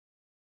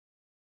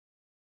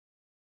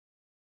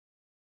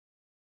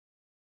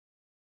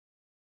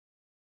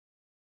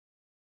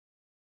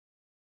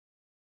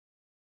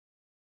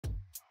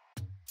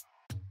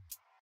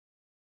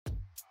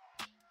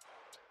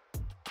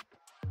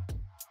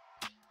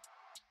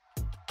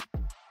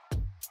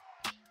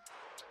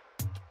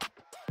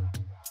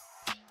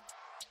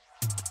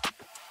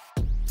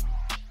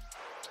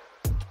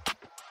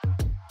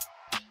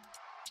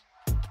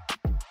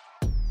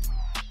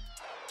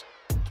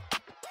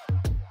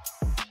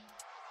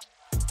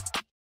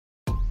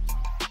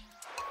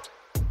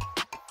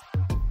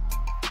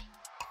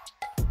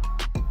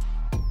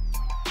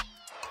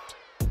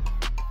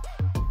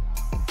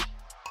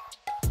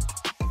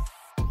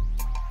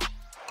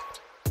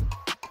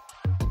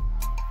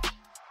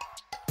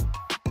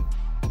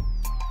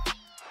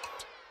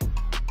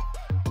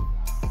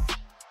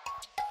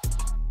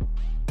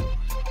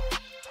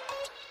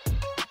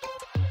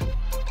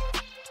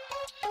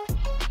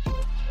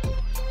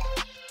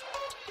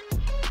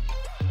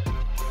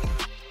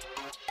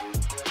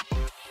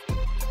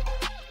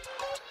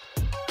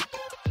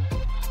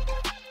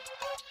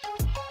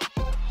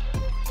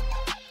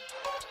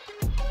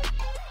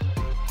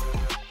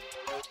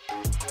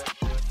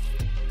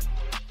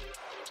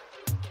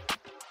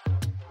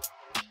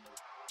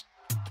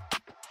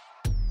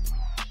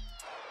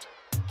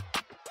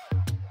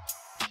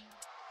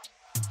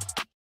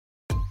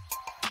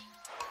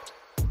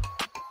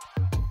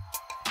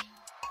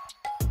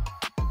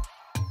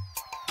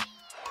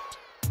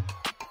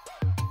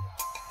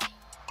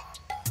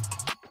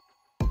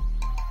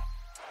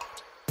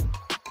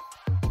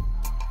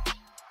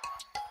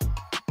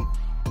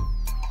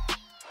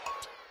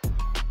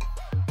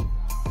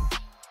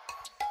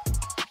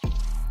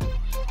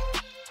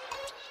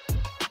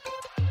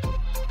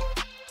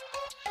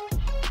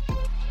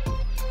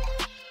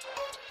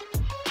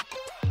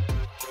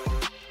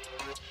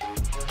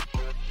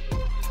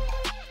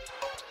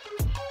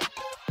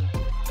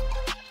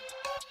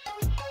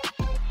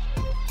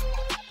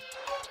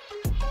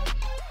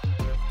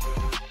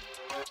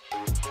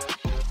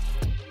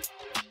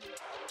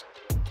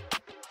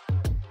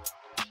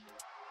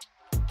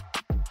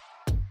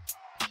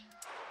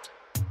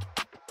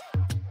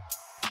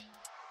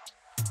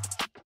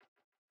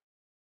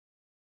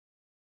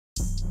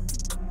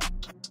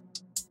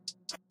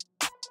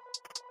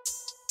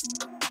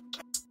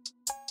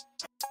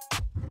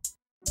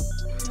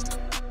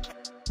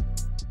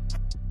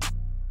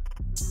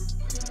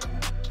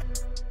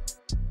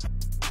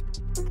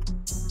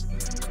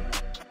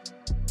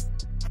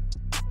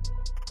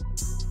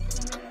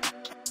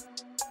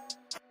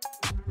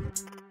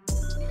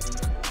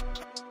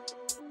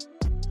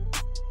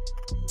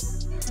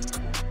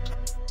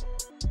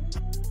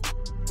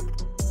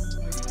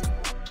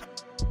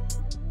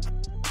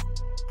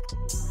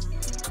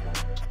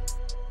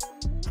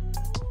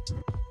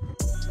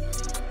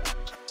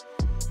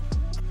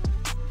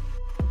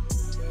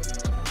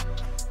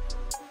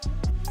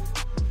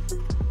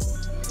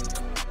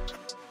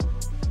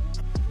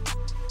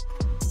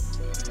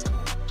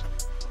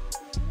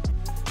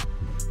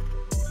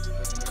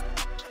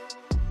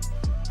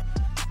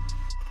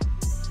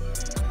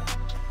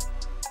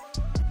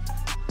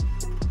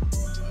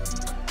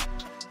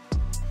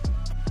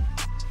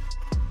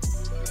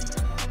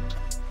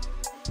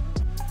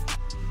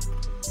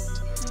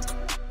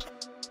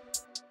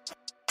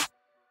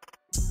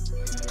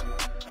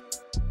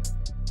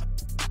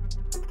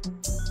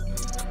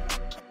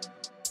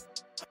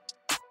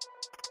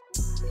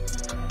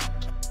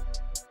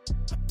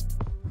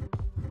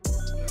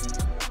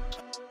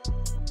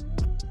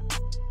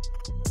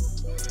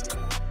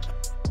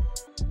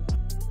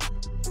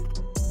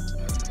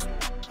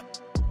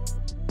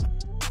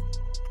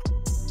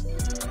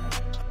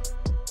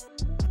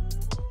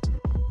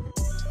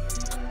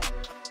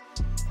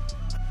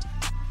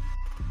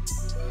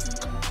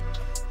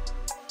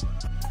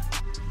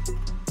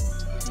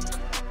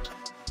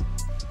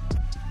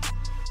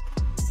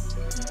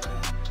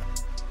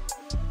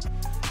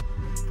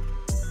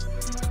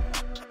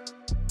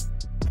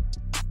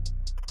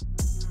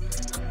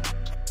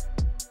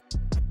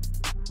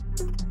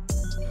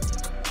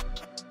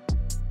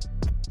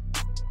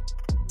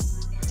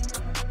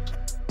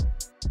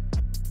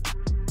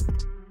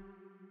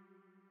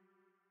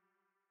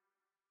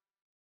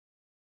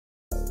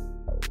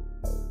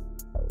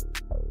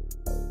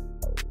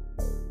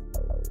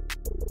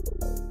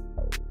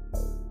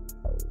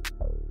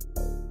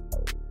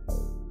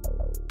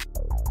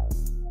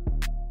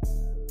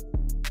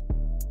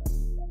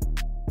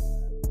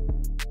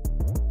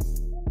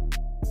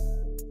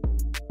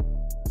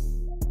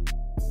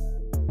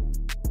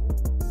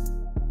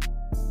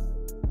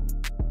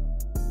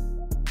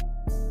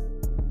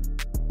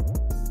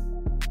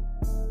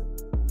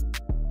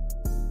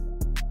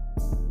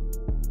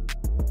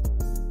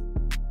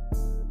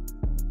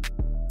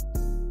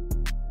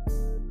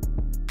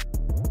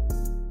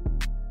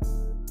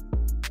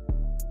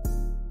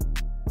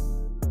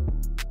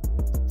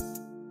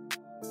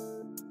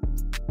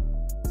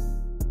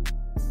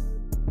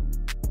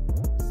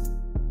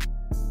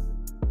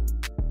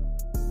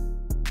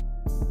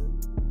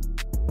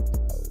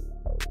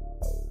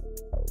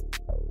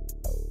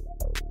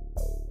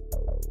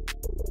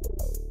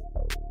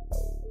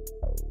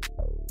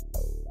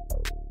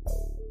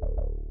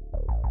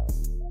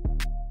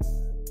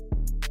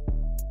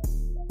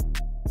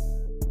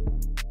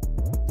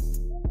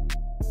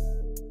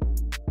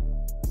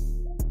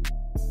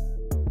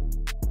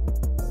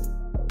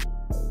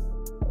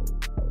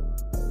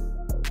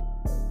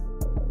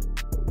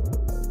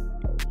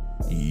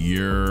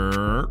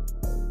Year.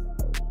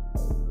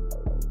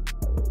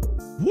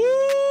 Woo!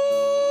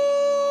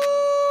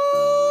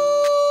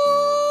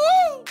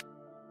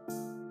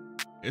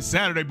 It's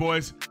Saturday,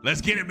 boys. Let's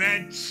get it,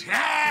 man.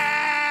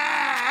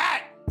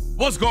 Chat!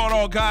 What's going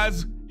on,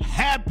 guys?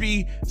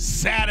 Happy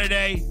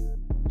Saturday.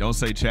 Don't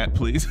say chat,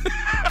 please.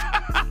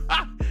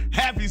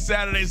 Happy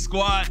Saturday,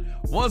 squad.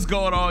 What's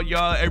going on,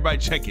 y'all? Everybody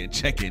check in.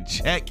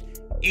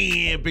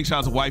 Big shout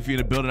out to Wifey in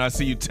the building. I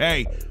see you,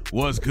 Tay.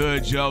 What's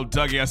good, Joe?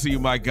 Dougie, I see you,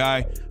 my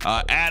guy.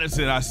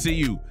 Addison, I see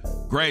you.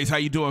 Grace, how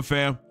you doing,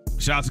 fam?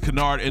 Shout out to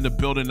Kennard in the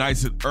building,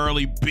 nice and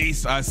early.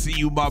 Beast, I see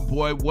you, my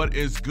boy. What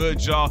is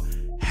good, y'all?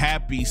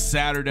 Happy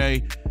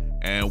Saturday,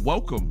 and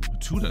welcome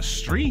to the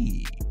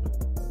stream.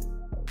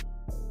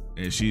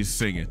 And she's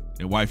singing,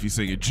 and Wifey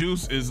singing.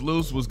 Juice is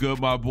loose. What's good,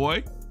 my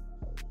boy?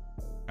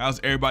 How's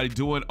everybody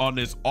doing on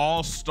this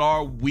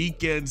All-Star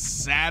Weekend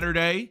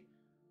Saturday?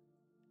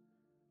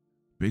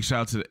 Big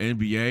shout out to the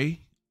NBA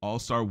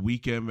All-Star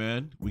Weekend,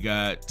 man. We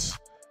got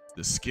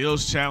the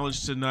skills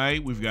challenge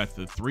tonight. We've got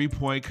the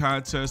 3-point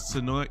contest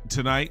tonight.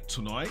 Did you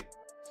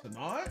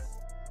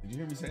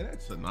hear me say that?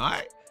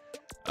 Tonight.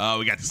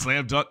 We got the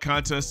slam dunk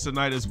contest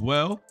tonight as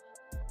well.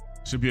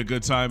 Should be a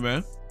good time,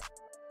 man.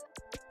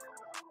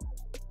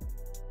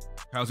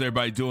 How's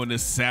everybody doing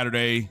this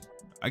Saturday?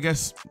 I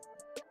guess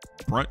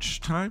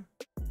brunch time.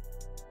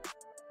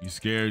 You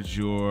scared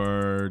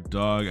your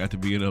dog at the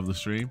beginning of the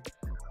stream?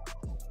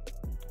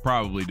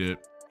 Probably did.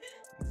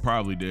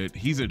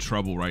 He's in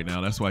trouble right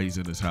now. That's why he's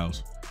in his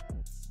house.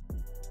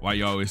 Why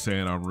you always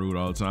saying I'm rude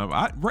all the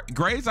time?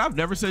 Grace, I've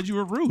never said you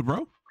were rude,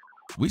 bro.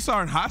 We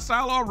starting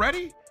hostile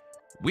already?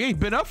 We ain't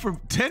been up for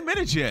 10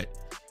 minutes yet.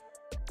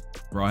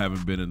 Bro, I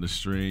haven't been in the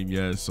stream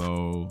yet,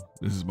 so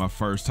this is my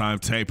first time.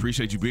 Tay,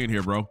 appreciate you being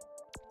here, bro.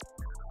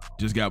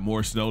 Just got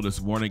more snow this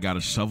morning. Got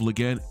a shovel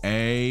again.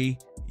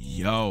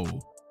 Yo.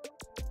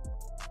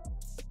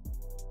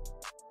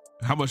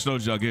 How much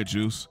notes y'all get,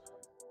 Juice?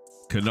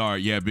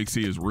 Kennard, yeah, Big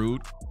C is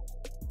rude.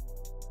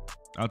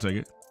 I'll take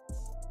it.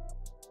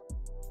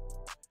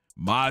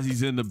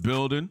 Mozzie's in the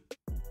building.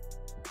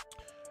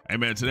 Hey,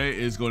 man, today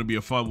is going to be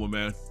a fun one,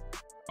 man.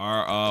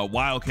 Our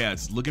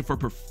Wildcats looking for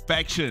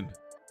perfection.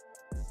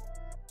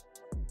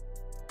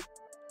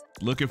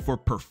 Looking for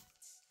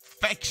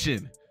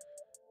perfection.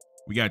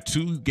 We got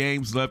 2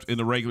 games left in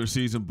the regular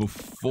season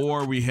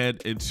before we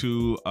head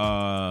into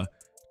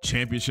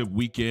championship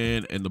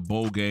weekend and the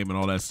bowl game and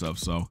all that stuff.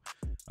 So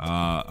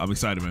I'm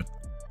excited, man.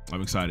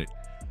 I'm excited.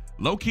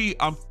 Low key,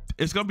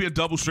 it's gonna be a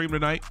double stream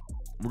tonight.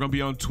 We're gonna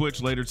be on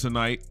Twitch later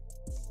tonight.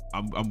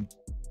 I'm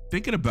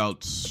thinking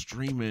about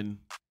streaming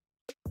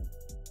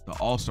the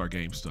All-Star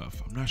game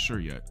stuff. I'm not sure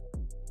yet.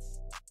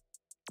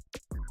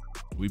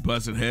 We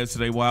busting heads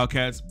today,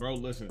 Wildcats. Bro,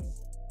 listen.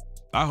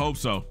 I hope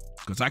so.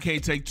 Because I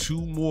can't take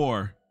 2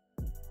 more.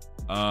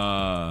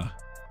 I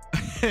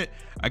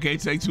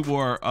can't take 2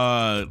 more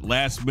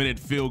last-minute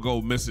field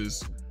goal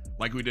misses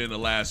like we did in the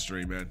last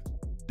stream, man.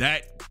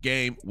 That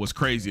game was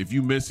crazy. If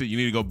you missed it, you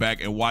need to go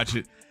back and watch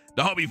it.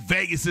 The homie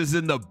Vegas is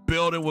in the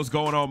building. What's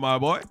going on, my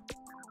boy?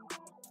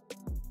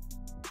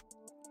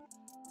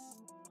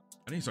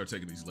 I need to start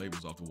taking these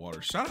labels off the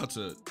water. Shout out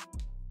to,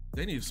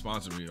 they need to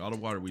sponsor me. All the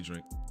water we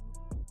drink.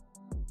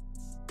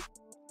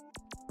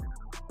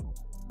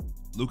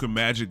 Luka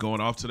Magic going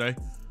off today.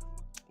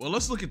 Well,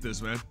 let's look at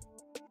this, man.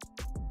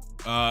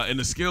 In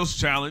the skills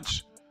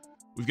challenge,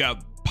 we've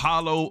got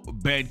Paolo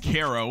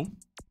Banchero.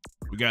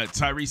 We got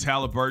Tyrese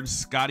Halliburton,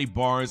 Scotty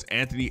Barnes,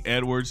 Anthony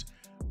Edwards,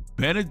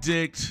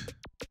 Benedict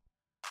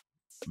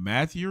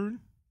Mathern?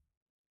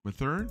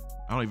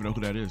 I don't even know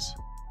who that is.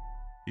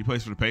 He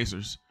plays for the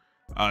Pacers.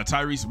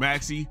 Tyrese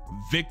Maxey,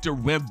 Victor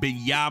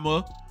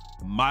Wembanyama,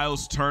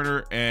 Miles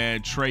Turner,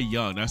 and Trae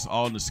Young. That's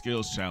all in the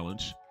skills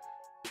challenge.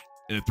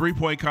 In the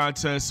 3-point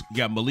contest, we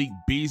got Malik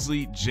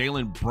Beasley,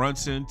 Jalen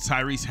Brunson,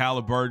 Tyrese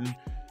Halliburton,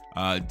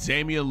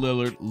 Damian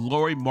Lillard,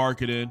 Lauri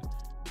Markkanen,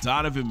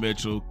 Donovan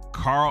Mitchell,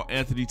 Karl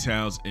Anthony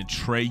Towns, and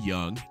Trae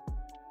Young.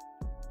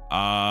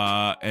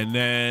 And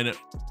then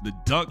the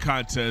dunk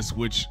contest,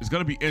 which is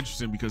going to be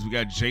interesting because we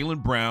got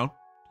Jaylen Brown.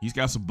 He's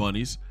got some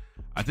bunnies.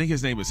 I think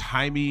his name is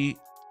Jaime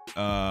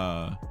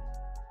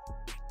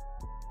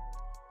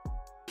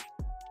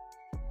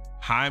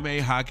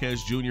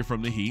Jaquez Jr.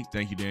 from the Heat.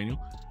 Thank you, Daniel.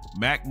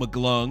 Mac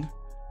McGlung,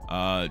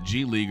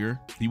 G Leaguer.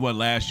 He won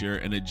last year.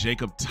 And then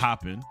Jacob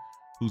Toppin,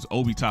 who's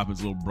Obi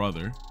Toppin's little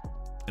brother.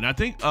 And I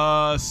think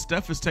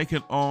Steph is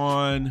taking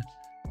on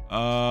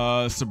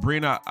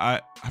Sabrina. I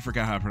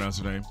forgot how to pronounce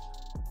her name.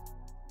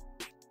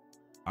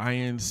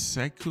 Ian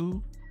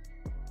Seku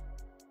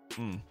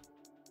from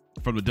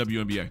the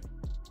WNBA.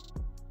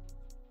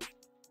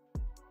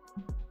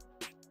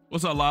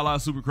 What's up, Lala?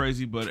 Super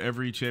crazy, but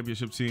every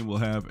championship team will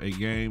have a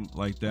game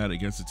like that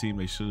against a team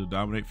they should have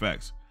dominated.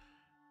 Facts.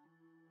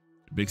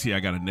 Big C, I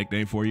got a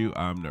nickname for you.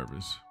 I'm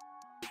nervous.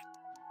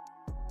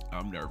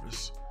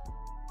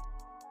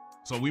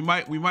 So we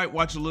might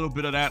watch a little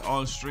bit of that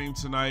on stream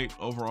tonight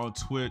over on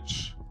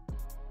Twitch.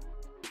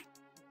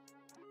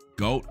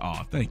 Goat.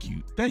 Oh, thank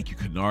you,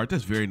 Kennard.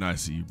 That's very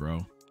nice of you,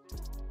 bro.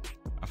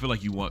 I feel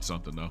like you want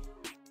something though.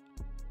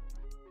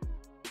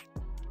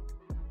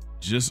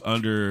 Just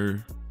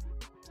under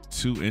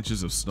 2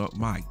 inches of snow.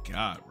 My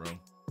God, bro.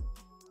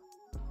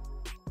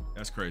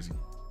 That's crazy.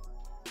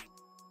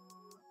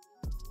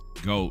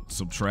 Goat,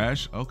 some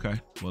trash.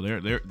 Okay. Well,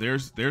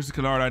 there's the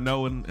Kennard I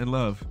know and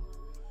love.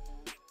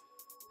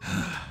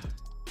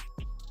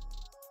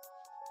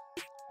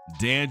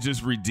 Dan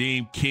just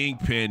redeemed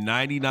Kingpin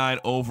 99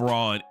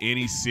 overall in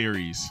any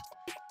series.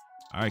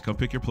 All right, come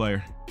pick your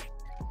player.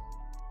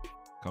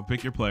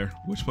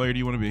 Which player do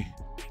you want to be?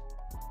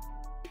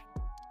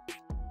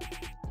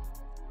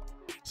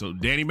 So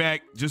Danny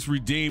Mac just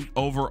redeemed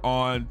over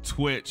on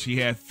Twitch. He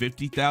had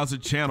 50,000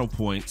 channel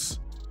points.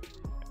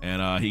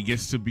 And he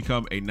gets to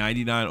become a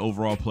 99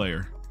 overall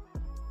player.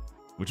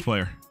 Which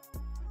player?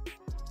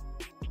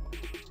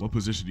 What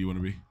position do you want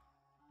to be?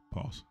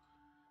 Pause.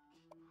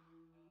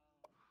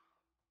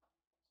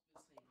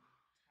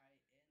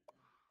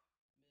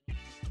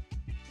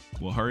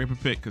 Well, hurry up and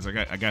pick because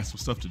I got some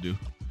stuff to do.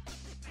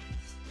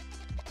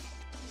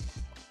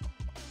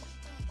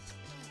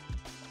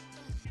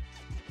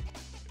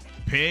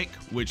 Pick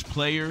which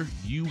player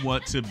you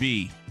want to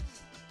be.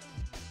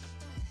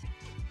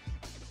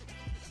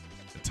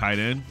 Tight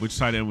end. Which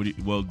tight end would you?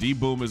 Well, D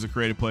Boom is a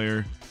creative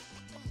player.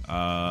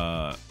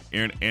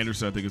 Aaron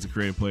Anderson, I think, is a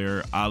creative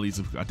player. I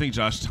think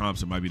Josh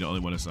Thompson might be the only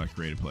one that's not a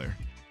creative player,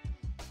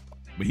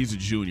 but he's a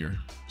junior,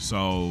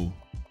 so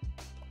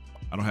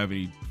I don't have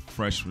any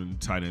freshman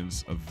tight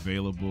ends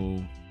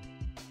available.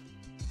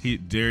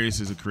 Darius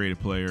is a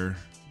creative player.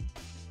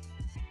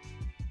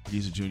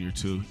 He's a junior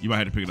too. You might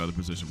have to pick another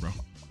position, bro.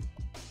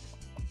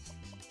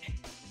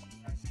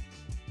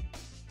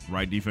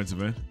 Right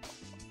defensive end.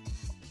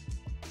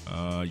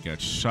 You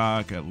got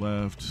Shock at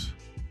left.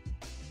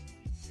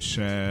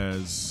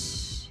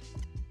 Chaz.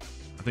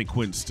 I think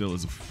Quentin still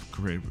is a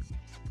creative.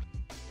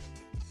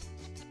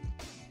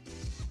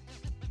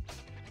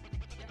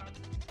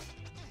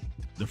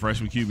 The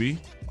freshman QB.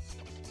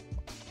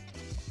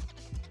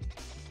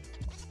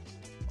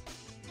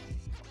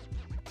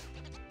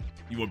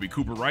 You want to be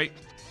Cooper Wright?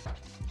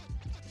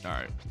 All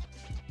right.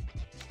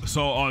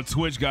 So on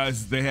Twitch,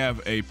 guys, they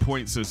have a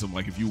point system.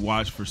 Like if you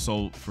watch for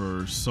so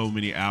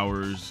many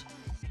hours,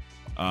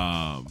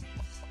 I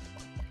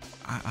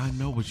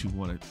know what you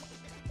wanted.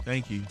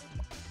 Thank you.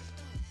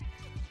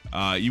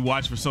 You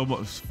watch for a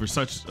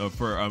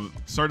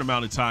certain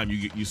amount of time,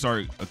 you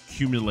start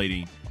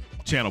accumulating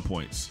channel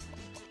points.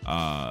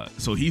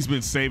 So he's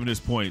been saving his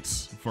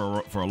points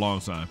for a long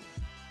time.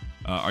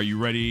 Are you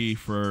ready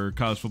for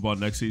college football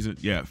next season?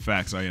 Yeah,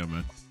 facts. I am,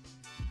 man.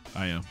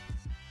 I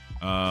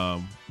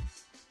am.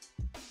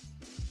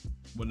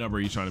 What number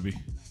are you trying to be?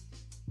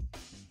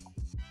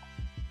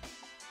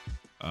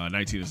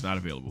 19 is not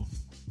available.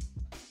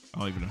 I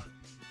don't even know.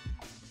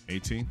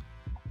 18?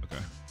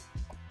 Okay.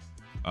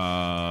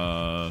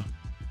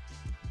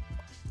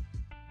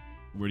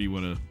 Where do you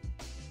want to?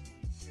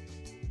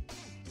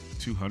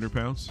 200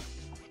 pounds?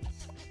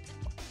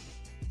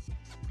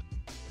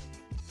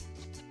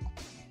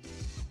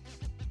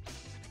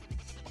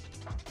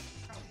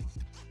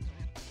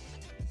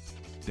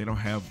 They don't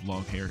have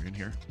long hair in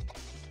here.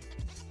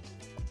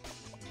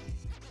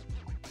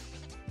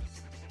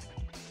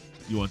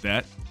 You want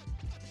that?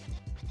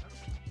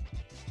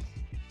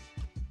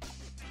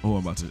 Oh,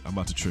 I'm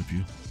about to trip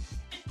you.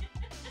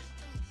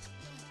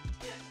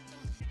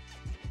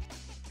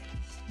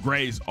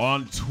 Grays,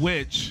 on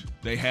Twitch,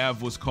 they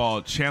have what's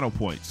called channel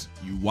points.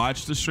 You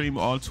watch the stream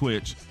on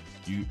Twitch,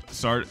 you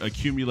start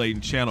accumulating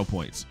channel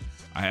points.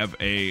 I have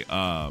a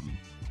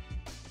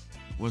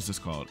what's this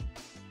called?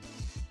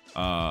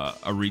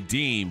 A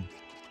redeem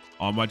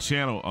on my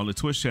channel, on the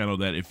Twitch channel,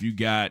 that if you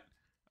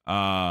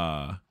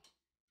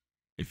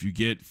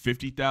get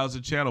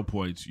 50,000 channel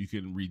points, you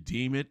can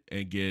redeem it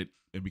and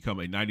become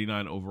a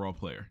 99 overall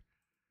player.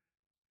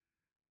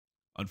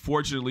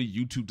 Unfortunately,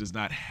 YouTube does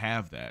not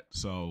have that,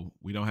 so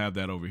we don't have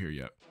that over here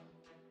yet.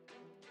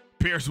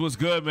 Pierce, what's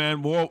good,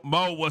 man? Mo,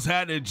 what's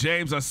happening?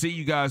 James, I see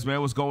you guys,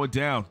 man. What's going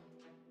down?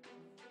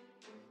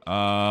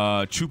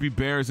 Troopy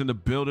Bear is in the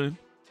building.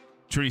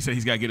 Trini said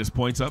he's got to get his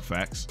points up.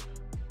 Facts.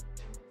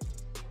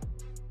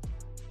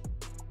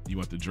 You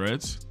want the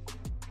dreads?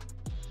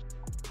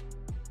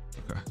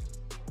 Okay.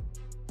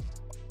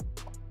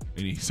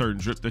 Any certain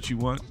drip that you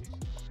want?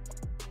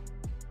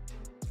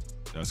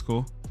 That's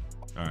cool.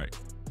 All right.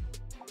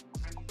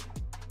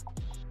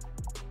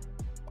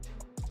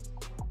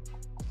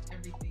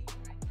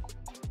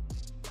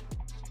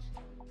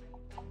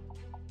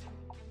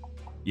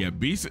 Yeah,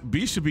 B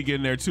should be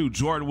getting there too.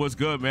 Jordan, what's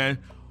good, man?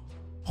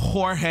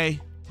 Jorge,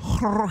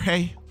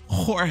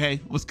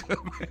 what's good,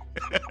 man?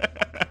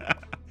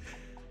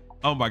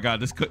 Oh my God,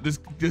 this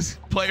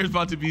player's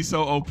about to be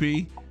so OP.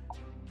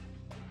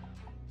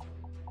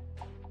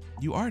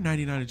 You are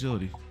 99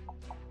 agility.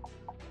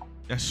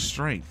 That's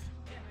strength.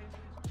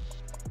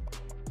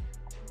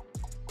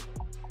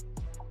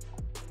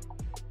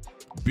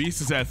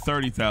 Beast is at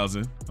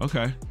 30,000.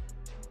 Okay,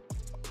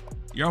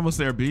 you're almost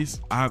there,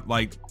 Beast.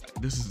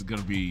 This is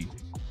gonna be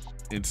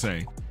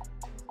insane.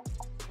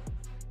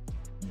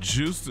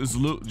 Juice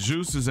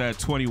is at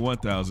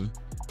 21,000.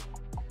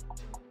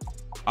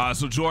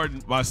 So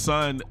Jordan, my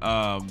son,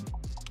 on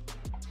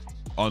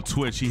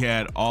Twitch, he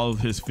had all of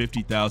his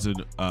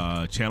 50,000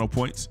 channel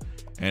points,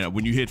 and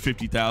when you hit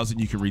 50,000,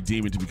 you can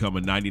redeem it to become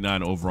a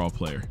 99 overall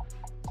player.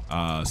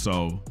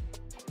 So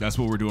that's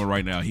what we're doing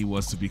right now. He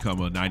wants to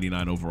become a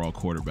 99 overall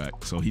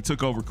quarterback. So he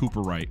took over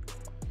Cooper Wright.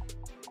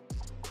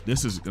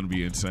 This is gonna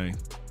be insane.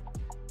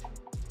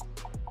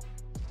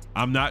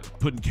 I'm not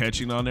putting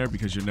catching on there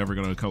because you're never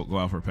gonna go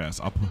out for a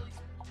pass.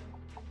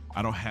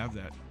 I don't have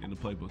that in the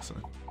playbook,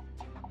 son.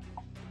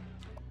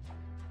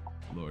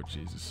 Lord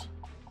Jesus.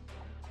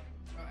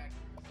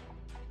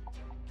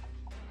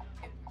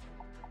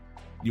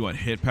 You want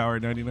hit power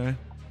at 99?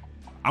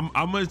 I'm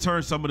gonna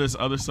turn some of this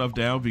other stuff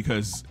down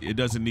because it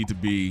doesn't need to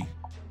be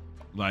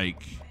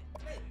like.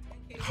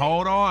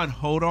 Hold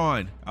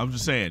on. I'm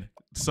just saying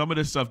some of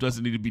this stuff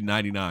doesn't need to be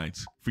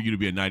 99s for you to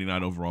be a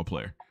 99 overall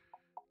player.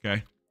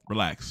 Okay.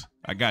 Relax.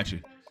 I got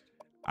you.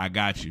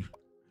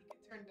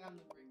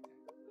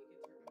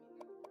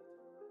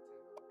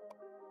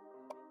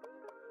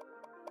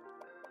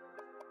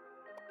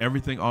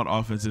 Everything on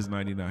offense is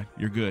 99.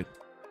 You're good.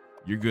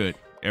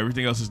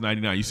 Everything else is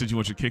 99. You said you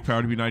want your kick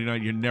power to be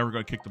 99. You're never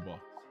going to kick the ball.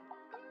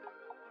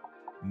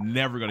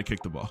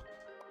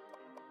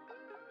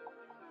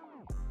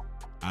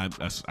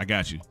 I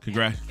got you.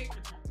 Congrats.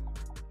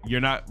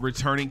 You're not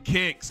returning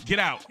kicks. Get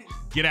out.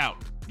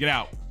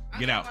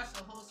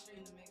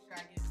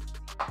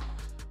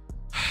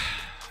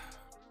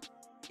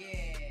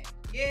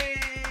 Yeah.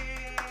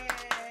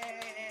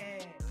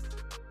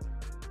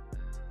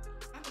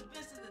 I'm the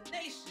best in the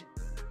nation.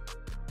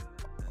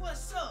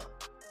 What's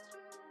up?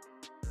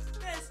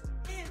 Best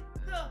in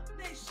the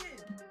nation.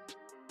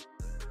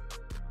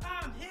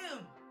 I'm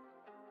him.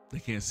 They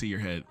can't see your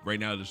head. Right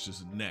now, there's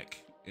just a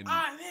neck.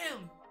 I'm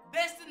him.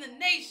 Best in the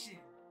nation.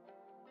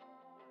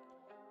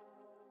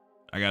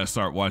 I got to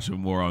start watching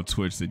more on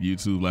Twitch than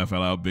YouTube. Laugh out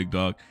loud, big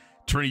dog.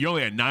 Trini, you're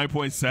only at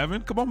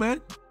 9.7. Come on,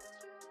 man.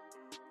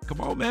 Come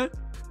on, man.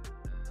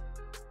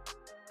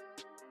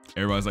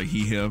 Everybody's like,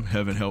 he, him,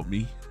 heaven help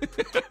me.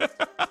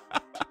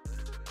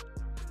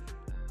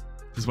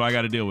 That's what I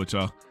got to deal with,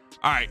 y'all.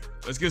 All right,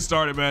 let's get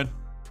started, man.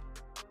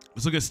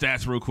 Let's look at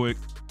stats real quick.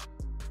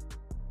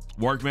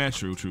 Work, man.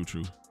 True.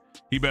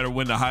 He better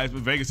win the Heisman.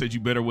 Vegas said you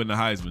better win the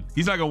Heisman.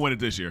 He's not going to win it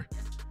this year.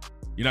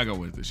 You're not going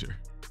to win it this year.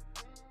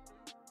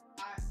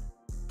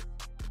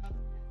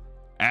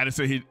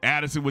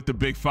 Addison with the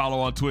big follow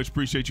on Twitch.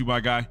 Appreciate you, my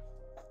guy.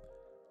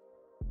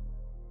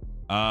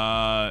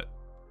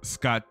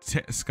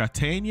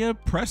 Scottania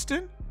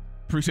Preston.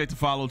 Appreciate the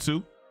follow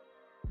too.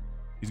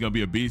 He's gonna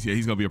be a beast. Yeah,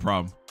 he's gonna be a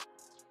problem.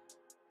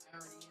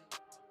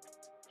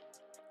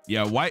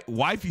 Yeah,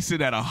 wifey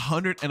sit at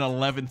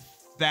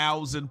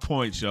 111,000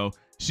 points, yo.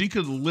 She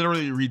could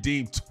literally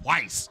redeem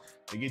twice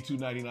and get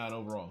 299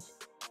 overall.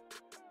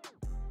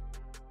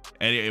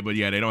 But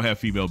yeah, they don't have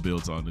female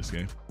builds on this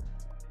game.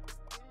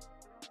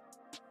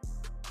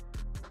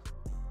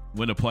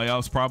 Win the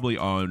playoffs probably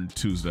on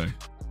Tuesday.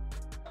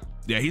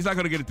 Yeah, he's not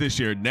gonna get it this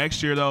year.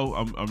 Next year though,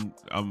 I'm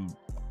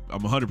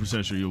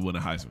 100% sure you'll win a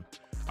Heisman.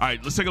 All right,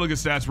 let's take a look at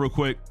stats real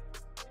quick.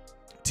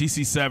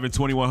 TC7,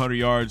 2,100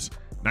 yards,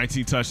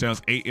 19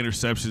 touchdowns, 8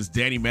 interceptions.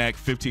 Danny Mack,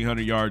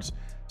 1,500 yards,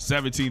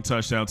 17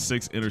 touchdowns,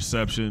 6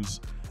 interceptions.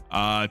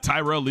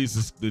 Tyrell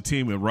leads the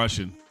team in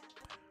rushing.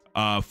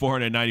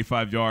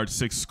 495 yards,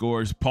 6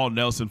 scores. Paul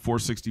Nelson,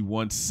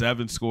 461,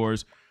 7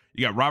 scores.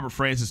 You got Robert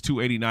Francis,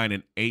 289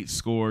 and 8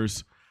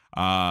 scores.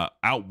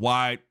 Out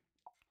wide,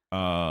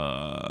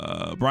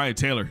 Brian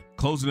Taylor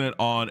closing it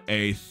on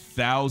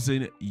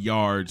 1,000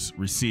 yards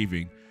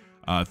receiving.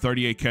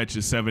 38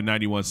 catches,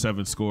 791,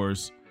 7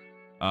 scores.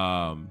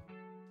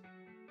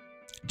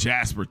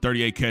 Jasper,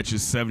 38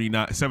 catches,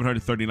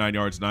 739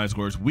 yards, 9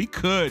 scores. We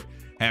could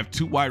have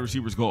 2 wide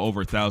receivers go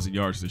over 1,000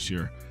 yards this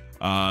year.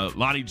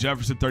 Lonnie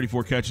Jefferson,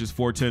 34 catches,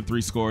 410,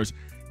 3 scores.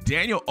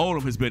 Daniel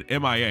Odom has been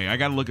MIA. I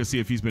got to look and see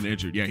if he's been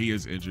injured. Yeah, he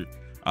is injured.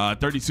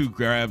 32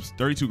 grabs,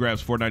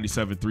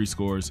 497, 3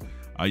 scores.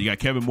 You got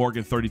Kevin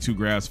Morgan, 32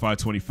 grabs,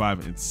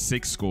 525, and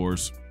 6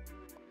 scores.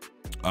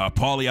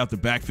 Paulie out the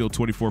backfield,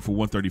 24 for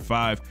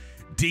 135.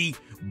 D,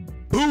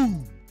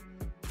 boom,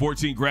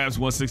 14 grabs,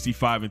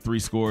 165, and 3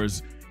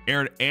 scores.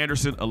 Aaron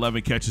Anderson,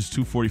 11 catches,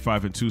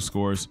 245, and 2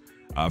 scores.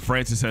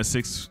 Francis has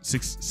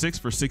 6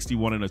 for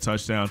 61 and a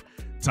touchdown.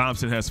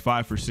 Thompson has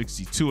 5 for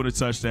 62 and a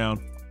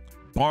touchdown.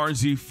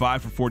 Barnesy,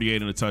 5 for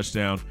 48 and a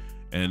touchdown.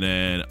 And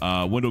then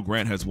Wendell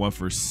Grant has 1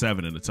 for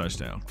 7 and a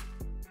touchdown.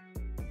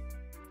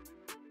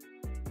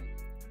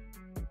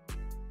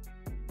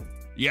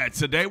 Yeah,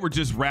 today we're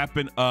just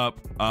wrapping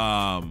up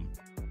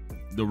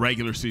the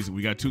regular season.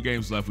 We got 2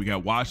 games left. We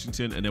got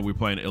Washington, and then we're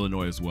playing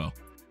Illinois as well.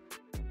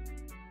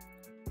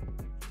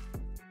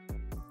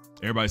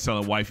 Everybody's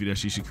telling Wifey that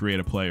she should create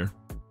a player.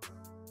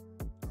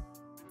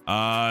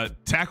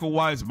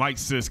 Tackle-wise, Mike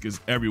Sisk is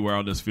everywhere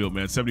on this field,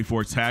 man.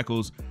 74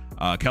 tackles.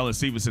 Kellen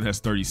Stevenson has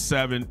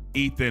 37.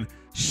 Ethan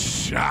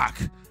Shock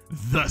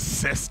the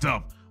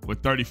system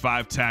with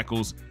 35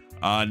 tackles.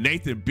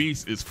 Nathan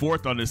Beast is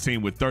 4th on this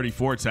team with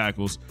 34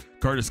 tackles.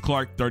 Curtis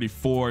Clark,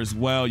 34 as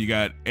well. You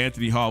got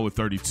Anthony Hall with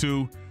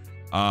 32.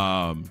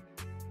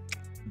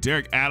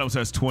 Derek Adams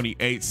has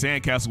 28.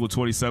 Sandcastle with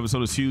 27. So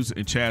does Hughes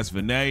and Chaz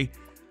Vinay.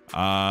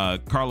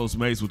 Carlos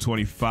Mays with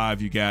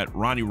 25. You got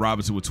Ronnie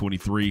Robinson with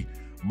 23.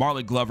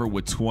 Marlon Glover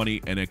with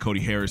 20. And then Cody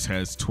Harris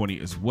has 20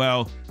 as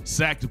well.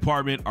 Sack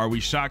department. Are we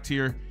shocked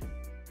here?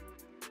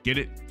 Get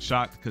it?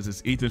 Shocked because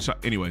it's Ethan.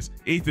 Anyways,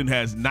 Ethan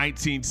has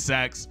 19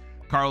 sacks.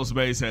 Carlos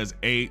Mays has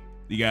 8.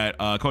 You got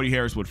Cody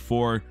Harris with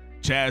 4.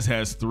 Chaz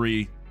has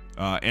 3.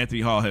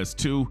 Anthony Hall has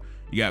 2.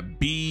 You got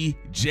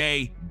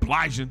B.J.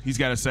 Blygen. He's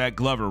got a sack.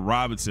 Glover,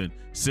 Robinson,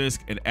 Sisk,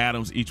 and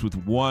Adams each with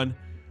 1.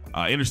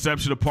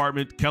 Interception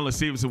department. Kellen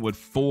Stevenson with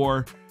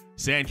 4.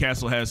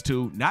 Sandcastle has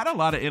 2. Not a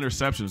lot of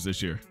interceptions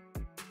this year.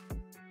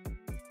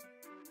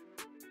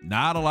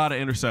 Not a lot of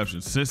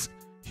interceptions. Sisk,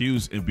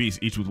 Hughes, and Beast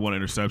each with 1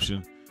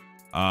 interception.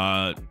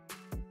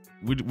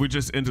 We're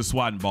just into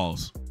swatting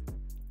balls.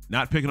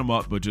 Not picking them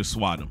up, but just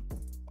swatting them.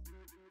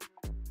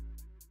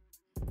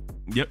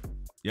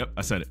 Yep,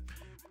 I said it.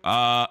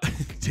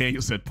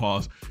 Daniel said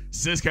pause.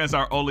 Sisk has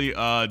our only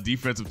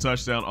defensive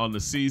touchdown on the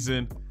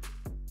season.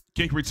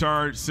 Kick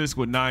return, Sisk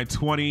with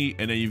 920,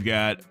 and then you've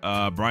got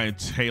Brian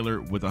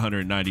Taylor with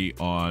 190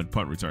 on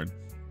punt return.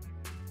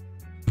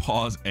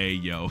 Pause,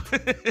 yo.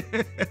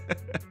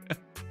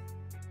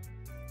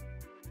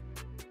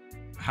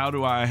 How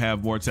do I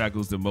have more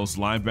tackles than most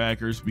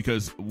linebackers?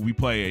 Because we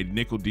play a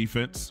nickel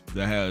defense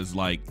that has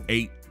like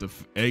 8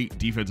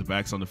 defensive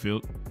backs on the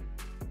field.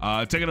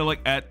 Taking a look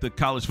at the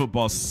college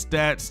football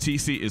stats,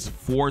 TC is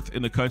 4th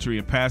in the country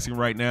in passing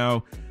right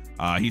now.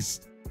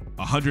 He's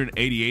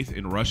 188th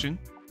in rushing.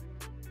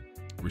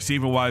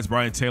 Receiving wise,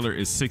 Brian Taylor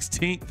is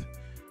 16th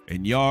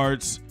in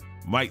yards.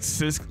 Mike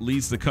Sisk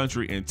leads the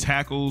country in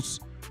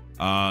tackles.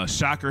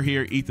 Shocker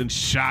here, Ethan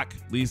Shock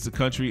leads the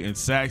country in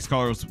sacks.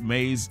 Carlos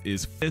Mays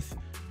is 5th.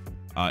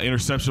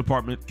 Interception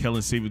department,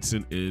 Kellen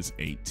Stevenson is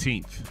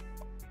 18th.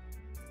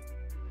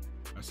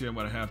 I see I'm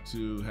going to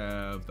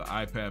have the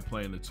iPad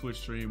playing the Twitch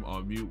stream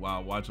on mute while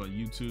I watch on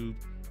YouTube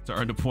to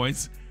earn the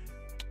points.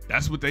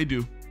 That's what they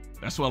do.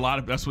 That's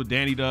what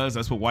Danny does.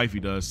 That's what Wifey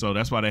does. So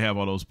that's why they have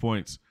all those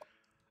points.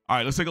 All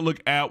right, let's take a look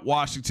at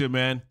Washington,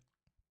 man.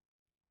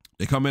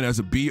 They come in as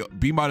a B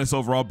minus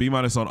overall, B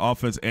minus on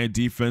offense and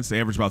defense. They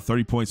average about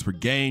 30 points per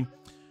game,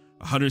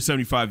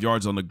 175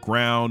 yards on the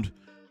ground,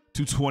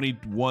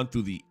 221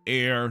 through the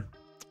air,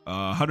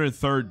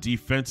 103rd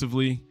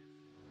defensively.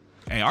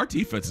 Hey, our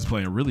defense is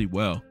playing really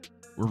well.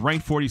 We're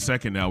ranked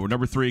 42nd now. We're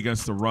number 3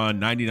 against the run,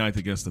 99th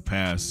against the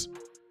pass.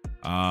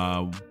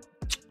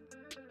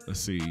 Let's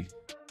see.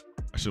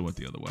 I should have went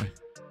the other way.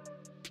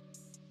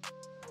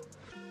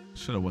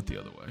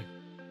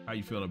 How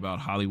you feeling about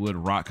Hollywood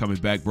Rock coming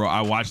back, bro?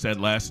 I watched that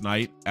last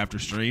night after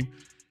stream.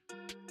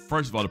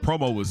 First of all, the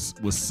promo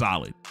was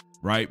solid,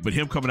 right? But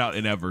him coming out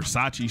in that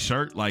Versace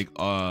shirt, like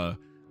The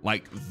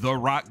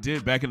Rock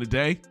did back in the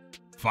day,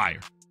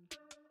 fire.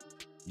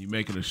 You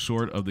making a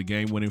short of the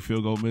game-winning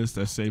field goal miss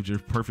that saved your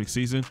perfect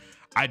season.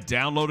 I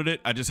downloaded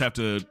it. I just have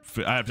to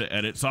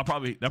edit, so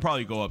that'll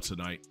probably go up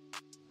tonight.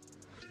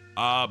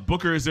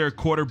 Booker is their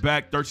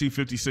quarterback,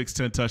 1356,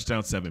 10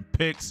 touchdowns, 7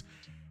 picks.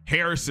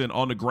 Harrison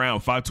on the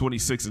ground,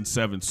 526 and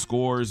 7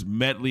 scores.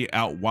 Medley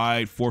out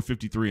wide,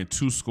 453 and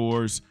 2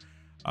 scores.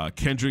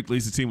 Kendrick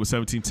leads the team with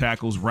 17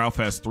 tackles. Ralph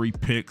has 3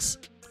 picks,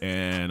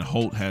 and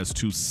Holt has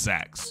 2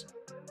 sacks.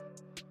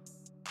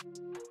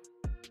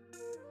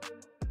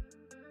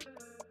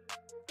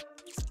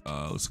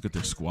 Let's look at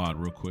their squad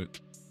real quick.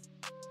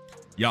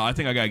 Y'all, I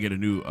think I gotta get a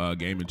new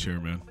gaming chair,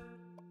 man.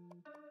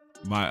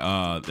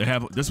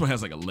 This one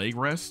has like a leg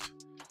rest,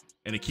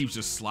 and it keeps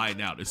just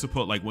sliding out. It's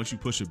supposed, like, once you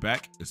push it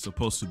back, it's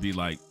supposed to be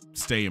like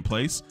stay in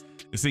place.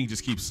 This thing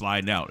just keeps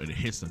sliding out, and it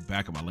hits the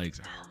back of my legs.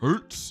 It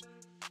hurts.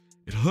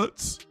 It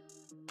hurts.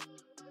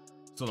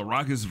 So the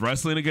Rock is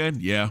wrestling again.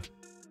 Yeah.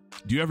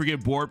 Do you ever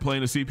get bored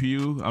playing the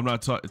CPU? I'm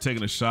not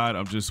taking a shot.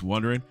 I'm just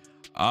wondering.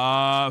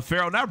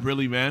 Pharaoh, not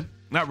really, man.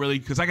 Not really,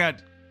 because I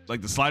got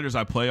like the sliders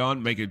I play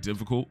on make it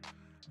difficult.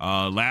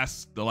 The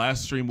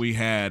last stream we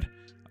had,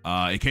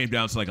 it came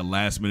down to like a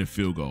last-minute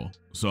field goal.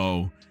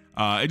 So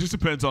it just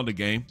depends on the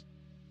game.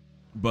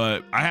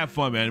 But I have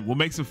fun, man. What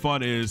makes it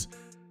fun is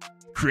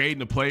creating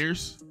the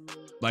players.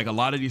 Like, a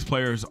lot of these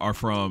players are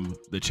from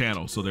the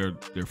channel. So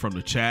they're from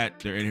the chat.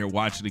 They're in here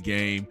watching the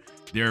game.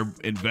 They're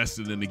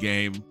invested in the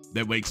game.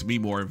 That makes me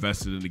more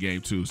invested in the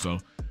game too. So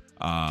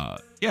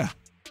yeah.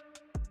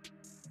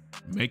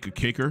 Make a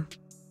kicker.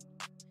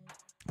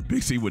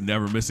 Big C would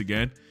never miss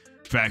again.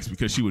 Facts,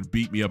 because she would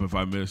beat me up if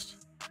I missed.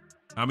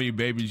 How many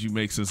babies you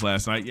make since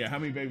last night? Yeah, how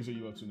many babies are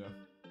you up to now?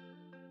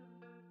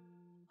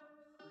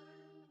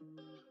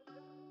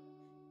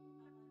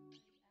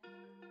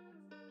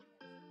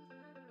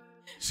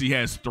 She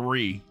has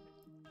 3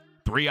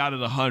 out of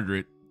the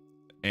 100,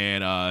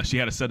 and she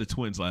had a set of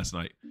twins last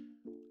night.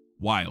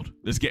 Wild.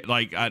 Let's get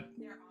like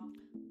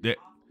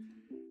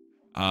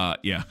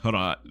yeah, hold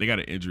on. They got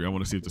an injury. I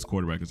want to see if this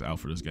quarterback is out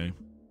for this game.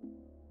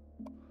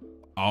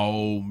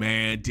 Oh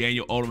man,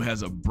 Daniel Odom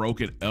has a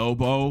broken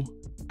elbow,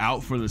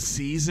 out for the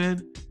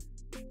season.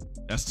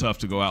 That's tough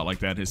to go out like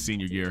that his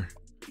senior year.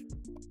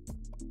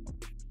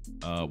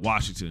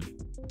 Washington.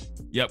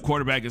 Yep,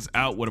 quarterback is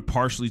out with a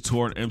partially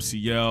torn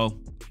MCL.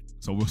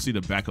 So we'll see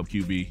the backup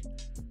QB.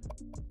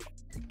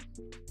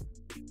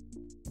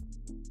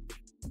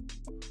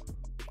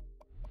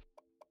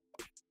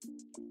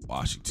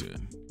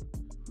 Washington.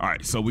 All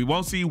right, so we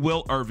won't see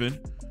Will Irvin.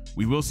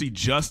 We will see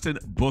Justin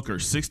Booker,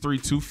 6'3",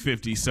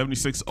 250,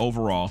 76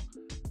 overall.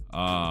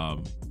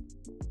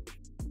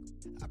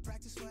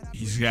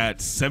 He's got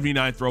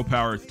 79 throw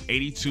power,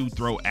 82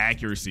 throw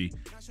accuracy.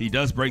 He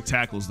does break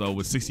tackles, though,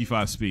 with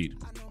 65 speed.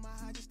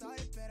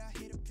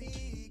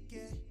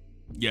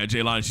 Yeah,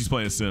 Jaylon, she's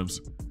playing Sims.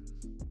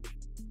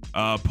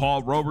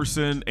 Paul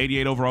Roberson,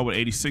 88 overall with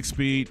 86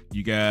 speed.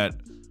 You got...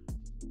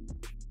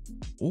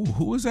 Oh,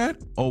 who is that?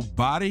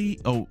 Obadi.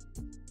 Oh,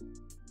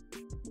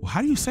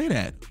 how do you say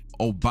that?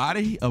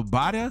 Obadi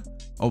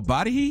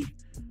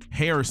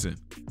Harrison.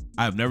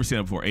 I have never seen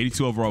that before.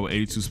 82 overall with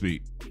 82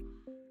 speed.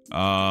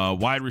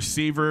 Wide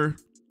receiver,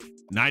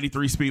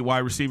 93 speed wide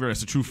receiver.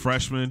 That's a true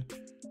freshman.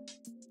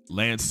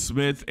 Lance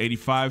Smith,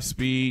 85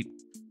 speed.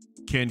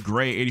 Ken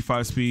Gray,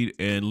 85 speed.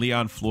 And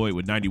Leon Floyd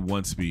with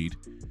 91 speed.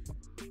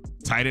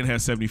 Tight end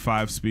has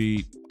 75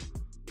 speed.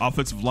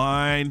 Offensive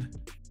line,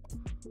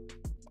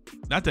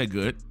 not that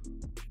good.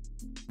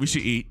 We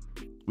should eat.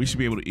 We should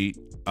be able to eat.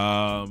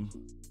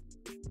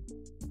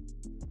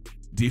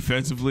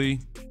 Defensively,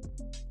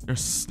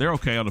 they're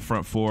okay on the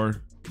front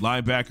four.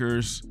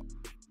 Linebackers,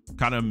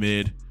 kind of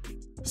mid.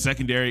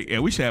 Secondary, yeah,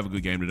 we should have a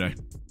good game today.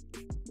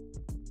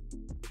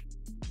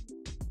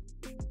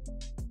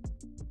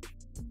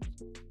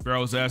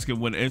 Farrell was asking,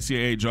 when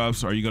NCAA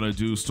drops, are you going to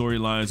do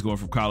storylines going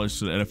from college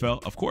to the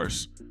NFL? Of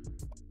course.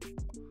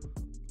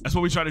 That's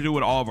what we try to do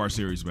with all of our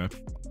series, man.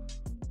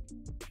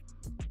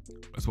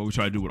 That's what we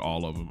try to do with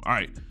all of them. All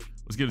right,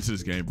 let's get into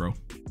this game, bro.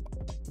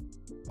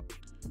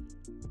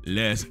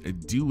 Let's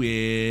do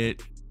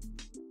it.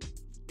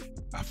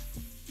 I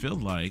feel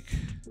like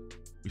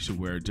we should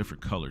wear a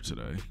different color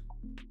today.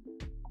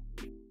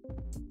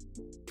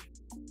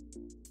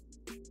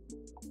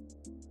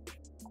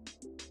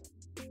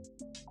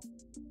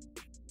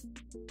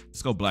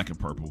 Let's go black and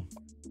purple.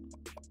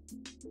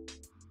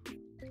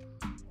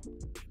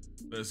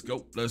 Let's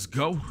go. Let's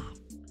go.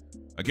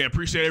 Again,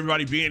 appreciate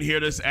everybody being here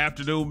this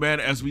afternoon, man,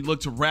 as we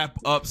look to wrap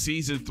up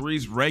season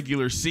 3's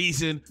regular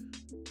season.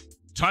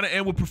 Trying to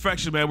end with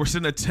perfection, man. We're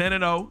sitting at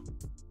 10-0.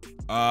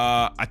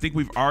 I think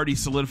we've already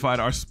solidified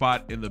our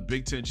spot in the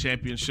Big Ten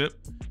championship.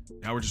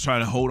 Now we're just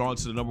trying to hold on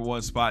to the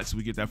 #1 spot so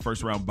we get that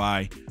first round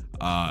bye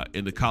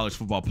in the college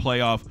football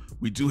playoff.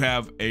 We do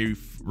have a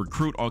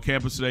recruit on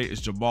campus today. It's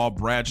Jamal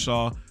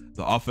Bradshaw,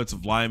 the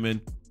offensive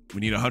lineman.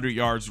 We need 100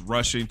 yards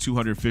rushing,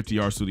 250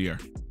 yards through the air.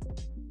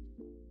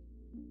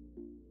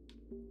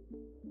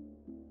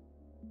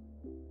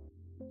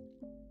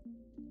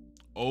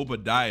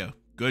 Obadiah,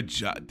 good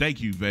job.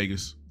 Thank you,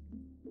 Vegas.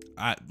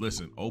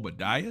 Listen,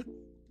 Obadiah.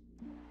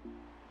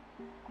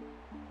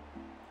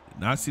 Did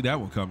not see that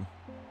one coming.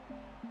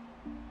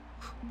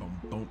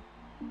 Boom, boom.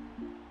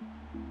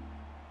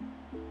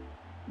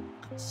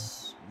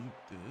 Sweep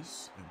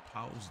this and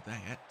pause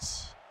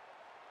that.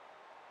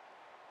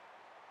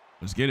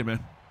 Let's get it,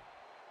 man.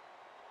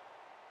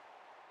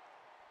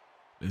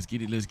 Let's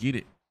get it. Let's get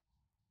it.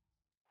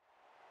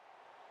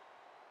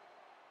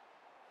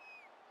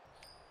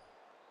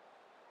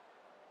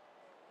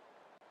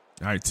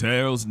 All right,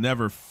 tails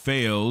never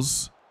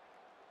fails.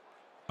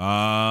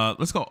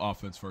 Let's go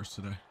offense first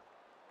today.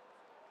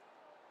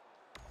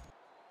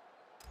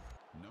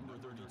 Number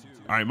 32.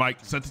 All right, Mike,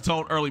 set the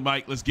tone early,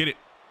 Mike. Let's get it.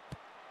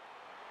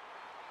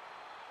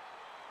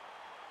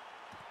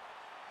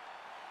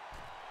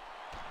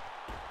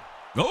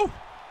 Go.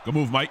 Good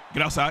move, Mike.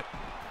 Get outside.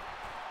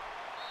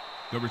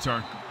 Good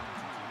return.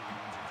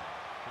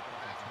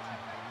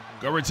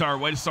 Good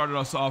return. Way to start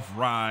us off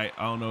right.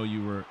 I didn't know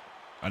you were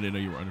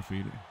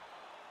undefeated.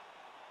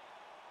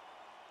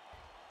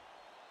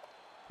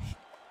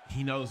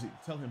 He knows it.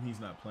 Tell him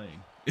he's not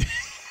playing.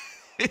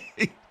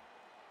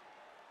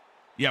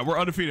 Yeah, we're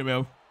undefeated,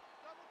 man.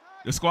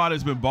 The squad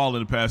has been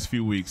balling the past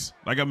few weeks.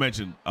 Like I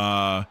mentioned,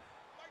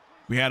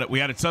 we had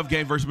a tough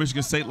game versus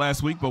Michigan State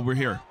last week, but we're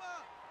here.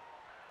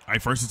 All right,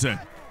 1st and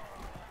 10.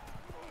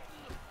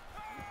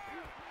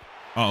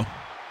 Oh.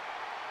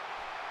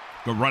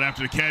 Go run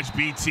after the catch,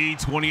 BT,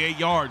 28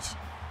 yards.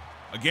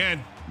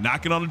 Again,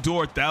 knocking on the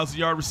door,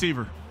 1,000-yard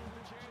receiver.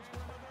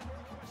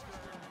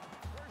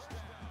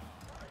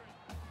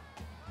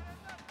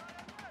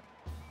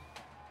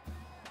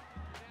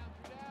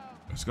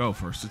 Let's go,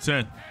 1st and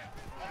 10.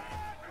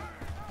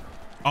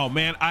 Oh,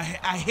 man, I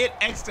hit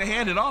X to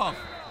hand it off.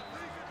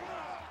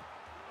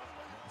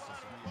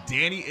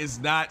 Danny is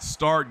not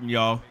starting,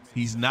 y'all.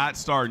 He's not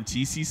starting.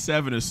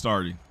 TC7 is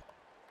starting.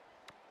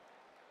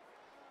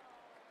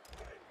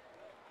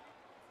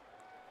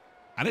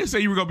 I didn't say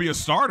you were going to be a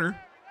starter.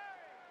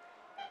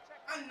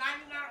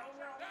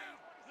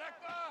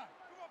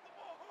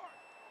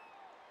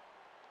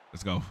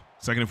 Let's go.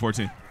 2nd and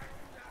 14.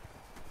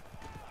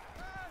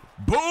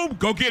 Boom.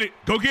 Go get it.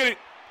 Go get it.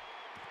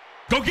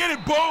 Go get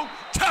it. Boom.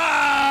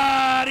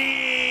 Toddy.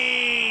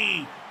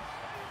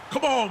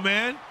 Come on,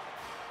 man.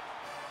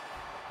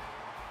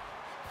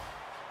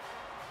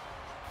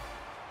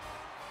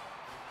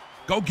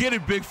 Go get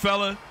it, big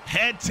fella.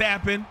 Head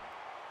tapping.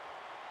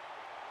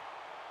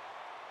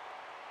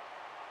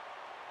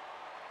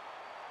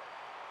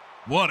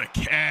 What a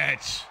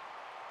catch.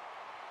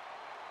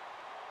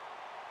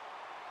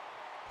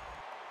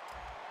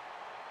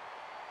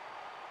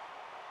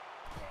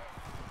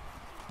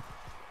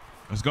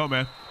 Let's go,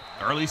 man.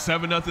 Early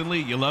 7-0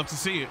 lead. You love to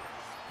see it.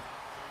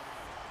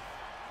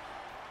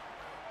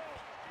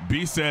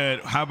 B said,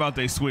 how about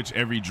they switch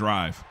every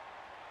drive?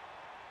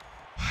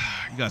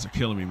 You guys are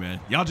killing me, man.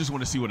 Y'all just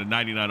want to see what a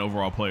 99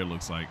 overall player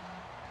looks like.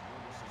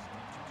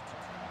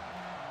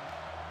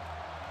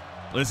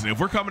 Listen, if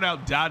we're coming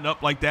out dotting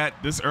up like that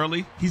this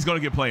early, he's going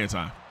to get playing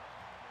time.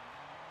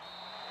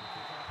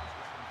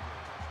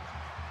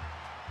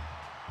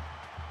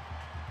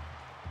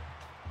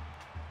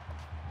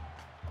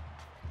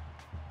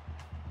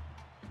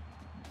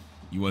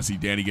 You want to see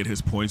Danny get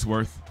his points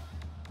worth?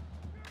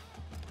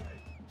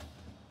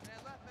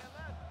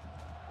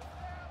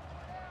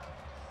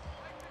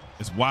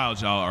 It's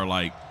wild y'all are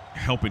like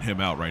helping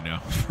him out right now.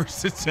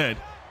 1st and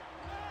 10.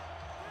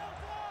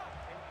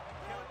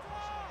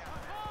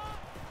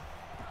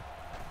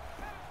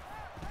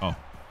 Oh.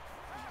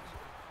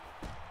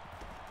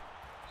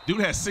 Dude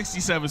has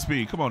 67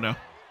 speed. Come on now.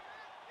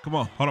 Come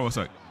on. Hold on one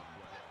sec.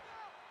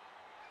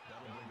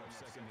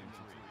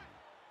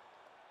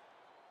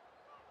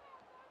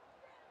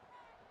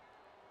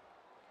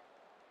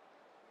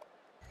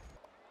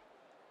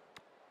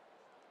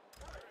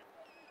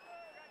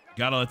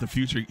 Gotta let the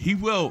future. He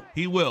will.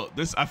 He will.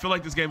 I feel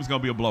like this game is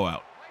gonna be a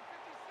blowout.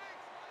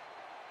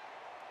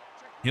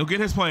 He'll get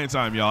his playing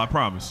time, y'all. I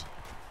promise.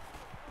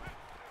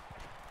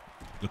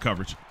 Good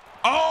coverage.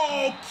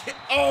 Oh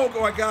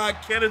my God,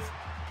 Kenneth.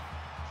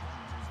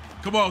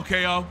 Come on,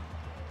 KO.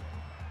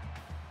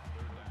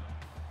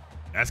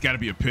 That's got to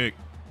be a pick.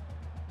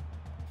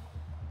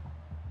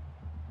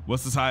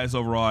 What's the highest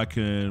overall I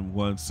can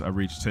once I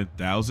reach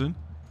 10,000?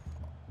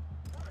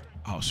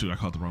 Oh, shoot. I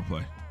caught the wrong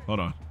play.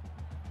 Hold on.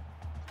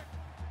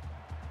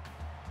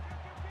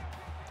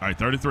 All right,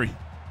 33.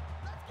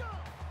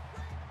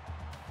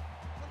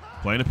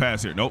 Playing the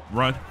pass here. Nope,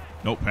 run.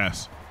 Nope,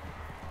 pass.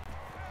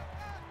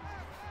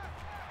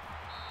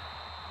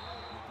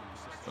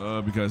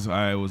 Because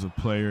I was a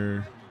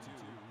player.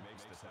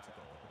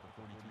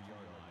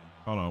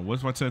 Hold on,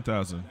 what's my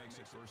 10,000?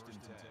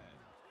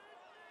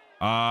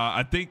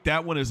 I think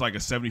that one is like a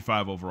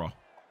 75 overall.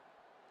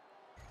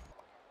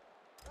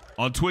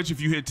 On Twitch, if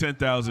you hit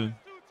 10,000,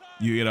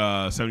 you get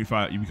a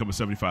 75. You become a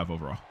 75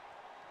 overall.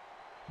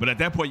 But at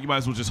that point, you might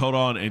as well just hold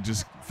on and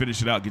just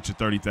finish it out. Get your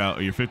 30,000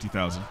 or your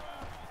 50,000.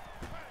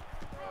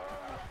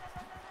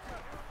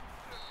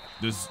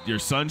 Does your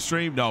son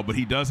stream? No, but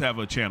he does have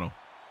a channel.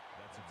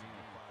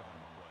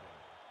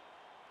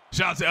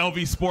 Shout out to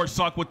LV Sports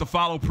Talk with the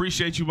follow.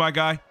 Appreciate you, my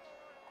guy.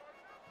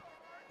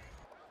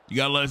 You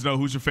got to let us know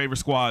who's your favorite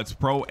squads,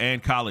 pro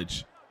and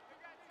college.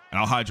 And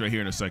I'll hydrate here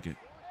in a second.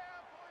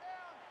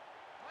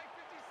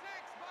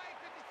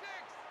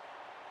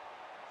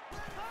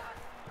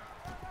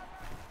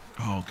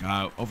 Oh,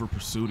 God. Over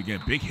pursued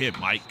again. Big hit,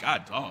 Mike.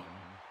 God, dog.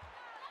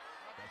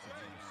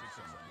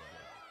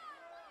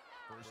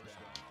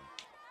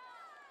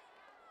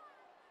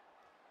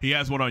 He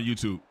has one on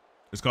YouTube.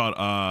 It's called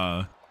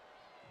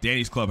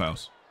Danny's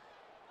Clubhouse.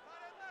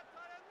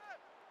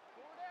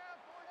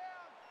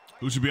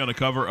 Who should be on the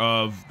cover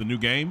of the new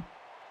game?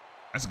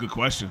 That's a good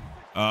question.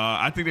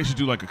 I think they should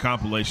do like a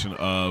compilation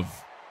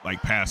of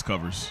like past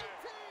covers.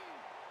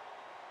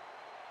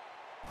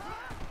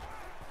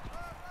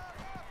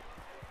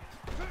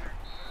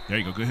 There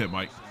you go. Good hit,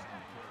 Mike.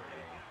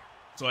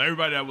 So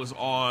everybody that was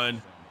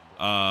on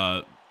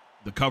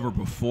the cover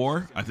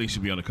before, I think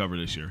should be on the cover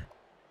this year.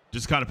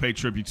 Just kind of pay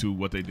tribute to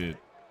what they did.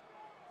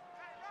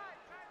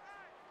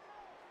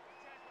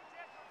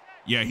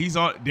 Yeah, he's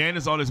on. Dan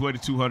is on his way to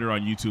 200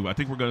 on YouTube. I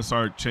think we're going to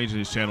start changing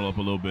his channel up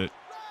a little bit.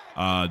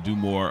 Do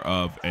more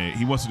of a.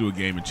 He wants to do a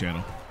gaming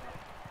channel.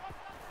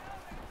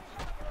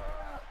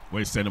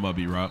 Way to stand him up,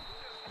 B-Rob.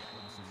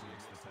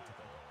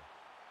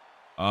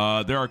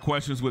 There are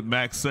questions with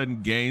Max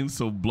sudden gains,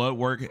 so blood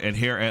work and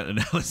hair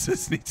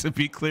analysis needs to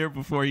be clear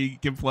before he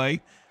can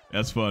play.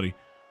 That's funny.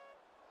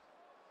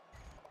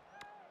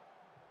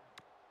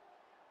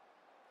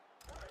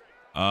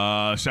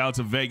 Shout out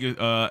to Vegas,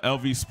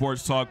 LV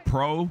Sports Talk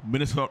Pro,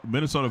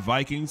 Minnesota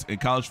Vikings, and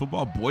college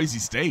football, Boise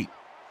State.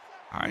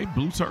 All right,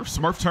 Blue Turf,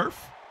 Smurf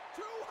Turf.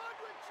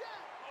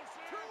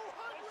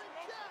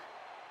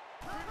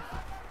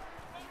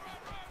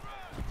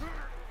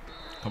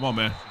 Come on,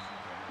 man.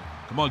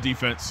 Come on,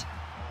 defense.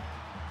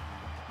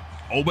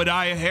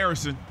 Obadiah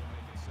Harrison.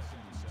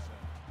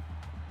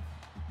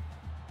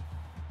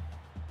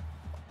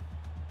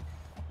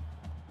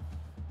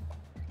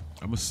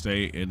 I'm going to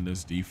stay in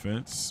this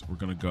defense. We're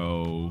going to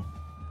go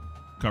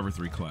cover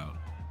 3 cloud.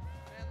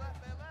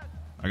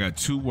 I got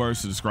 2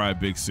 words to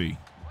describe Big C.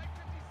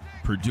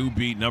 Purdue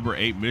beat number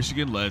 8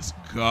 Michigan. Let's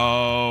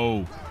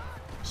go.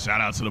 Shout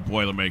out to the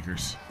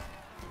Boilermakers.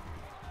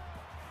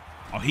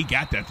 Oh, he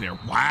got that there.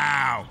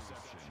 Wow.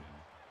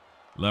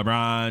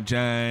 LeBron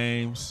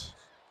James.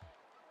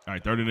 All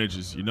right, 30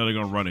 inches. You know they're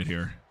going to run it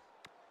here.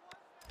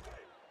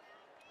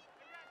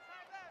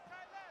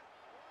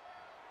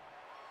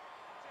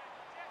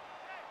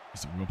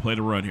 So we're going to play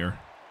the run here.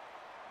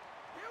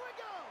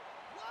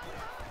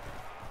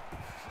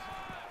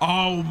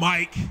 Oh,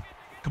 Mike.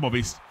 Come on,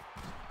 Beast.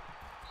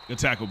 Good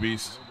tackle,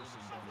 Beast.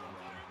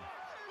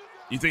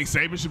 You think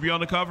Saban should be on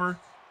the cover?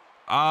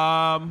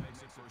 I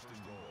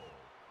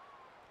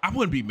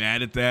wouldn't be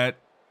mad at that,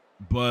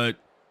 but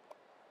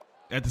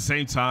at the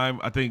same time,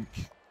 I think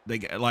they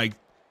like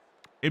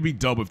it'd be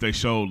dope if they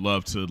showed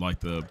love to like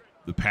the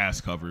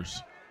past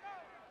covers.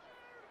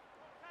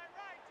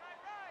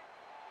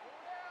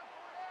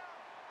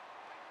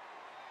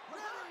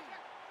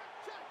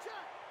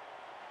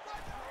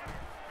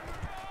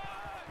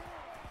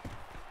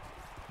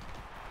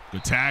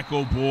 Good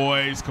tackle,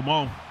 boys. Come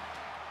on.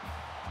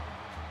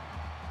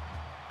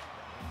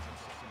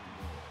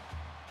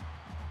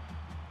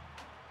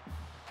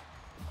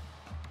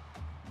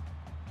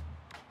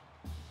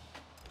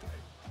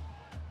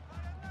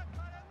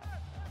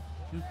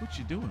 Dude, what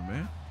you doing,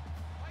 man?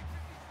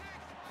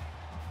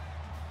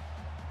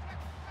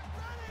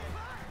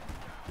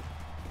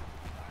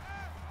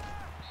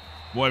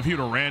 Boy, if he would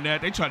have ran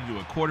that, they tried to do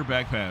a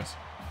quarterback pass.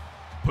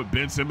 Put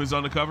Ben Simmons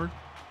on the cover.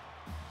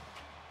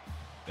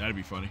 That'd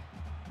be funny.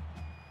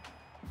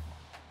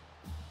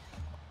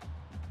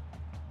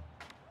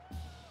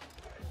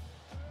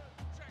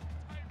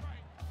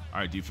 All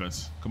right,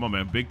 defense. Come on,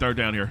 man. Big third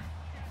down here.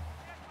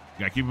 You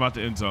got to keep him out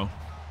the end zone.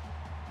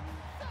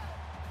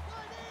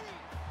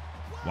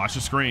 Watch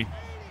the screen.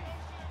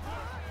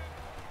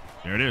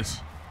 There it is.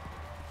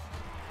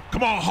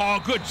 Come on,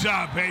 Hall. Good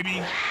job,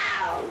 baby.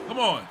 Come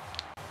on.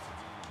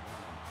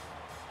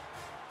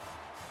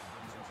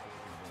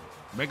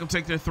 Make them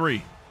take their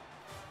 3.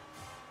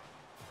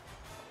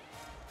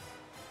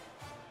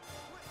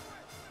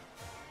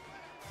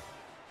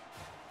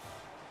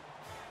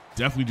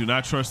 Definitely do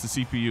not trust the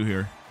CPU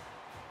here.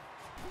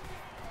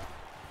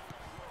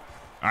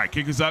 All right,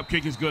 kick is up.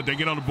 Kick is good. They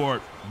get on the board,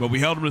 but we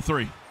held them to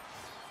 3.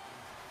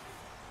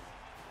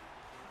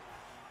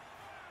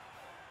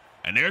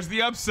 And there's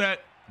the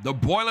upset. The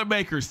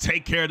Boilermakers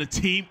take care of the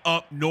team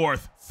up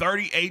north,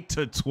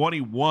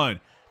 38-21.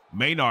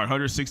 Maynard,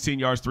 116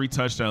 yards, 3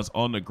 touchdowns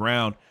on the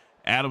ground.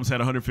 Adams had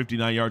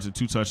 159 yards and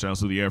 2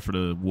 touchdowns through the air for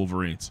the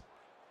Wolverines.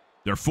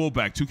 Their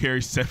fullback, 2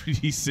 carries,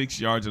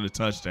 76 yards and a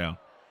touchdown.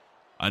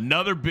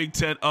 Another Big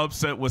Ten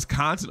upset,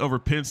 Wisconsin over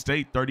Penn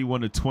State,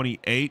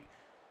 31-28.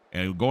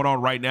 And going on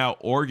right now,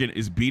 Oregon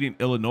is beating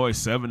Illinois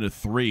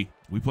 7-3.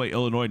 We play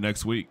Illinois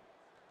next week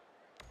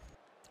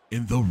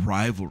in the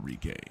rivalry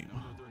game.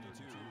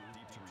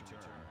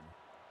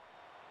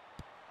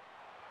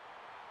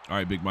 All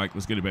right, Big Mike,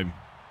 let's get it, baby.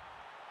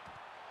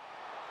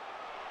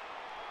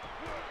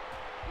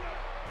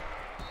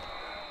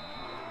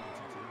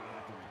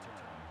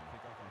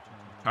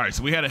 All right,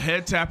 so we had a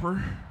head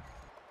tapper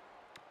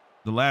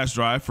the last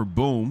drive for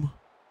Boom.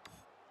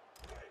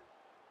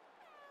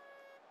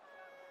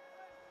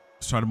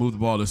 Let's try to move the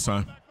ball this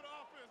time.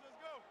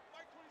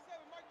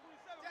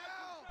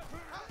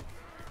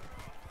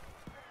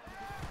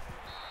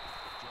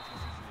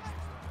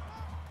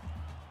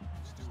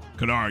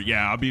 Kennard,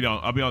 yeah, I'll be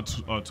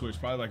on Twitch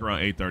probably like around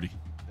 8:30. A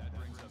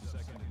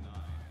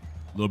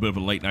little bit of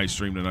a late night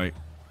stream tonight.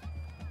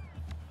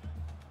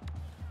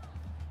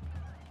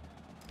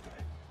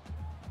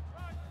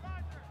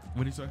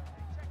 What did he say?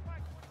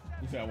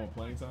 He said I want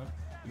playing time.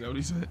 Is that what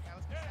he said?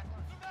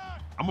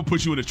 I'm gonna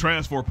put you in the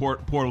transfer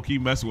portal.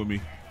 Keep messing with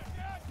me.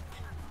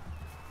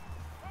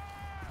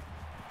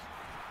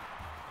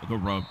 Look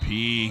at run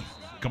P.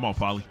 Come on,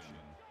 Polly.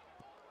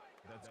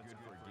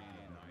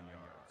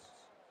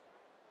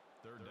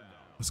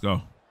 Let's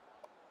go.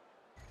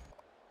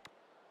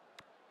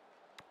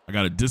 I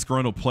got a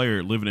disgruntled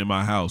player living in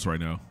my house right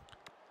now.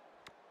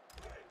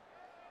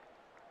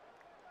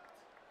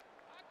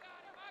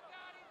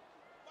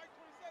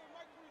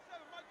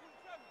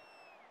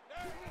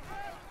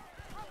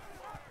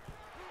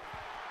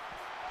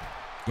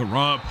 Good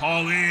run,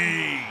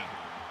 Paulie.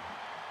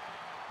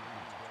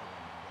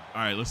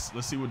 All right, let's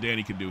see what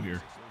Danny can do here.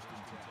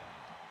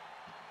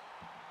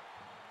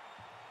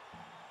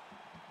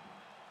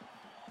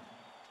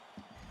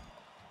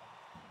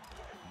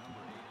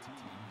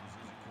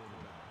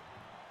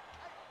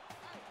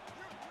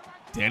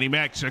 Danny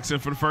Mack checks in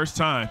for the first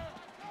time.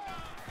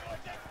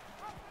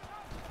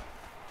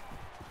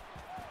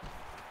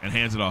 And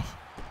hands it off.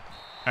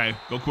 Hey,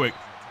 go quick.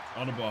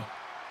 On the ball.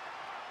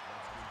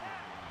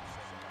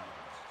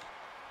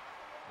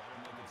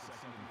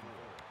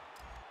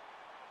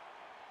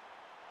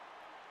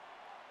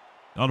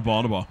 On the ball,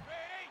 on the ball.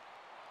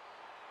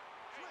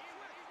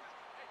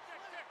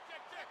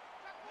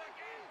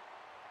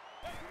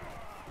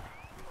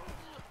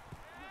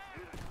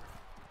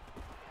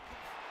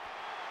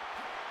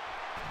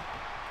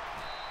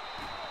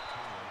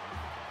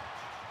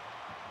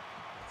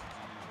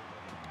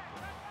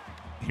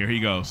 Here he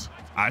goes.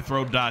 I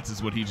throw dots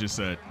is what he just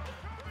said.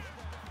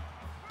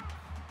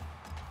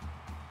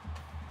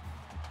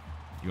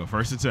 You go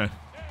 1st and 10.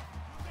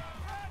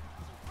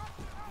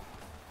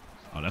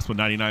 Oh, that's what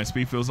 99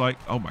 speed feels like?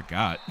 Oh, my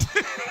God.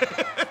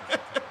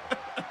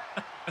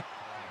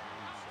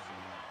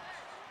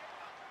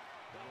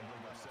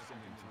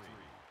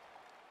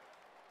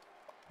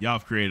 Y'all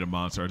have created a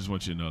monster. I just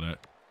want you to know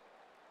that.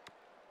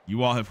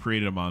 You all have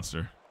created a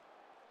monster.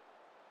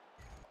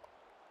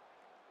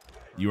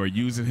 You are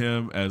using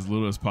him as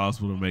little as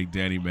possible to make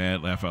Danny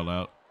mad, laugh out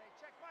loud.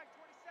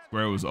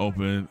 Square was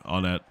open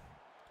on that.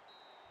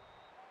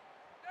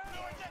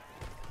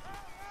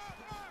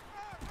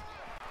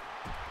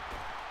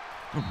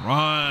 Good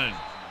run.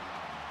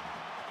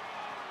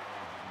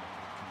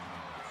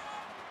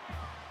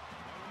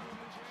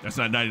 That's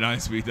not 99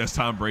 speed. That's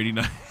Tom Brady.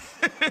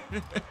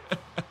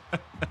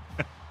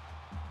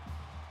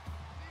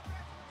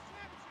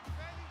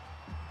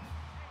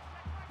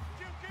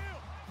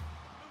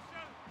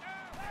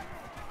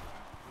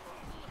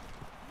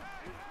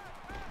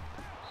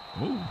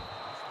 Ooh.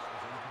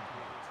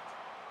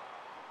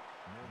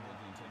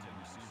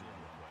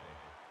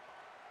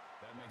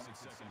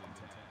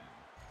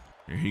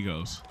 Here he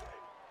goes.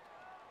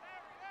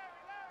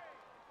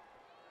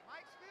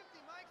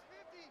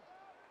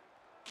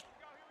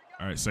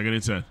 All right, 2nd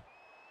and 10.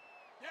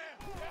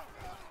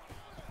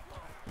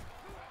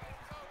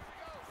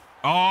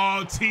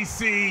 Oh,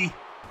 TC.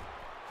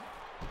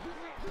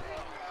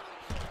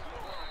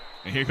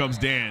 And here comes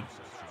Dan.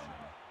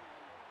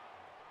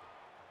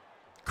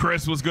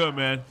 Chris, what's good,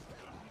 man?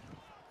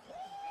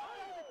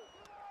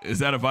 Is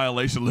that a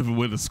violation living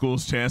with the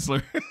school's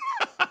chancellor?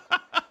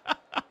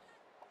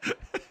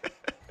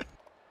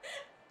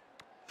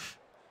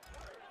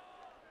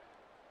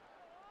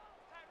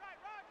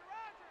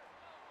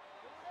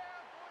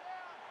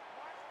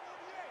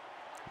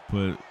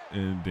 Put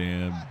in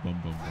Dan. Boom,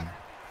 boom, boom.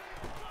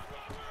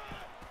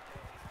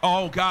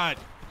 Oh, God.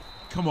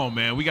 Come on,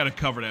 man. We got to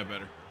cover that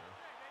better.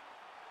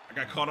 I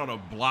got caught on a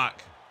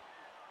block.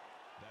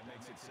 That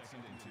makes it 2nd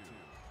and 2.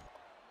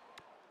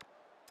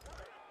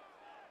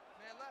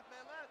 Man left,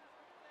 man left.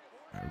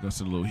 All right, we got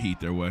some little heat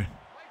their way.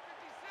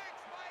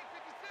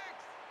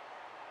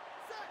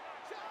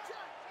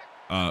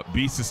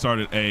 Beast has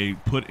started a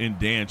put in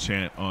Dan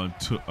chant on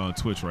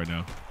Twitch right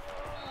now.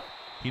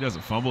 He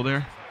doesn't fumble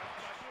there.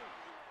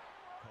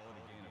 Call it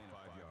a gain of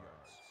 5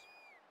 yards.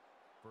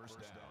 First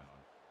down.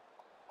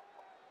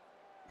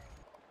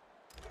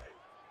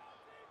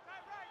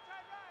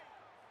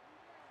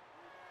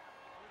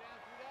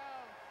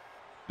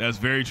 That's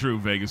very true,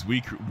 Vegas.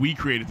 We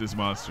created this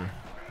monster.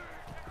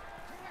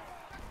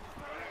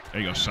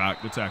 There you go,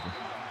 Shock. Good tackle.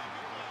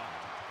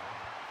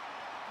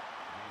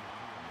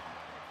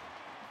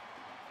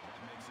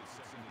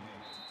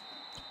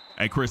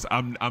 Hey, Chris,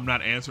 I'm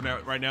not answering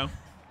that right now.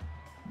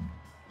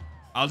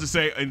 I'll just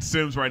say in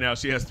Sims right now,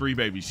 she has 3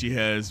 babies. She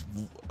has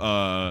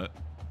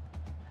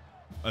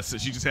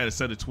she just had a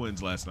set of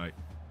twins last night.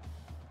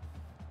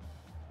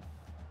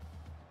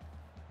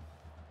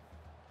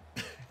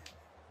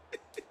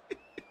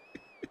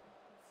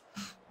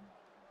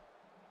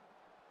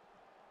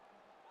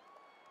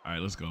 All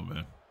right, let's go,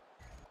 man.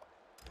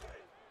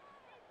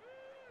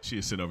 She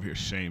is sitting over here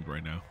shamed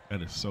right now.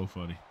 That is so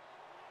funny.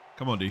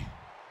 Come on, D.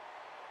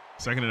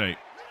 2nd and 8.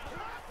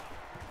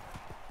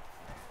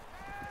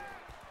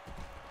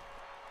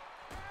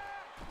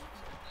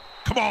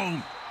 Come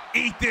on,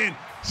 Ethan.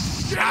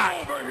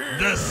 Shot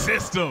the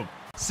system.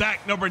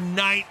 Sack number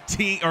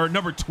 19 or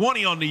number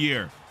 20 on the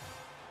year.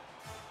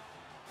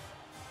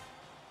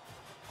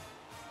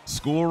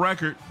 School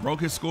record.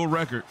 Broke his school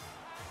record.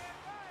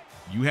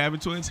 You having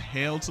twins?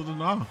 Hail to the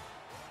nah.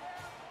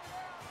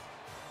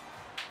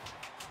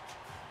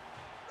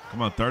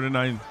 Come on, 3rd and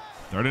 9.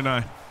 3rd and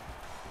 9.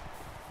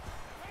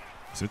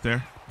 Sit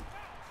there.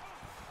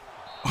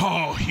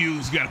 Oh,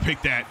 Hughes, you got to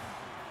pick that.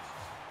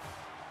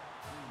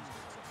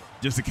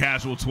 Just a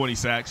casual 20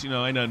 sacks. You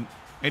know, ain't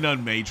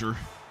nothing major.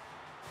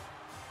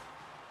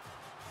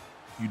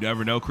 You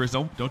never know, Chris.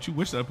 Don't you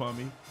wish that upon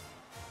me.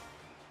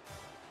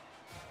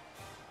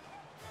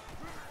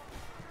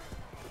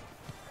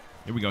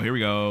 Here we go. Here we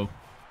go.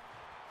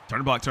 Turn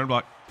the block. Turn the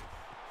block.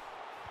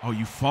 Oh,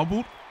 you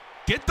fumbled?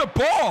 Get the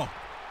ball.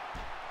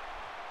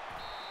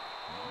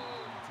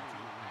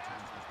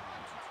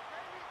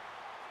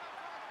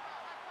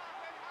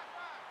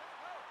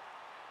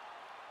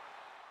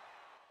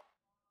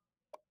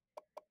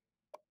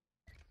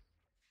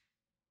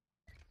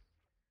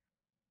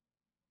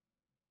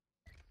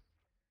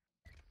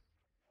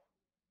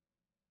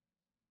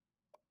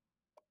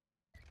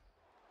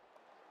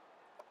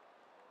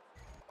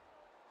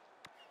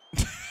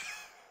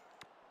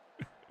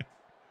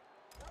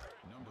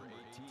 Number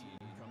 18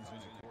 comes in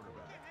at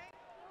quarterback.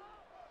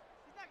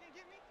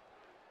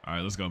 All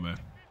right, let's go, man.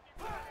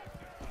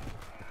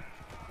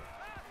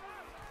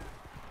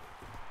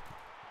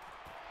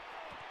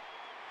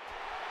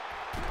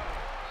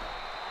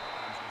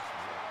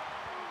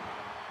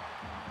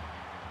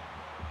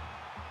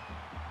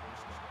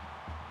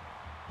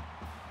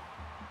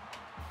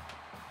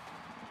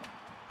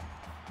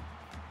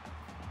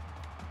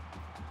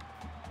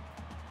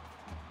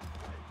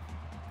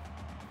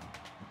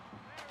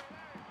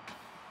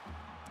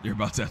 You're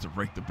about to have to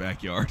break the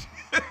backyard.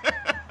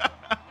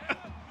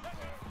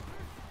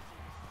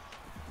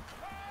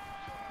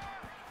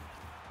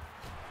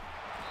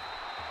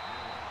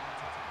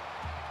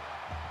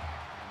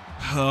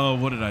 Oh,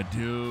 what did I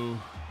do?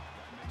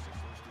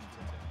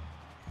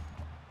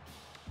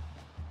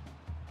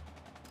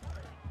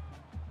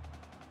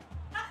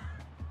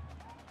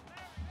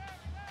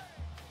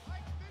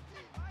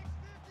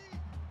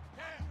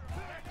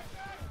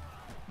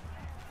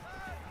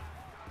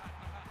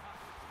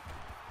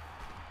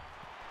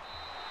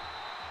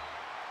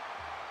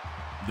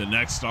 The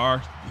next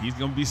star, he's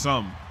gonna be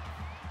something.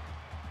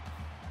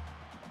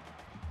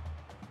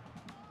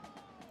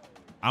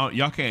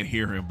 Y'all can't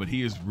hear him, but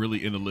he is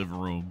really in the living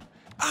room.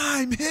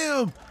 I'm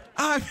him.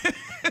 I'm him.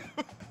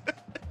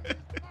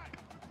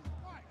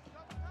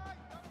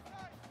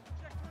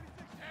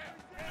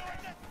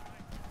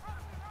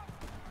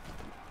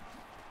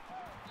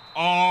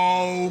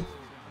 Oh,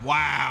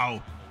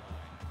 wow.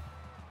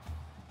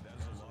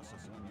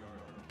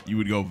 You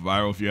would go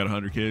viral if you had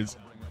 100 kids?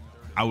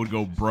 I would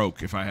go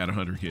broke if I had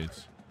 100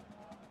 kids.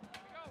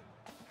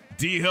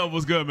 D Hill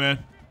was good,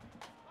 man.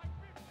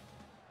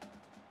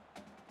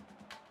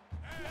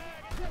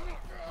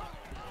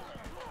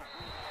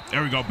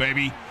 There we go,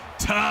 baby.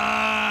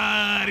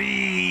 Tutty.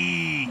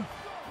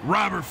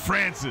 Robert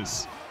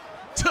Francis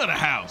to the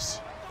house.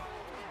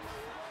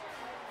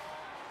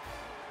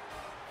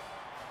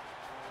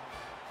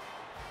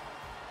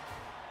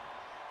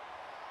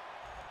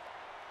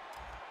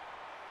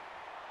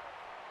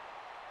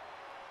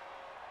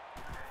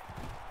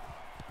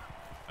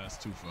 That's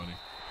too funny.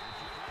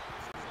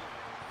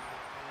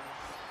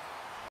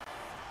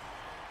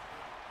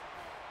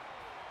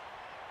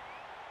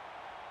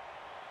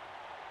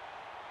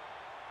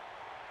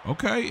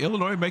 Okay,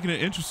 Illinois making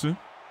it interesting.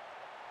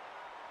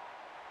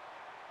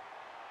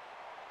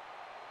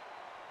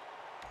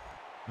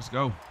 Let's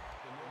go.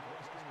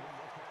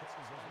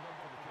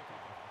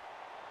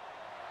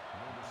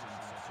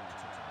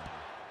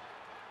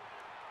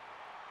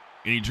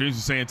 Any dreams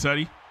of saying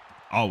Tutty?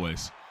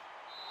 Always.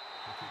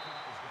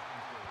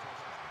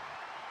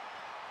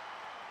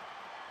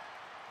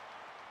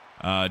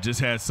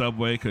 Just had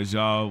Subway because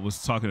y'all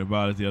was talking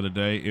about it the other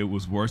day. It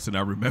was worse than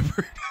I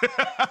remembered.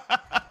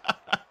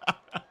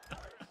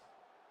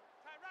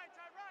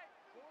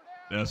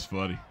 That's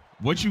funny.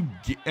 What you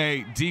get?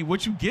 Hey, D,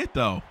 what you get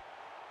though?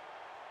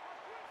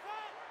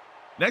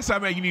 Next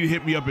time, man, you need to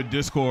hit me up in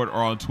Discord or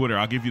on Twitter.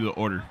 I'll give you the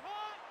order.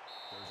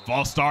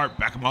 False start.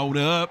 Back them on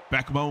up.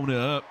 Back them on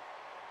up.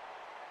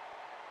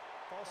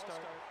 False start.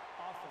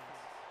 Offense.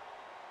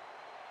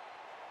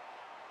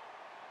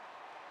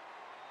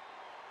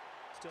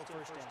 Still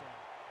first down.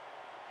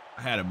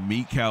 I had a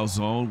meat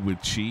calzone with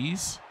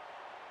cheese.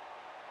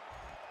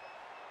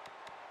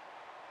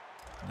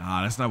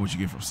 Nah, that's not what you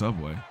get from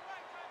Subway.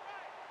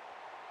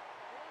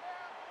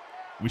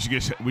 We should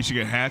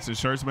get hats and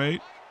shirts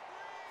made.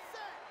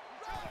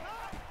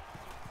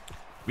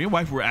 Me and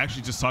wife were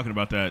actually just talking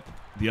about that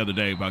the other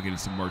day about getting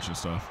some merch and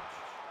stuff.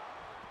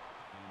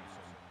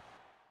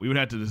 We would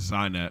have to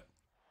design that.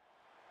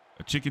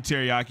 A chicken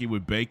teriyaki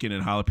with bacon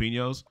and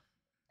jalapenos.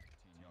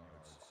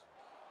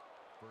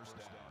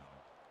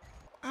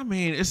 I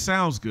mean, it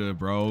sounds good,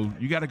 bro.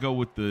 You got to go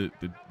with the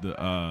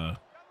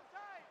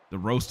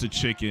roasted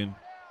chicken,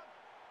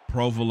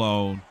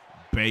 provolone,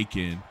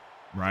 bacon,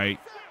 right?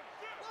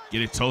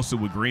 Get it toasted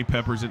with green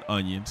peppers and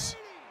onions.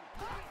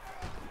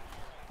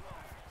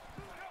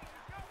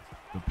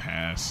 Good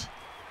pass.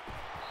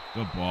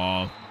 Good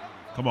ball.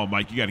 Come on,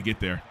 Mike. You got to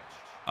get there.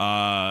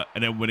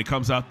 And then when it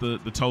comes out the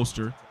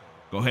toaster,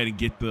 go ahead and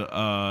get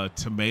the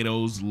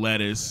tomatoes,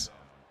 lettuce,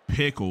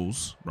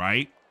 pickles,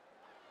 right?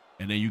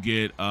 And then you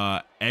get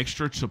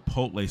extra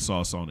chipotle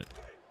sauce on it.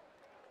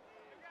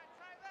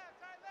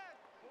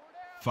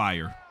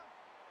 Fire.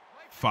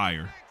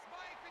 Fire.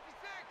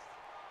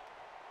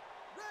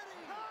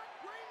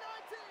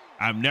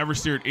 I've never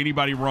steered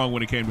anybody wrong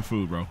when it came to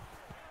food, bro.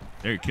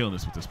 They're killing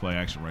us with this play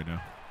action right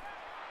now.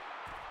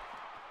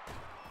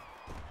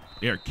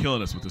 They're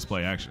killing us with this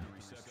play action.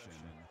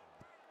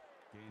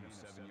 Gain of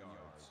 7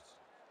 yards.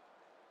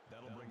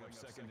 That'll bring up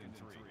 2nd and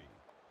 3.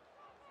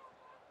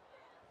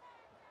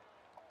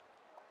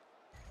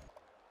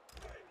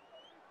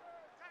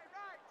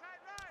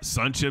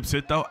 Sun chips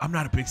hit though. I'm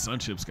not a big sun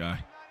chips guy.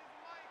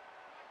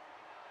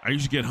 I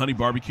usually get honey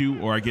barbecue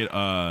or I get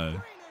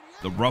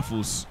the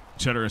Ruffles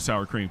cheddar and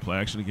sour cream. Play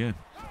action again.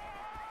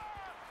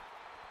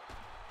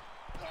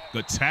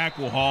 Good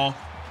tackle, Hall.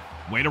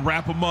 Way to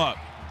wrap him up.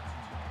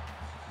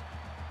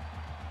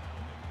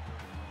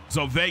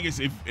 So Vegas,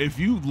 if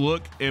you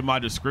look in my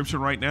description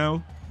right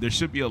now, there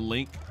should be a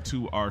link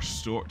to our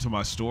store, to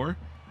my store,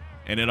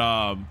 and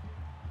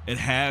it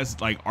has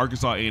like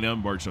Arkansas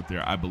A&M merch up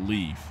there, I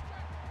believe.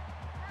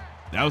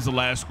 That was the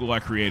last school I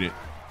created.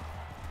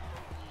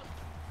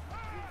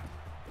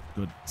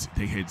 Good,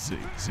 they hit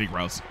sig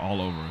routes all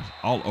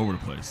over the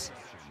place.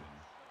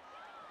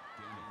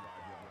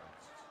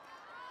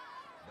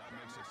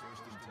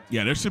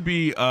 Yeah, there should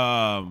be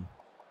a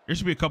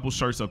couple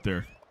shirts up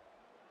there.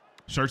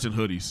 Shirts and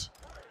hoodies.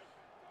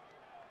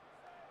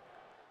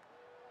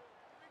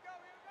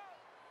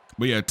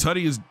 But yeah,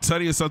 Tutty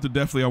is something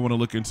definitely I want to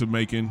look into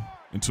making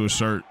into a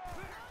shirt.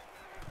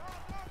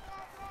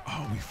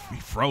 Oh, we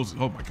froze it.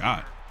 Oh my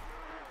God.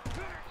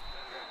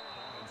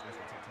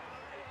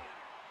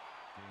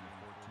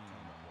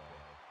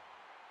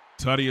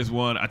 Tutty is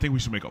one. I think we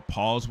should make a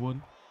pause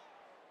one.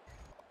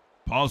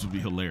 Pause would be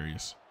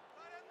hilarious.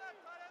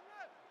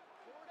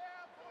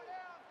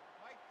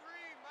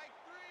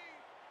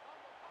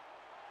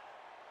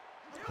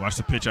 Watch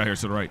the pitch out here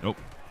to the right. Nope.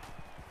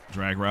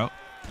 Drag route.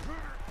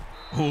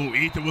 Oh,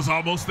 Ethan was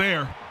almost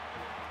there.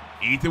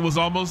 Ethan was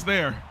almost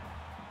there.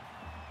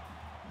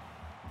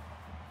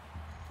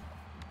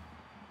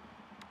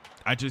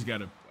 I just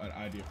got an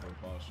idea for a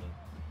pause show.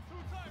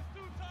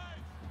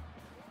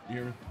 You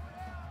hear me?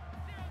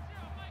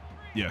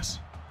 Yes.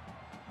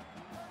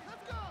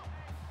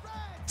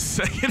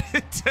 Second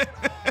and 10.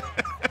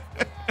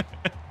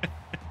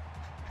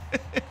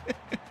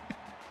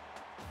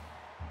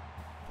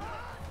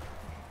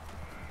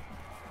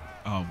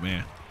 Oh,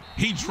 man.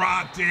 He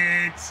dropped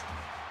it.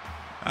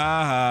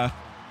 Got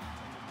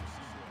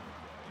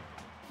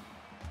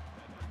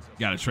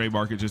to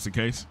trademark it just in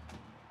case.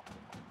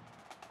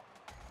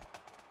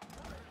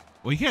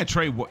 Well, you can't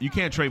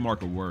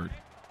trademark a word.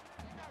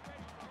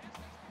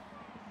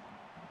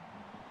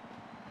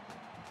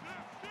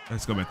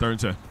 Let's go, man. 3rd and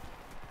 10.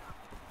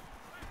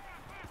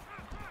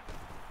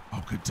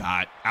 Oh, good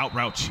dot. Out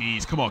route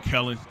cheese. Come on,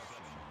 Kellen. That's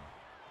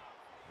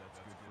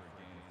good for a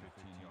gain of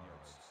 15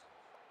 yards.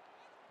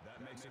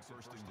 That makes it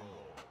 1st and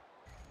goal.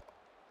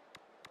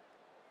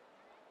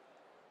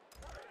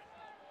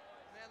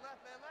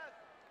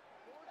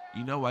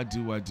 You know I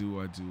do.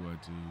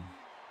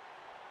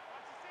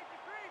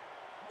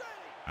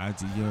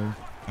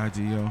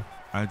 IDO.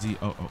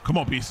 Oh, come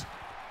on, piece.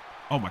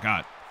 Oh, my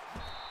God.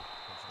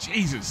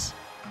 Jesus.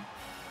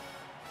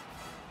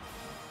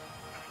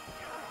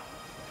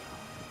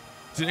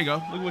 See, there you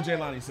go. Look at what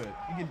Jaylani said.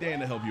 You get Dan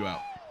to help you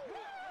out.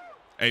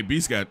 Hey,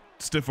 Beast got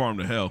stiff arm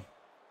to hell.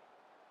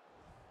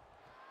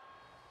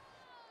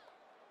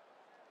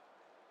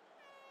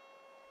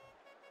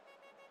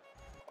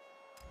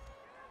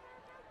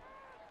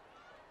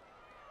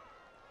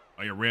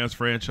 Oh, your Rams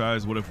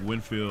franchise. What if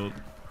Winfield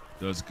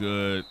does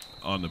good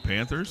on the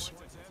Panthers?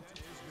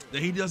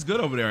 Then he does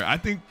good over there. I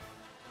think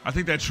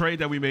that trade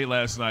that we made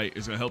last night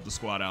is gonna help the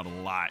squad out a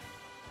lot.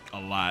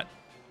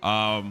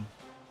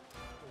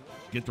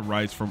 Get the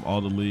rights from all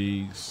the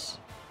leagues.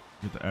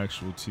 Get the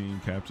actual team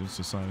captains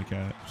to sign the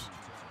caps.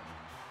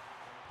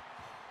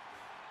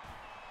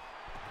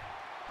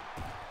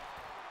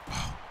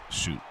 Oh,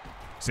 shoot.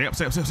 Stay up.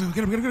 Get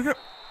him.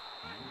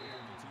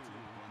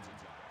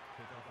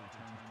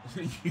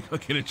 You're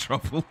gonna get in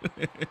trouble.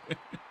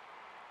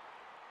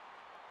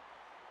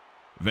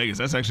 Vegas,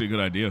 that's actually a good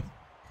idea.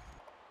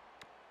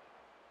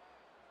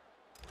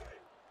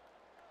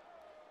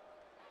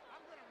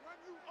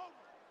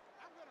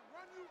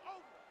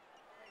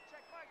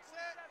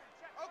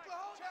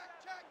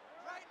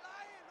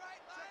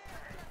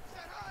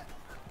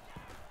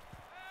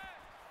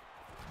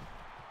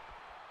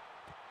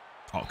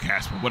 Oh,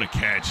 Casper, what a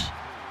catch.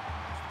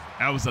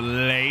 That was a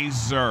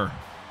laser.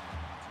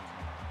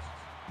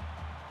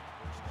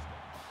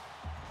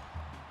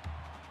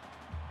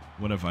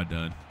 What have I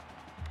done?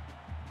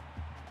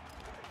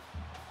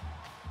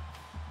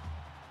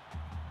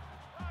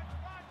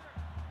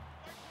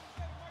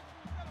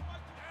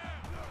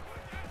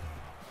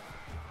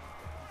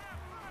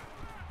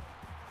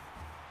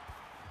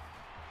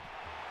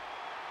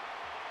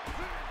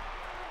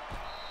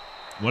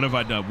 What have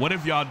I done? What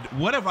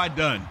have I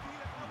done?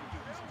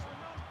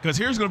 Because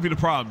here's going to be the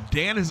problem.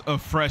 Dan is a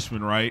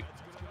freshman, right?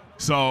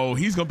 So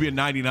he's going to be a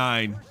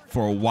 99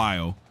 for a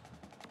while.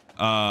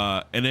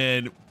 And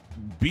then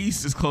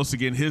Beast is close to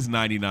getting his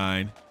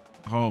 99.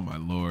 Oh, my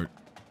Lord.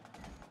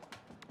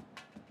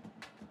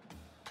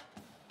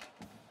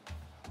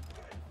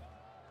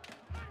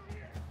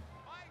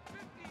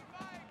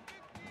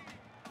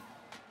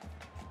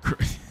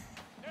 Chris,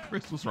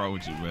 what's wrong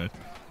with you, man?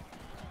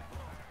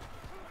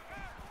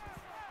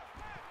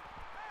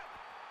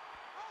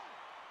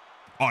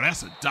 Oh,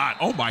 that's a dot.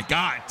 Oh, my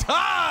God.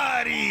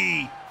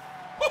 Toddy!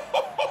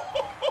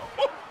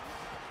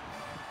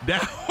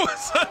 That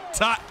was a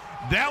dot.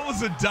 That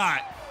was a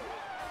dot.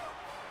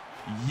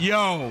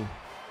 Yo.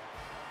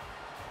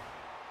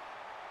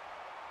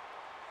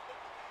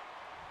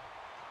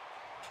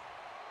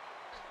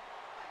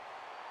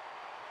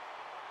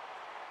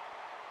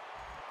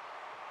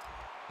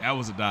 That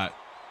was a dot.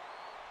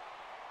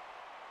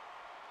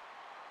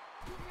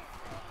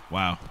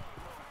 Wow.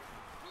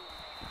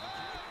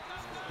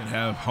 And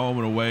have home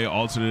and away,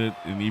 alternate,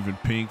 and even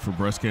pink for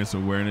breast cancer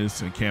awareness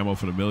and camo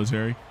for the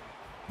military.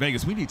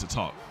 Vegas, we need to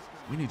talk.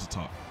 We need to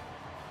talk.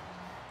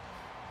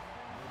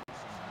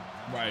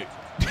 Right.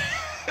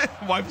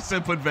 Wife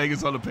said put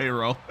Vegas on the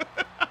payroll.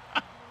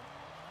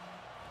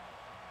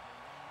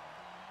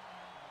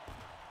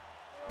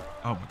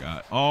 Oh, my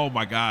God. Oh,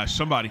 my gosh.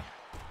 Somebody.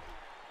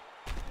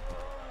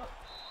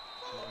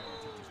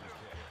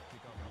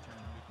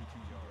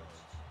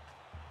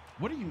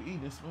 What are you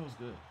eating? It smells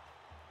good.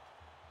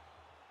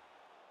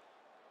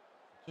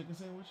 Chicken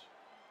sandwich?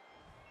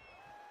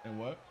 And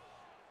what?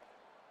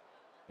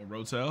 And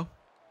Rotel?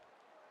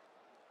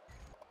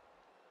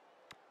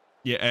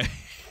 Yeah.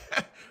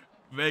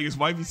 Vegas,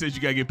 wifey says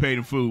you gotta get paid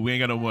in food. We ain't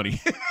got no money.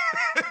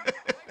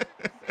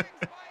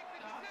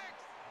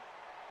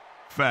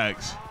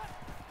 Facts.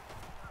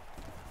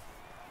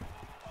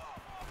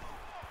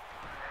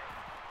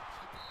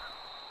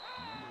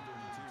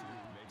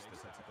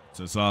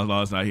 Since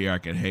Lala's not here, I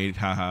can hate.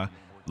 Haha.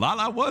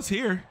 Lala was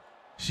here.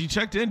 She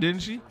checked in,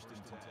 didn't she?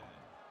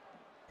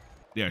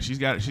 Yeah, she's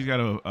got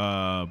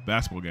a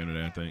basketball game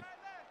today, I think.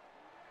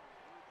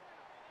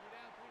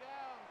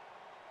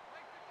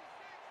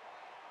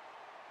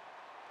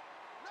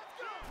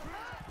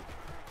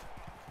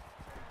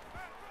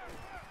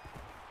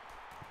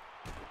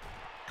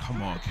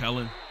 Come on,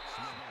 Kellen.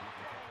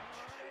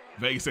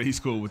 Vegas said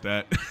he's cool with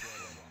that.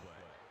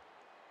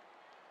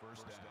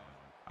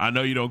 I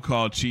know you don't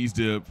call cheese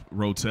dip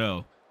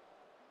Rotel.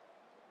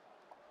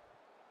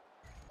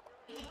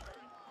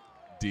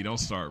 D, don't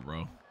start,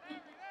 bro.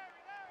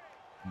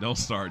 Don't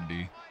start,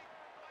 D.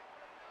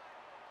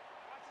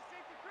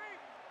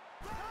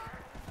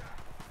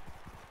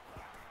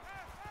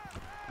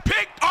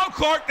 Pick! Oh,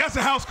 Clark, that's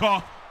a house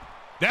call.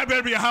 That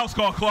better be a house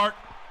call, Clark.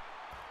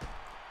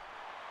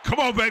 Come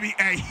on, baby.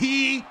 And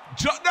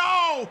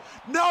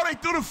no, they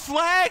threw the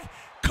flag.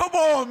 Come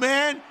on,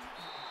 man.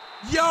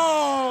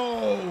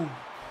 Yo.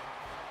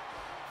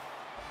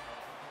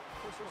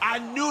 I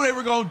knew they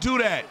were going to do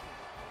that.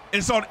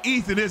 It's on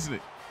Ethan, isn't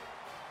it?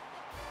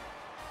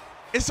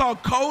 It's on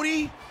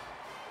Cody.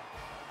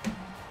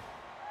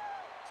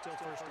 Still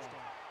first down.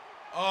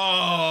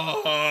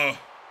 Oh.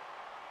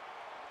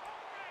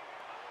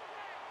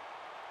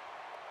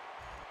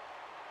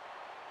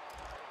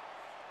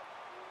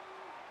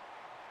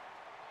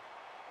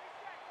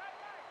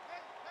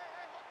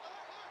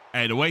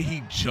 Hey, the way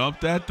he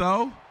jumped that,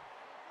 though.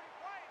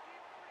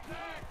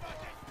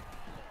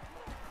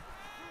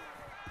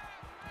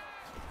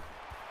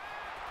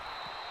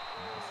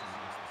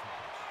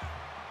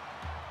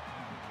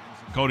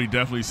 Cody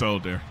definitely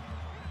sold there.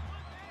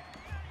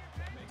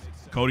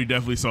 Cody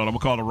definitely sold. I'm going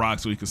to call the Rock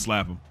so he can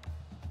slap him.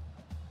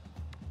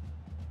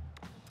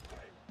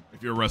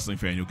 If you're a wrestling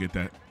fan, you'll get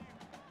that.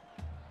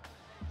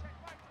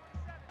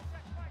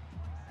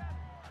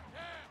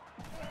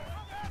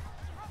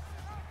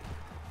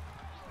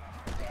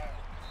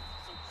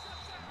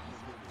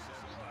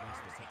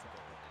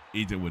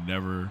 Ethan would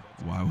never.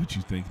 Why would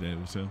you think that it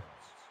was him?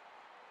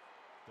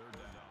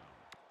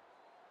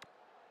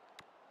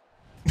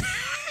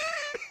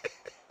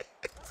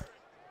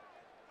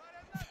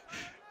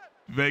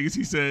 Vegas,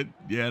 he said,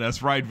 yeah,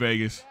 that's right,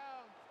 Vegas.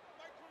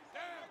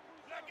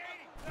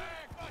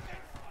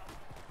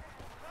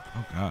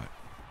 Oh, God.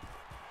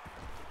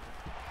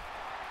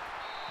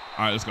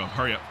 All right, let's go.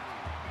 Hurry up.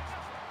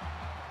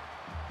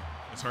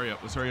 Let's hurry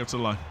up. Let's hurry up to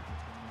the line.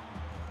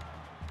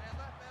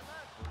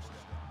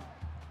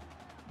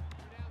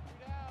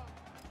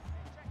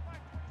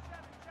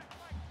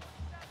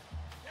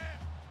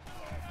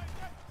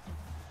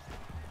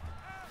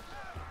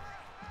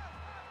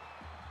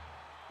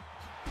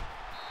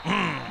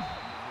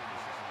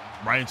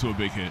 Right into a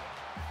big hit.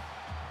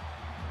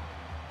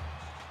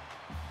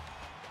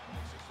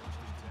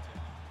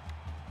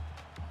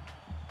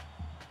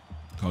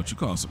 Coach, you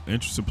call some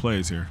interesting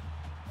plays here.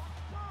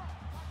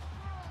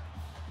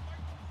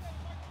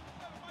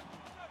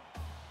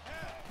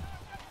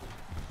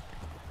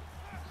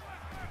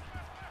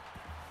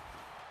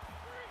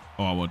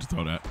 Oh, I wanted to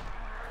throw that.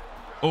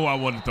 Oh, I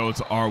wanted to throw it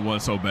to R1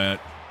 so bad.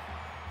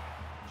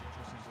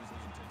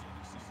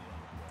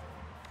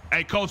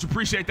 Hey, Coach,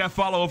 appreciate that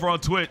follow over on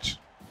Twitch.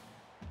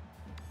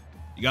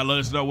 You got to let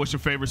us know what's your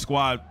favorite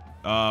squad,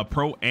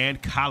 pro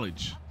and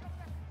college.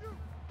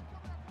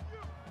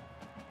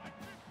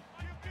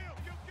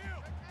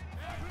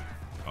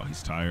 Oh,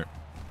 he's tired.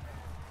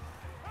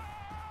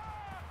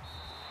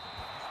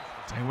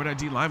 Dang, where'd that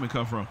D lineman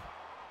come from?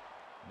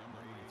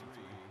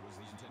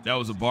 That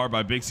was a bar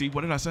by Big C.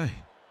 What did I say?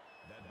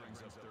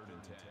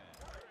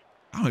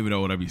 I don't even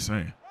know what I be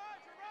saying.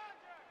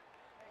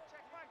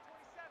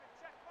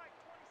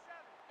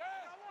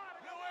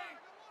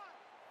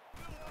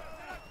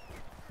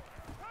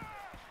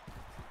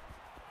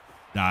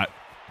 Not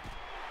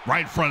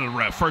right in front of the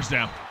ref. First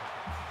down.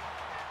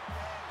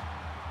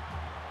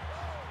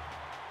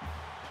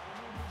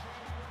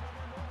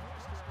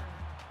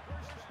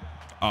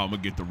 Oh, I'm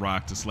going to get the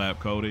Rock to slap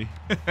Cody.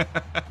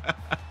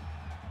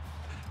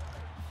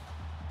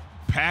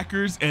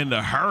 Packers and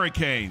the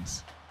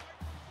Hurricanes.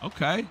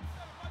 Okay.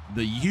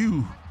 The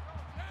U.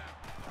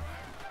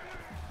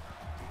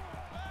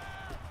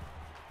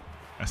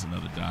 That's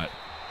another dot.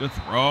 Good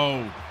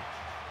throw.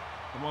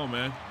 Come on,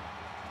 man.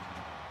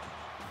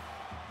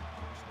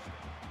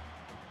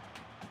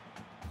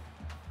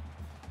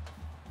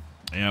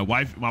 Yeah,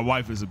 my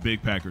wife is a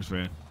big Packers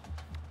fan.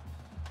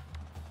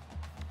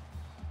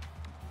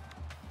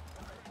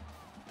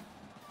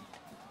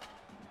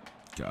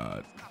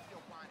 God.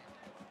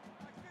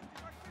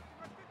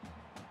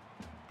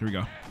 Here we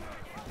go.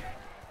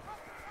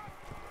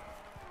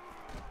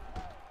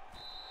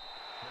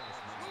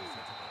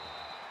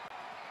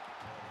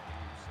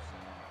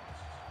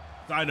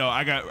 I know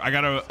I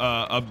gotta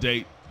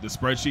update the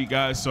spreadsheet,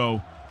 guys.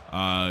 So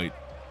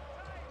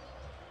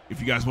if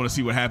you guys want to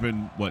see what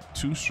happened,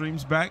 2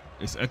 streams back,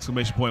 it's !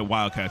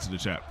 Wildcats in the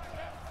chat.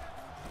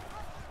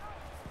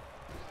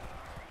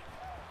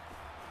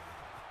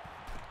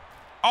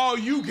 Oh,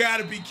 you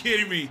gotta be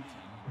kidding me,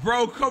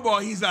 bro! Come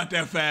on, he's not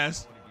that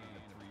fast.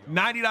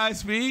 99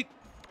 speed.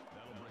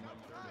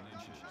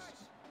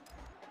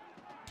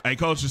 Hey,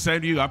 Coach, the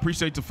same to you. I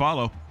appreciate the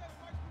follow.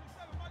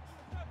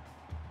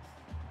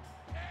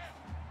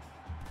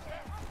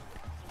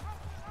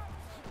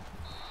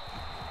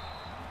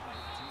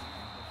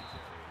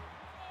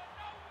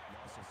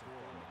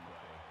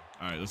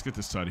 All right, let's get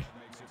this tutty.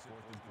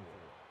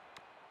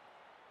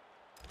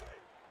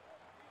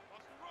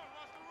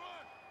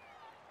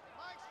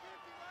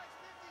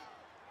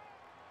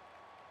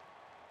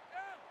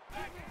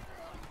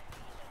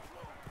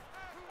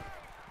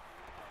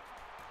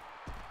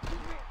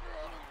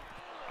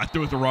 I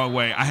threw it the wrong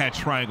way. I had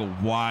triangle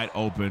wide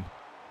open.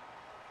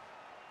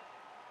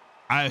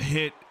 I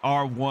hit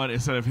R1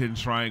 instead of hitting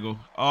triangle.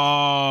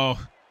 Oh,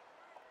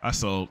 I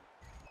sold.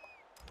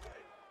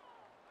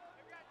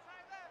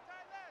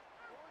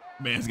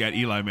 Man's got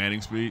Eli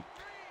Manning speed.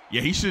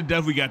 Yeah, he should have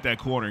definitely got that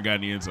corner and got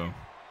in the end zone.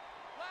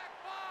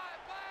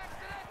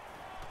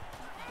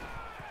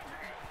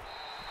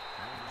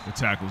 The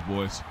tackles,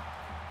 boys.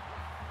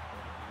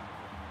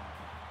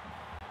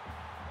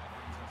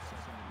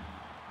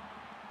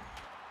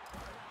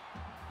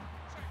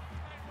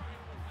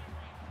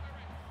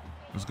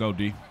 Let's go,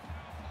 D.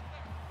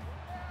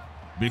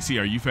 Big C,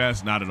 are you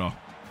fast? Not at all.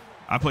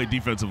 I played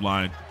defensive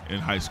line in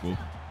high school.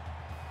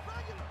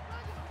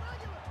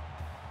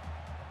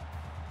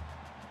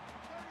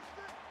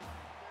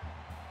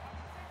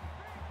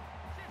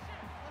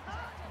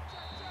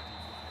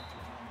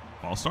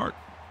 False start.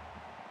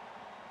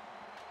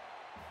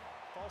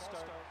 False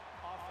start.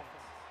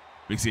 Offense.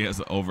 Big C has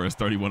the over as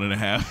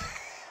 31.5.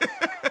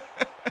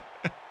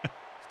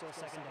 Still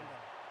second down.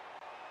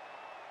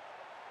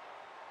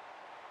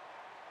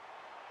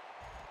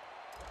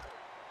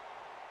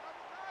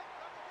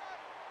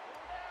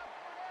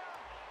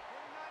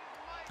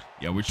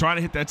 Yeah, we're trying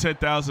to hit that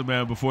 10,000,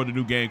 man, before the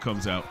new game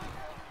comes out.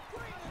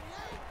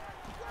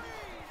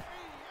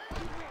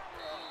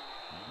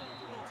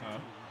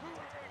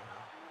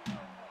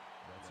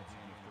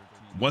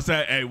 Once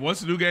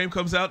the new game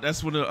comes out,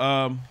 that's when the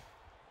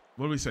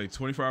what do we say?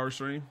 24-hour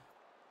stream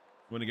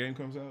when the game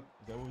comes out.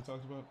 Is that what we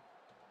talked about?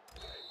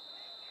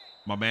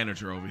 My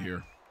manager over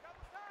here.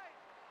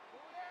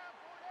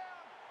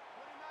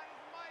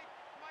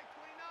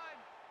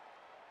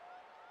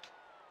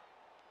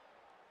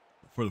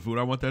 For the food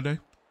I want that day.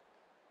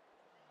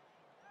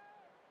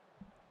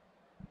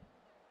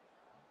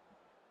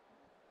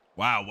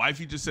 Wow,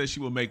 wifey just said she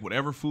will make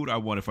whatever food I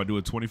want if I do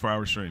a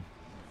 24-hour stream.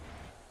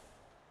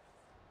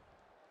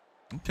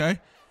 Okay.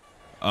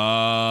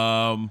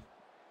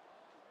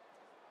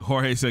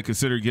 Jorge said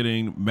consider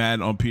getting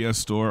Madden on PS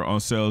Store on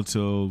sale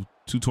till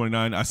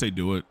 $229. I say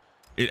do it.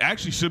 It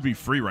actually should be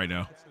free right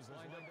now.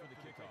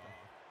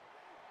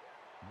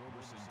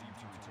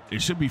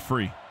 It should be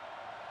free.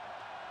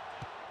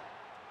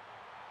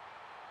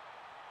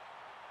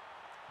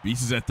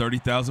 Beast is at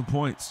 30,000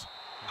 points.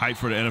 Hype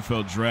for the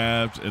NFL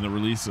draft and the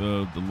release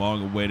of the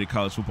long-awaited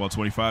college football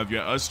 25.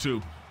 Yeah, us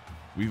too.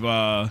 We've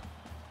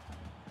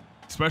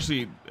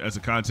especially as a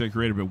content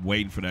creator, been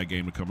waiting for that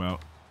game to come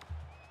out.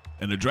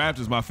 And the draft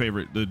is my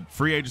favorite. The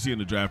free agency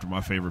and the draft are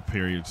my favorite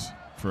periods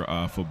for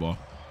football.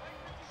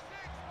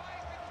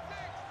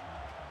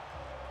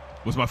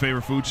 What's my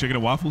favorite food? Chicken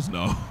and waffles?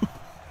 No.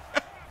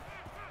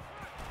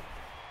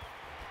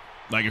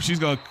 Like if she's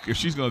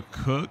gonna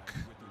cook,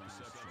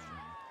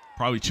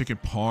 probably chicken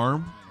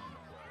parm.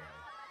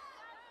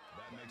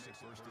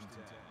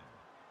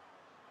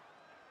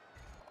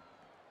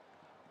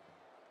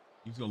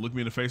 You gonna look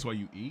me in the face while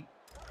you eat?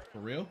 For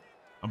real?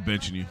 I'm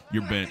benching you.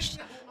 You're benched.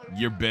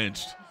 You're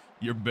benched.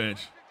 You're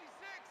benched.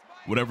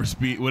 Whatever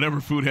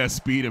food has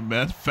speed and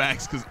meth.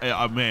 Facts, because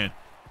man,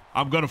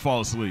 I'm gonna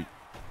fall asleep.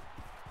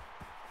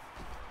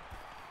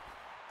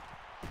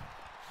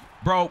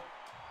 Bro,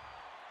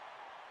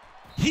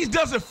 he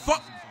doesn't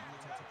fuck.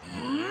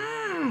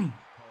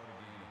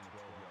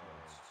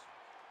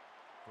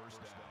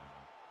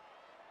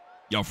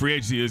 Yo, free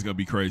agency is gonna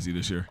be crazy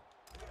this year.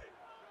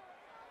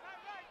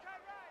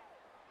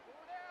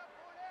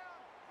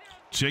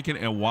 Chicken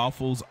and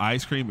waffles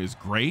ice cream is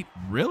great.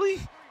 Really?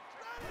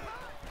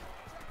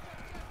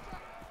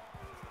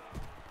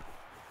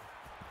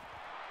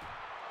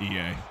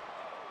 EA.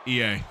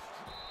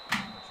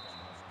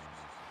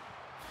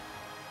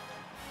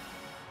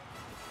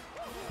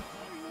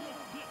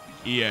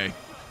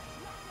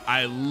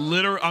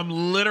 I'm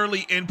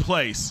literally in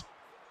place,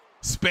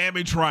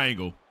 spamming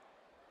triangle.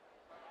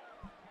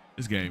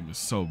 This game is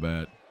so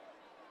bad.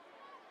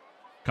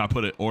 Can I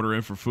put an order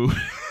in for food?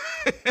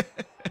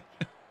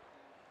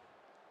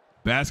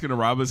 Baskin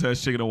Robbins has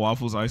chicken and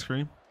waffles ice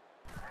cream.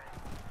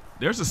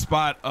 There's a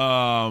spot,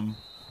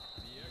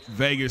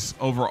 Vegas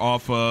over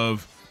off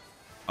of,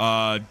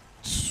 what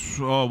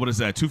is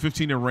that?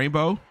 215 in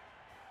Rainbow?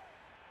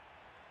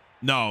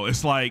 No,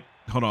 it's like,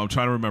 hold on, I'm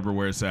trying to remember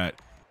where it's at.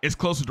 It's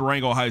close to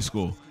Durango High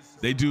School.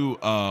 They do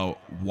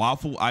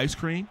waffle ice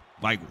cream,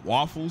 like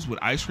waffles with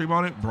ice cream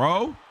on it,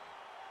 bro.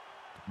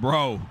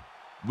 Bro,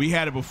 we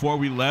had it before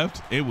we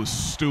left. It was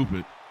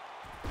stupid.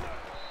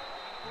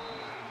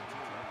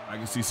 I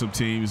can see some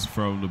teams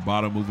from the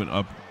bottom moving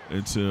up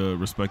into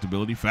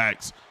respectability.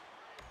 Facts.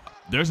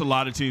 There's a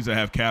lot of teams that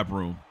have cap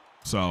room,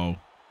 so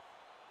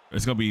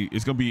it's gonna be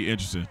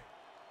interesting.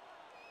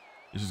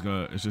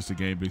 It's just a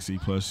game, Big C.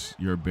 Plus,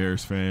 you're a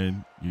Bears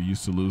fan. You're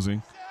used to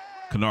losing.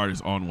 Kennard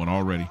is on one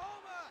already.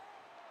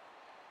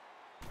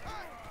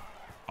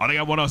 Oh, they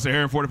got one on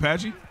Sahara and Fort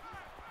Apache.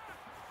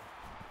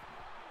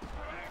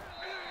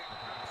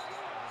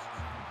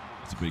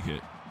 That's a big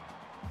hit.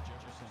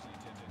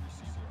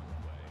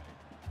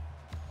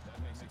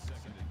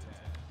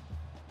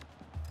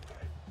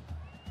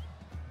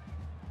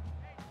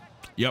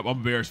 Yep,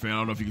 I'm a Bears fan. I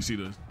don't know if you can see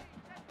the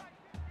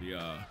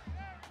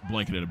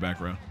blanket in the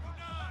background.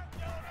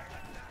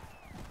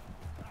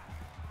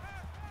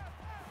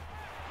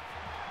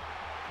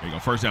 There you go.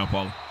 First down,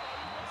 Paulie.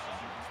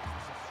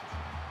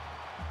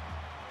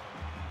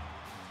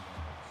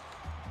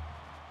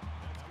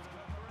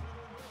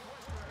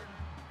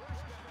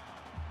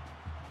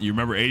 You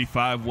remember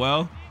 85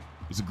 well?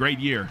 It was a great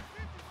year.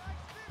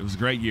 It was a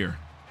great year.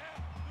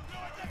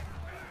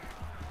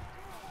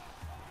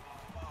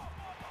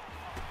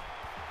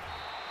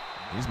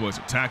 These boys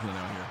are tackling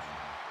out here.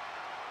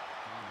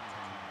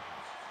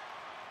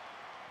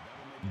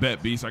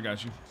 Bet, Beast, I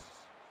got you.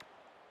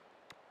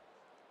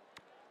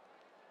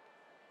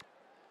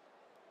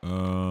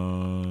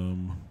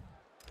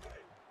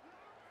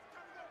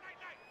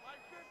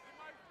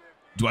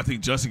 Do I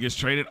think Justin gets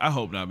traded? I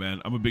hope not,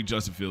 man. I'm a big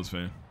Justin Fields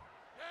fan.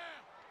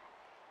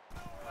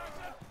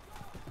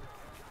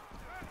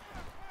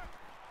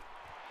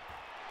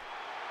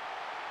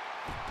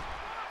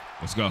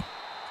 Let's go.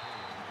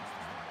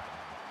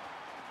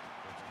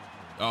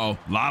 Uh-oh,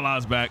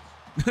 Lala's back.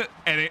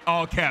 And in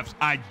all caps,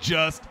 I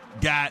just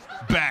got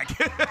back.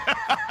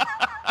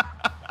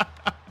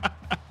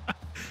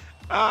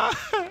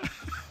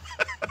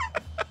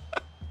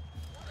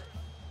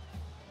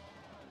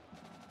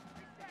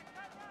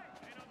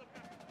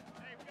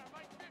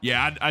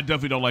 Yeah, I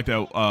definitely don't like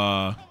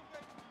that.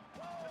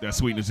 That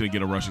Sweetness didn't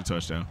get a rushing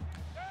touchdown.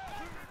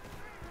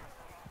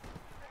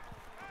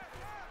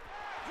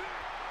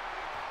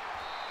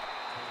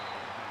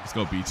 Let's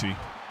go, BT.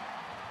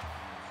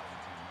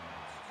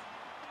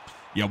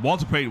 Yeah,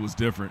 Walter Payton was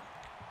different.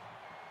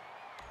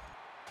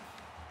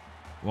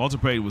 Walter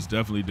Payton was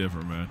definitely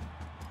different, man.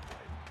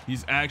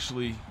 He's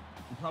actually,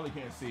 you probably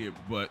can't see it,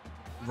 but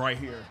right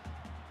here,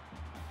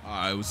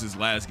 it was his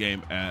last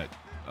game at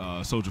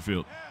Soldier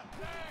Field.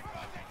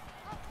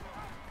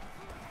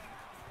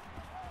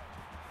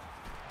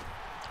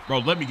 Bro,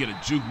 let me get a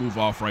juke move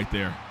off right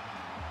there.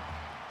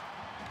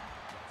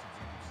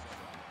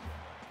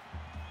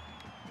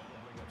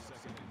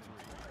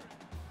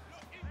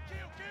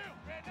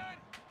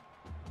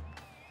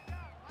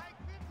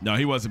 No,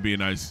 he wasn't being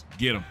nice.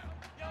 Get him.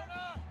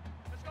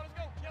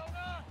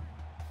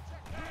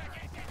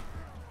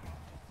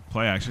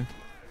 Play action.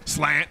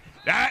 Slant.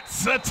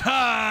 That's a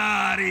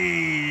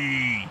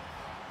tutty.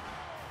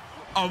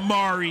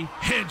 Amari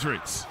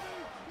Hendricks.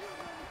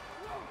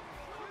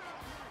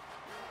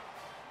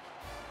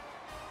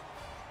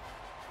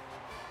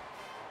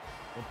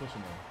 Go push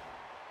him over.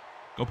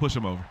 Go push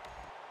him over.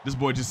 This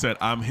boy just said,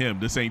 I'm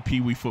him. This ain't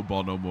Pee Wee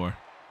football no more.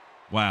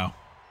 Wow.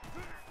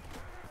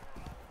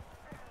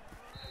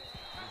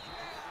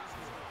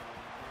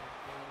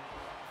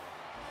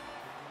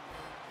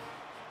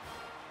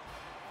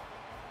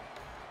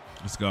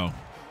 Let's go. All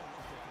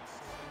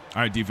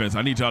right, defense.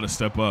 I need y'all to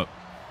step up.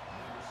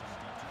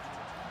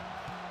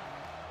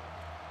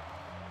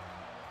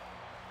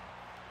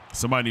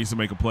 Somebody needs to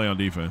make a play on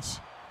defense.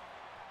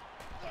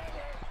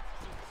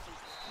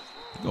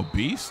 Go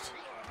beast.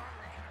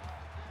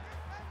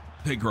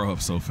 They grow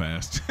up so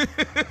fast.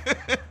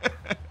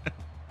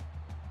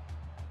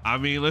 I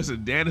mean,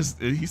 listen,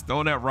 he's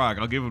throwing that rock.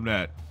 I'll give him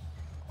that.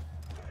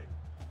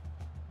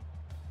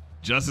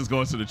 Justin's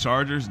going to the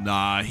Chargers.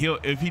 Nah,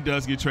 if he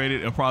does get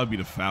traded, it'll probably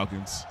be the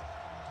Falcons.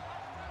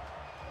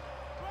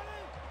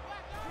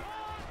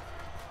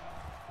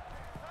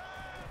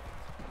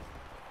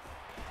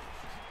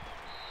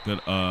 Good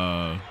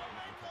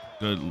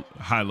good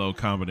high-low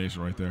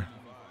combination right there.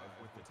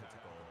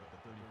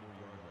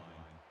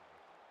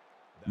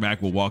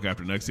 Mac will walk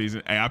after next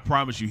season. Hey, I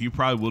promise you, he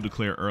probably will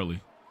declare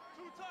early.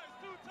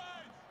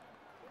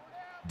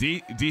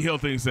 D Hill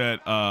thinks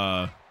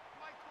that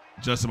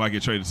Justin might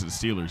get traded to the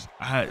Steelers.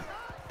 I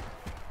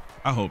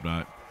hope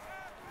not.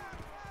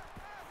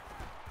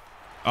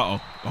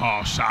 Uh-oh.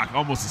 Oh, shock.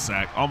 Almost a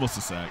sack. Almost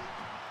a sack.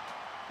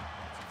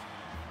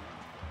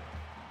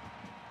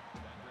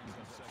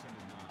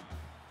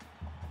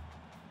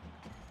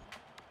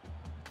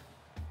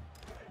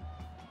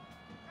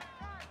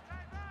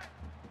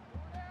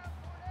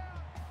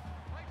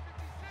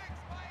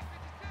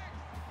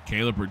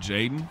 Caleb or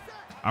Jaden?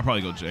 I'll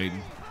probably go Jaden.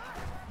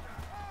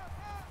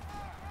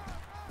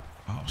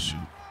 Oh, shoot.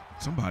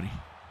 Somebody.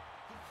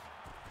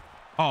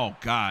 Oh,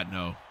 God,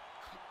 no.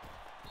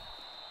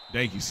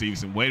 Thank you,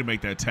 Stevenson. Way to make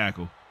that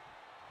tackle.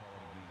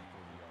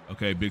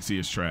 Okay, Big C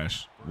is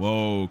trash.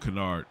 Whoa,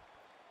 Kennard.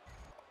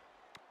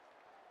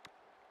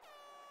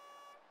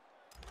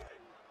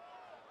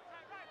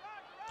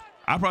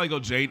 I'll probably go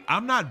Jaden.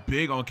 I'm not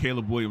big on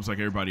Caleb Williams like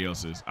everybody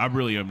else is. I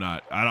really am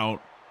not.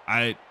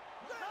 I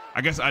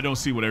guess I don't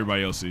see what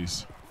everybody else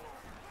sees.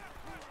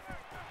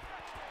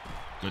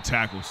 Good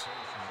tackles.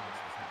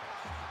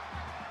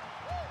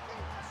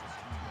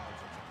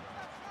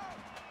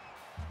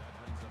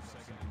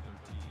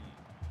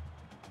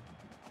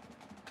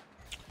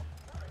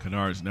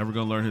 Kennard's never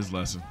going to learn his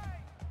lesson.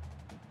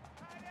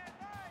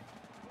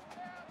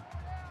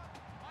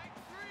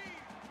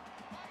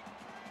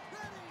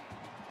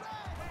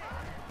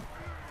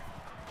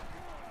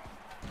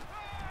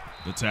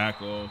 The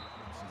tackle.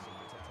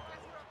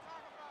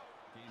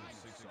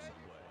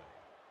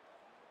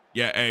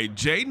 Yeah, hey,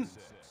 Jaden,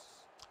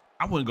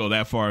 I wouldn't go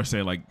that far as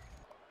saying like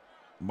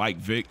Mike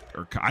Vick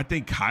or I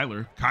think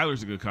Kyler.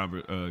 Kyler's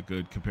a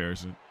good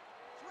comparison.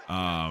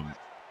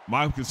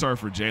 My concern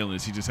for Jalen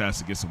is he just has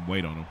to get some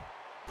weight on him.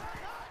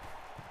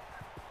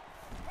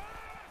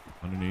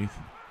 Underneath.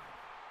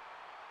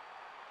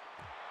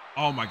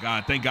 Oh, my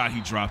God. Thank God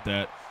he dropped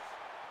that.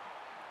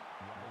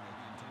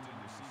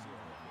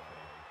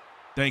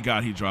 Thank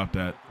God he dropped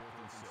that.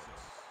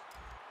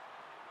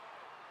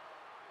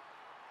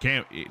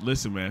 Cam,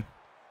 listen, man.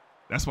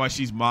 That's why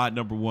she's mod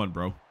number 1,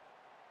 bro.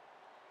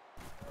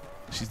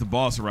 She's the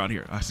boss around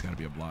here. Oh, it's got to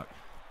be a block.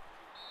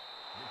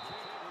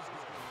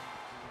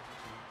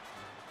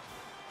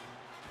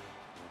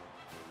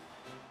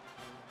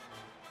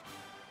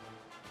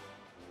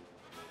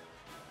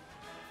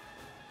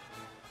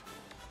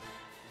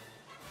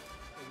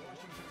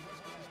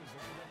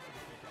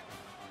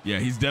 Yeah,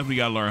 he's definitely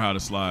got to learn how to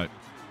slide.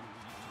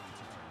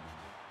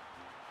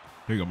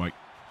 Here you go, Mike.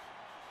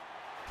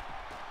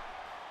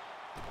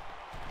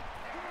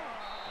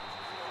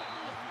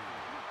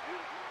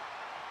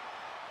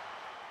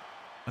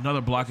 Another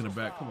block in the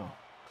back. Come on.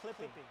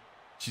 Clipping.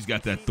 She's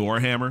got that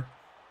Thor hammer.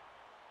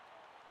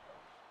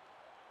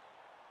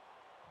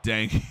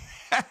 Dang.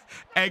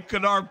 And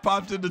Kennard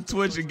popped into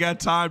Twitch and got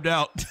timed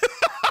out.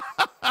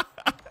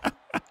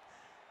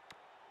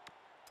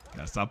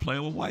 Gotta stop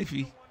playing with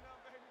wifey.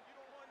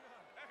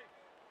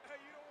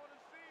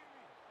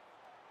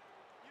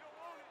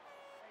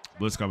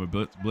 Blitz coming.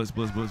 Blitz.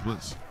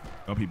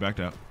 Oh, he backed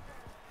out.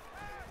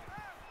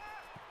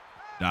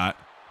 Dot.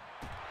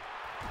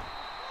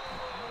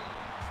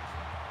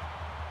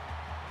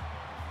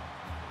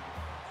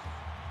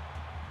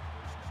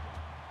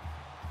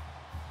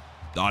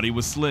 Thought he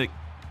was slick.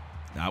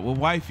 Not with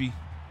wifey.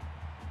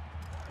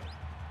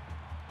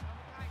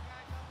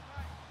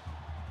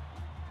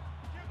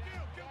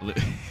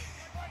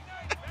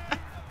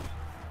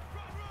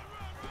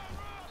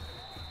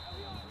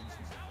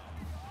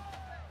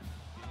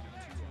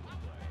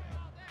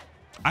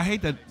 I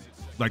hate that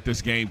like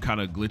this game kind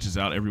of glitches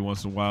out every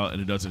once in a while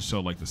and it doesn't show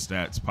like the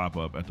stats pop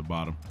up at the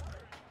bottom.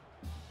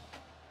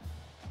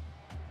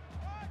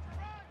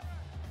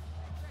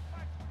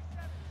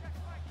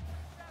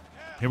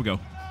 Here we go.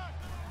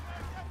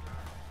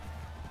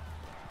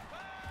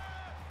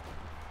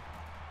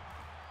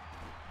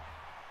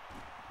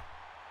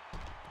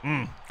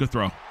 Good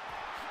throw.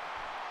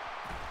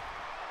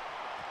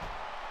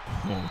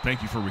 Oh,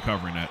 thank you for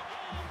recovering that.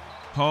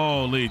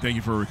 Holy, thank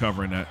you for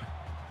recovering that.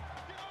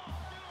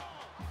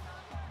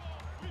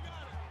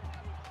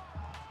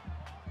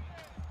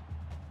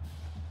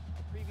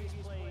 Previous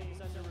play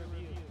is under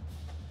review.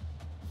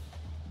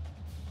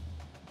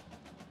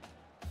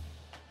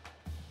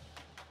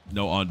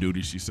 No on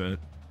duty, she said.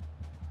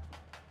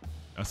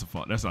 That's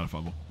not a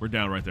fumble. We're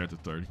down right there at the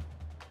 30.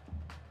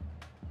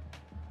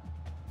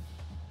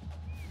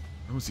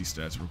 Let me see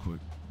stats real quick.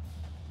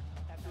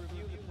 After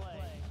review of the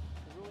play,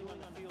 the ruling on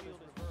the field is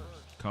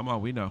reversed. Come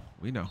on, we know.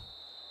 What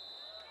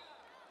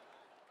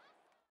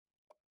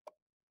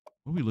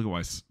are we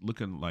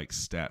looking like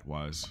stat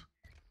wise?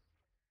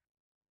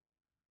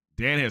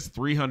 Dan has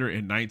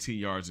 319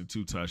 yards and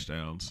 2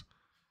 touchdowns.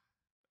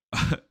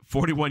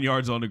 41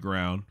 yards on the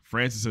ground.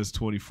 Francis has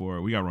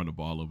 24. We got to run the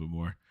ball a little bit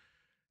more.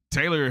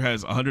 Taylor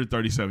has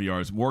 137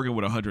 yards. Morgan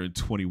with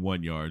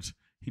 121 yards.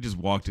 He just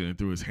walked in and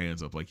threw his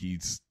hands up like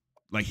he's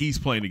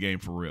playing the game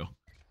for real.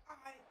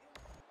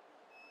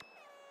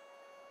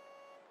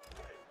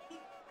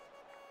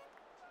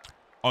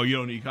 Oh, you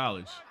don't need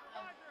college.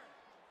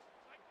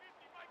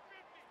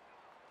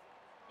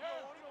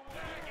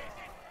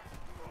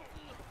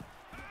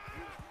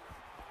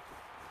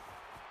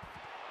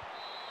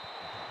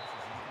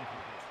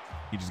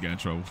 He just got in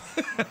trouble.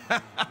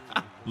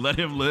 Let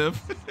him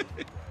live.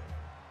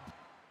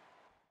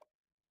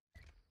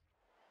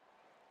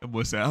 That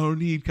boy said, I don't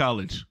need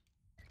college.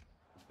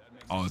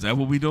 Oh, is that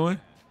what we doing?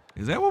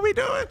 Is that what we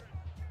doing?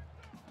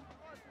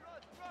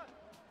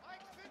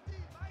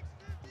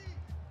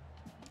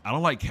 I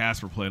don't like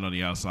Casper playing on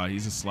the outside.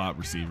 He's a slot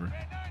receiver.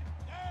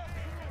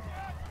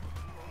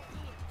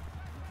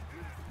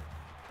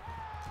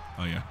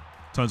 Oh, yeah.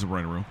 Tons of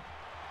running room.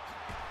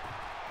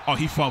 Oh,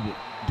 he fumbled.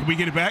 Did we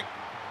get it back?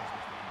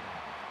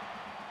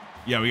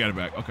 Yeah, we got it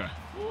back. Okay.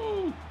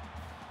 Woo.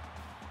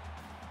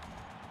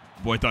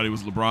 Boy thought he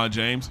was LeBron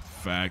James.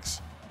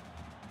 Facts.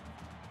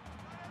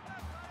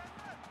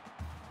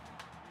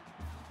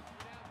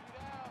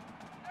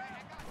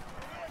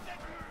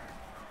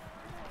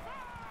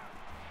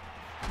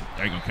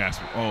 There you go,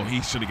 Casper. Oh, he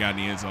should have gotten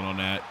the end zone on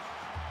that.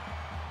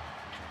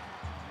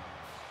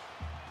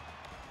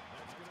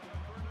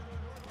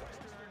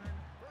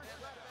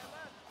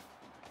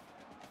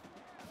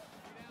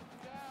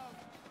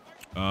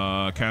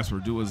 Casper,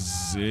 do a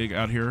zig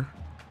out here.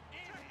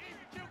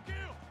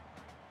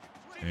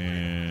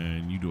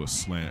 And you do a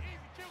slant.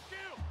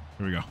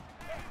 Here we go.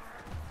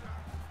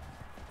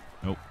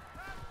 Nope.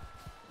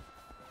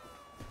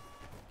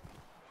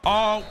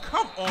 Oh,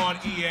 come on,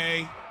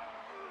 EA.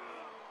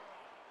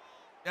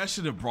 That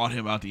should have brought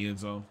him out the end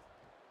zone.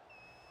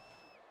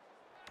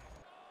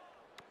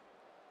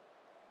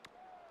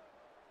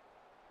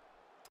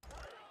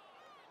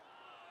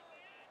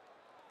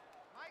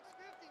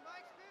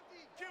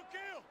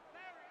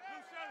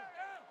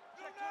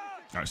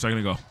 All right, second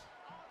to go. What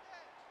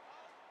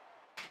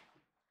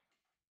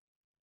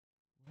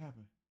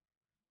happened?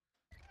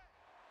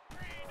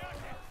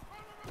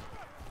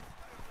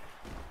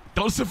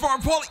 Don't Safar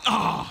Paulie.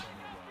 Ah.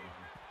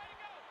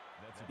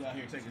 Out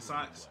here taking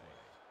shots.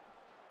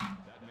 That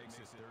makes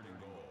it 3rd and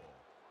goal.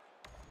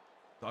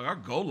 Dog, our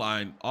goal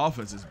line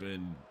offense has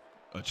been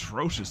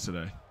atrocious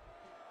today.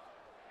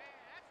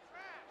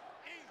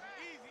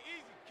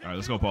 All right,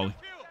 let's go, Paulie.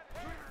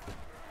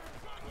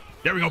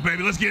 There we go,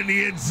 baby. Let's get in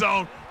the end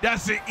zone.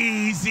 That's an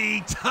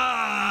easy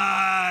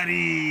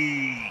toddy.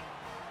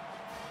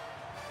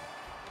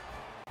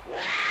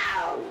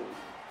 Wow.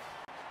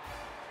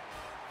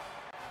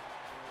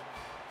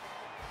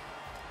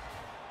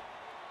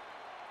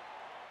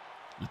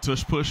 The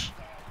tush push.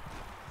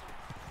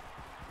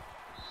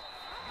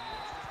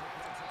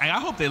 I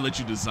hope they let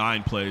you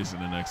design plays in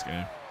the next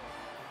game.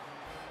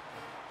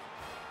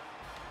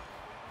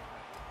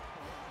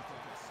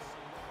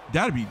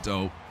 That'd be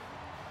dope.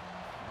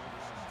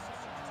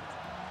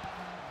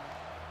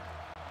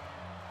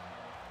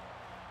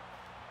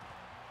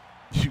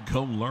 You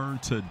go learn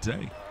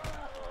today.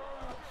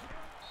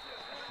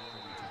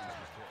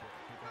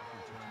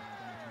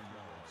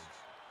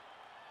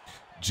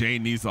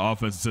 Jane needs the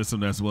offensive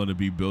system that's willing to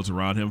be built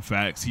around him.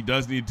 Facts. He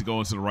does need to go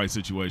into the right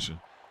situation.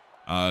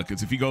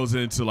 Because if he goes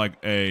into like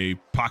a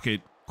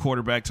pocket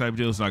quarterback type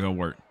deal, it's not going to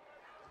work.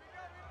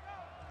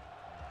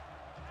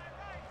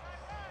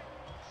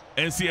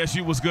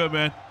 NCSU was good,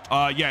 man.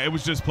 Yeah, it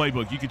was just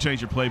playbook. You can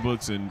change your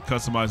playbooks and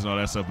customize and all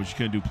that stuff, but you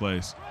couldn't do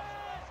plays.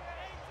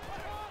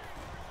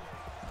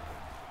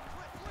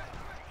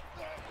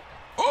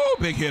 Oh,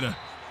 big hitter.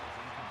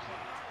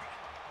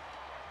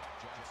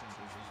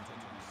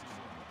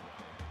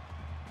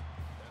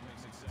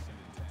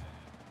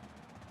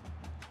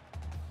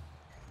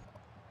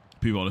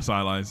 People on the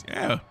sidelines,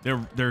 yeah,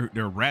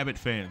 they're Rabbit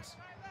fans.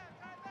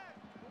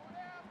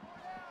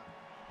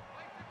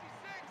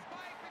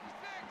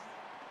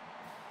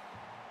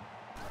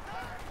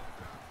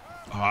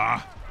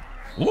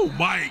 Oh,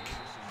 Mike.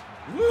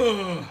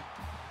 Ugh.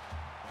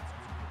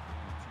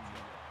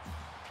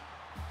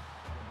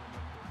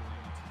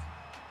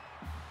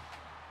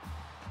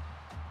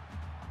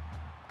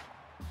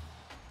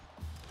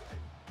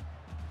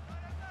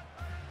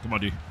 Come on,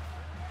 D.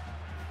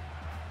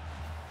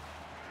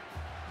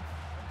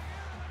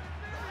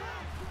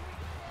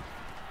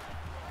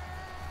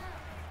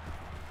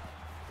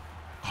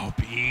 Oh,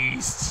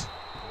 beast.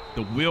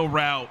 The wheel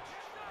route.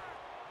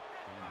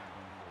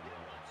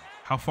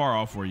 How far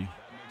off were you?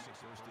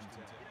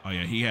 Oh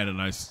yeah, he had a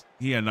nice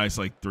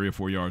like 3 or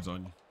 4 yards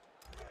on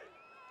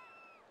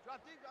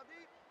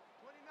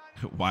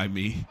you. Why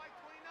me?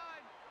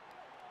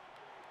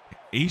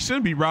 He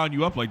shouldn't be rounding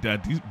you up like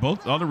that.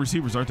 Both other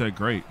receivers aren't that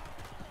great.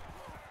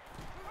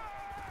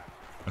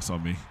 That's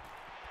on me.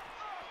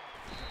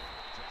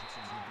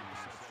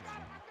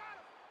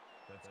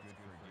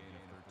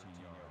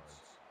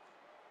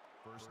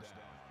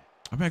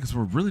 I'm mad because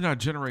we're really not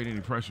generating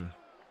any pressure.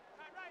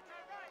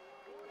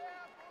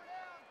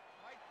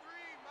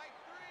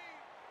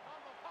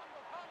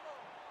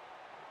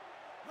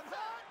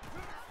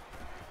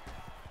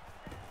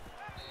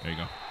 There you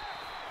go.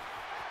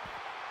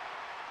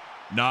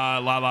 Nah,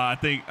 Lala.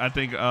 I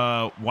think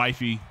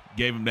Wifey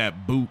gave him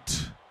that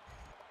boot.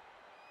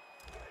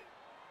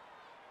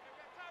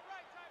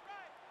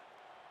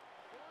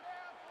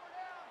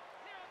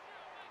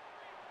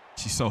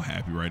 She's so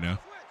happy right now.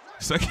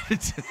 Second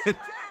and 10.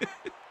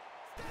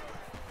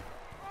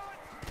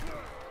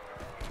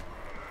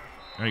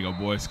 There you go,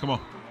 boys. Come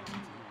on.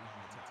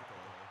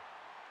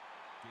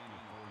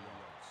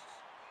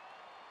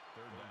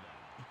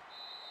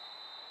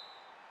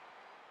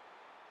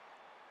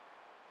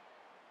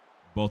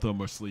 Both of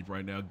them are asleep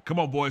right now. Come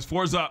on, boys.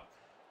 4's up.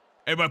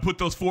 Everybody put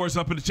those 4s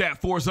up in the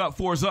chat. 4's up,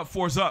 4's up,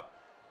 4's up.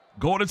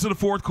 Going into the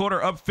fourth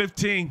quarter, up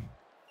 15.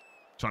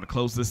 Trying to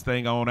close this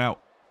thing on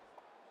out.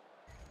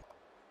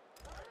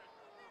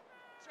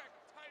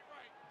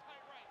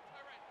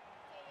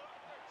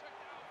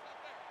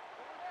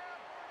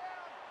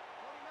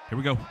 Here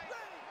we go.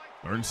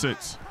 3rd and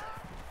 6.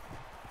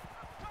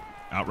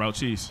 Out route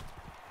cheese.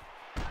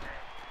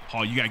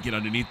 Oh, you got to get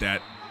underneath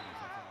that.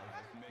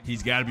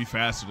 He's got to be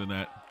faster than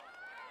that.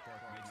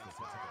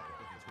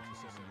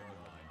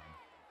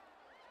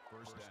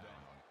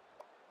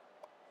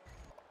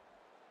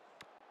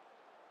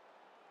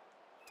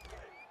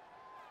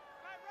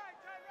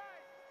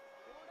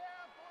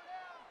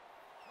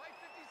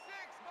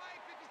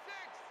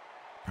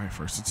 All right,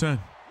 1st and 10.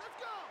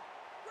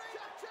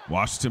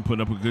 Washington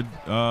putting up a good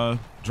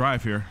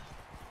drive here.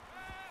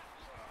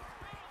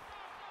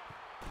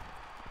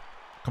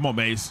 Come on,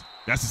 Mays.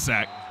 That's a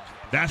sack.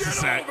 That's a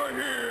sack. Over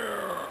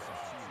here.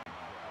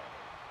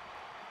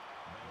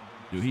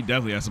 Dude, he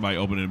definitely has somebody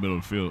open in the middle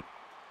of the field.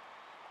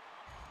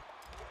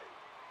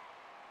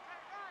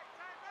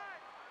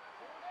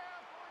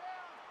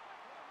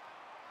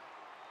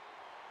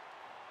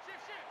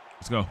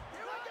 Let's go.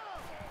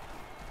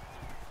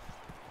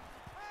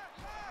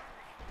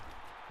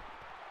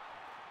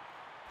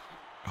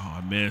 Oh,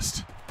 I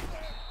missed.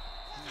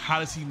 How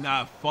does he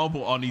not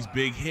fumble on these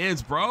big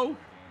hits, bro?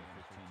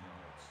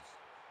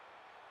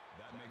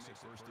 That makes it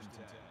 1st and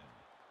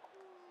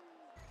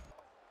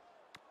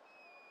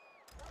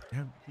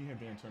 10. He had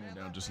Dan turn it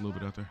down just a little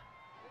bit out there.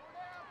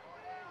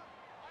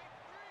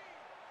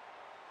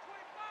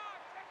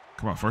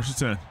 Come on, 1st and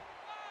 10.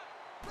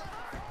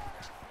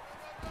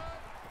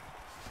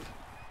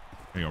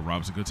 There you go,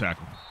 Robinson. Good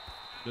tackle.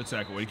 Good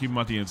tackle. Way to keep him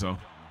out the end zone.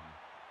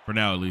 For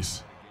now, at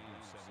least.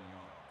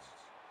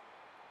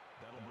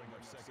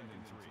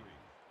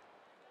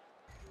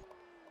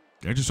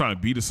 They're just trying to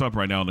beat us up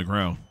right now on the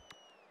ground.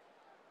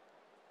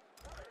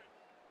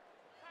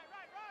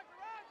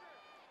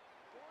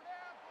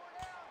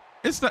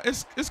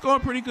 It's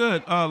going pretty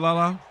good,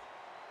 Lala.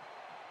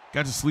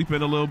 Got to sleep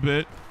in a little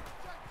bit.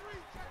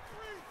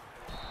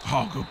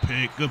 Oh, good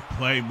pick. Good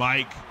play,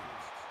 Mike.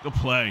 Good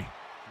play.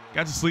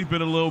 Got to sleep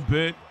in a little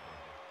bit.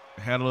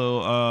 Had a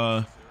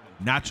little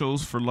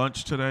nachos for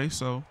lunch today.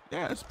 So,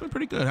 yeah, it's been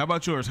pretty good. How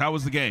about yours? How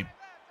was the game?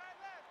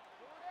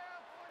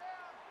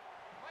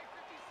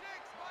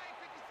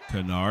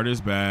 Kennard is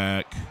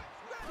back.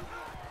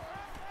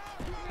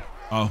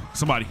 Oh,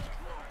 somebody.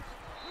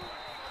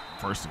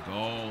 First and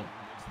goal.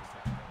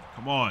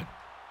 Come on.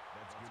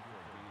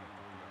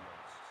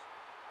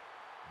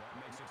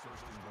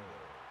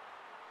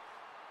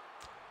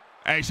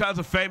 Hey, shout out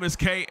to Famous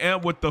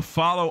KM with the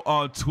follow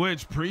on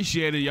Twitch.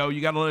 Appreciate it, yo.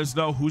 You got to let us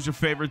know who's your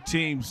favorite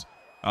teams,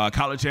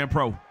 college and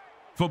pro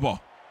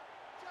football.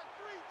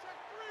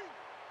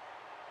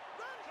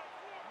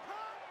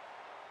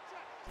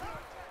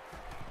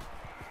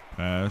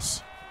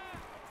 Pass.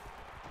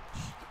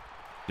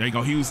 There you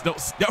go. Hughes. No,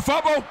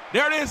 fumble.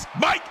 There it is.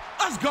 Mike,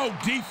 let's go,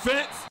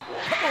 defense.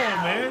 Come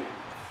on, man.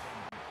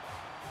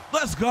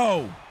 Let's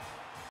go.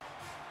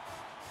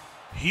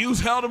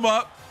 Hughes held him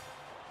up.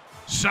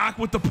 Shock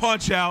with the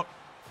punch out.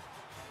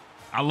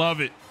 I love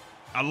it.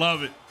 I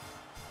love it.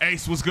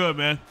 Ace, what's good,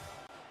 man?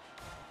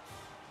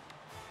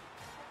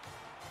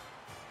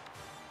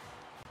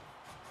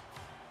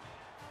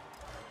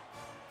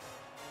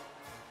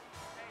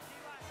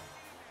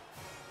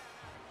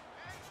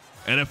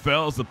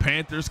 NFL is the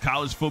Panthers.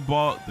 College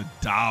football, the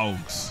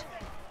Dogs.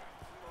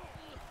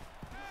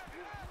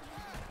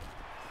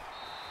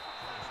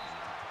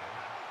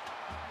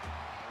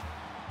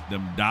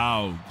 Them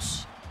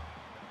Dogs.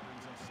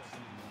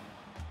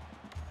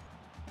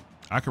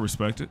 I can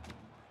respect it.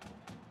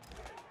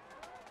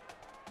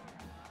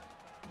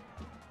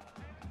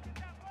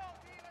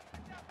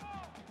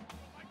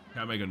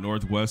 Can I make a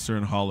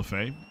Northwestern Hall of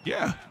Fame?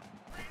 Yeah.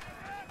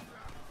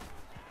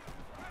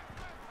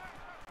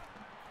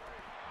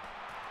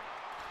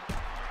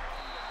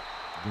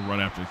 Good run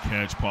after the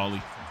catch,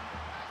 Paulie.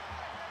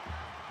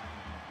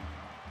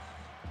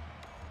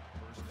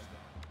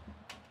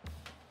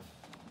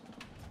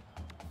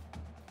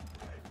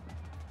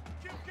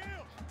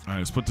 All right,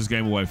 let's put this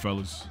game away,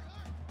 fellas.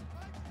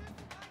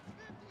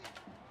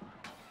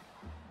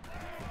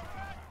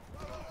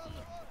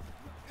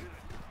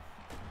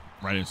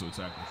 Right into the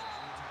tackle.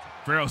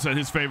 Farrell said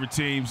his favorite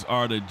teams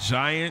are the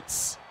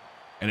Giants,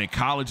 and in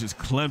college is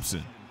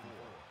Clemson.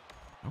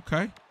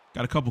 Okay,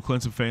 got a couple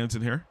Clemson fans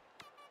in here.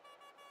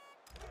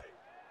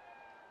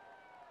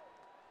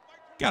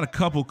 Got a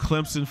couple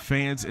Clemson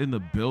fans in the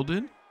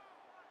building.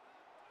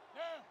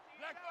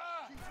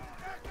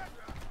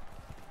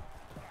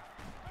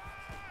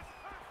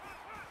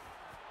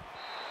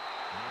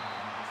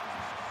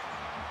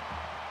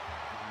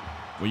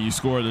 When you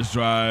score this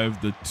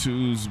drive, the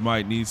twos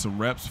might need some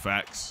reps.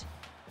 Facts.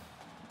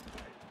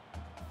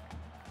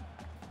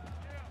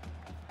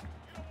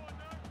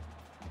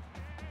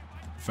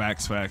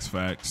 Facts, facts,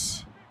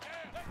 facts.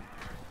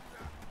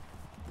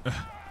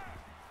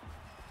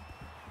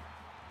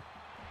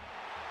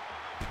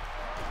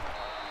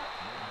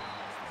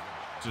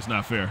 Just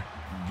not fair.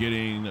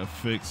 Getting a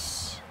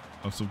fix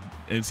of some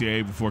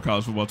NCAA before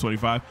college football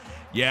 25.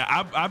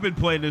 Yeah, I've been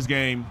playing this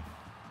game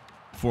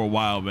for a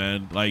while,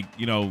 man. Like,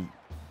 you know,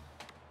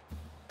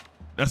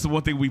 that's the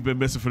one thing we've been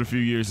missing for a few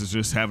years is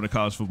just having a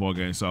college football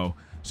game. So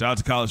shout out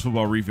to College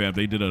Football Revamped.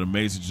 They did an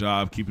amazing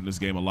job keeping this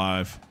game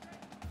alive.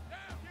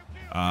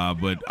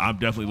 But I'm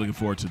definitely looking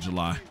forward to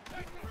July,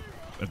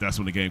 if that's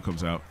when the game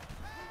comes out.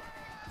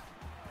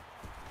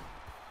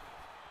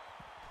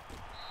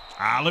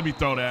 Let me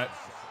throw that.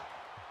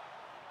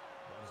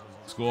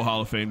 School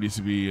Hall of Fame needs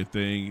to be a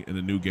thing in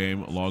the new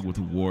game, along with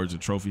awards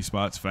and trophy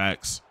spots.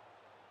 Facts.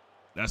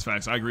 That's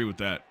facts. I agree with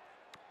that.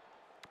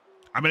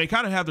 I mean, they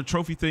kind of have the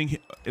trophy thing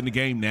in the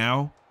game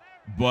now,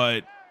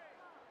 but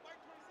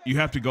you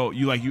have to go.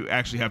 You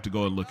actually have to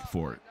go and look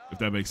for it, if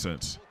that makes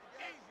sense.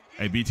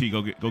 Hey, BT,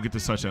 go get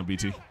this touchdown,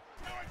 BT.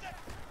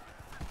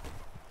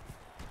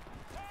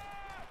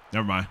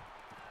 Never mind.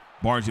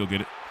 Barnes, you'll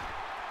get it.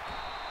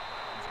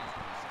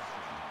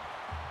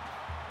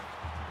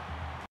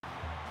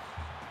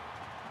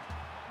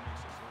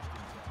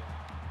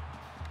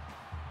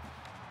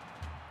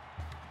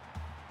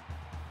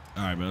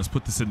 All right, man, let's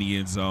put this in the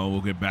end zone.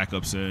 We'll get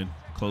backups in,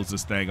 close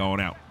this thing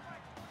on out.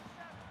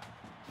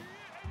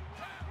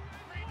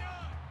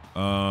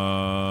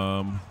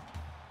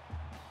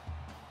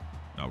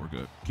 No, we're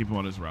good. Keep him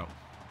on his route.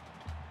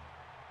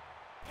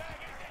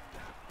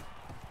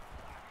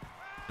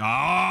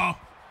 Oh,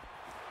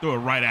 threw it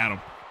right at him.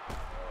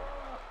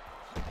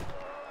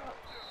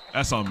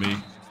 That's on me.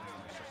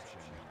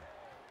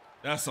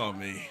 That's on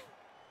me.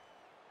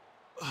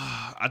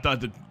 I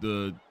thought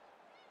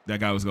that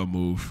guy was gonna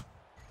move.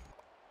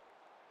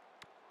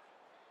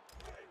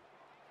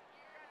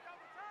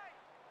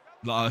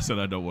 No, I said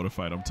I don't want to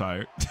fight. I'm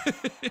tired.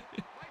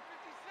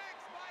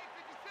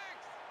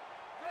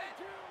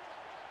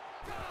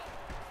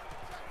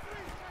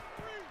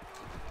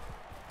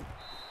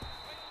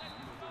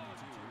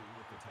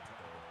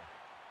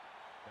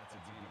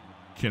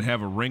 Can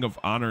have a ring of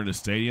honor in the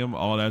stadium.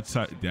 All that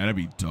that'd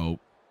be dope.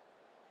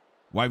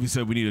 Wifey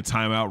said we need a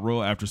timeout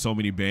rule after so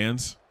many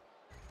bans.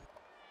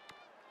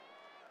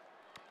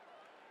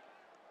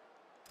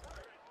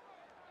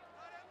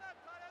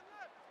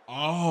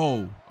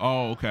 Oh,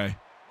 okay.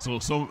 So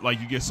like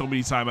you get so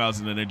many timeouts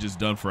and then they're just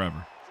done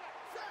forever.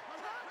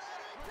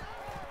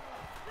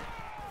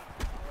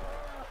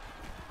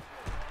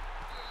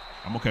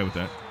 I'm okay with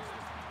that.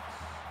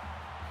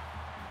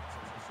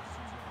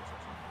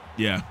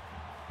 Yeah.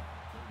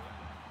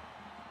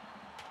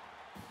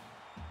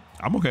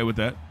 I'm okay with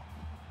that.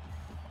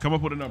 Come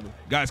up with a number.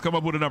 Guys, come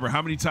up with a number.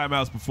 How many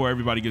timeouts before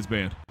everybody gets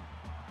banned?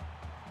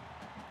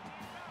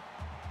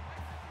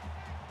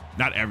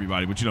 Not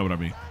everybody, but you know what I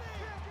mean.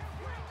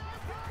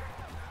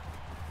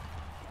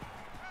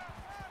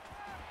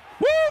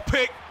 Woo,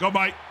 pick. Go,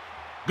 Mike.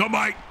 Go,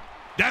 Mike.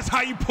 That's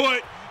how you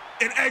put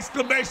an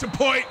exclamation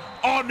point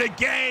on the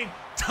game.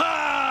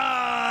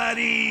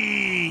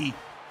 Tutty.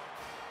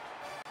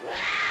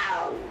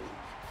 Wow.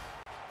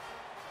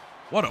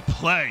 What a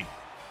play.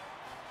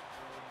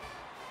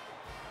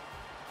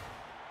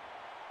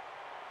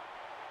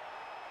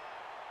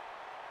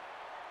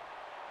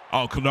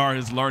 Oh, Kennard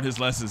has learned his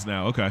lessons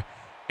now. Okay.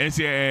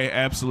 NCAA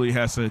absolutely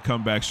has to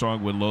come back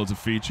strong with loads of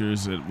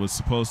features. It was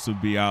supposed to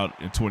be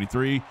out in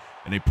 23,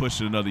 and they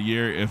pushed it another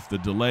year. If the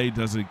delay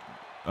doesn't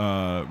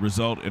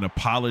result in a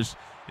polished,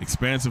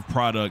 expansive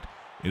product,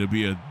 it'll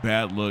be a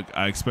bad look.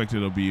 I expect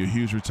it'll be a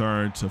huge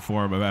return to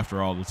form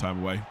after all the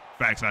time away.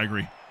 Facts, I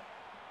agree.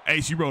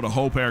 Ace, you wrote a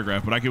whole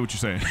paragraph, but I get what you're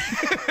saying.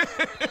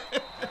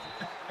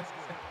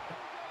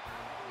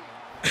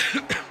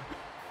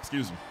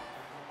 Excuse me.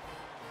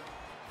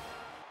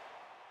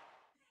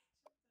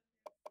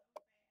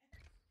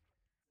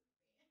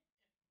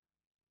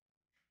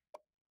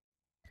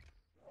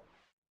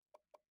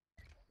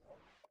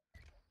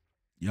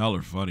 Y'all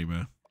are funny,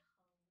 man.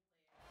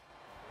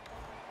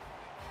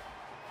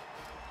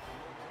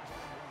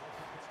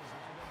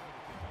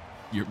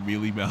 Your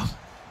mealy mouth.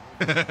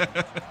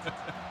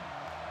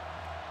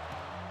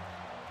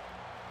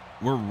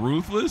 We're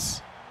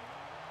ruthless?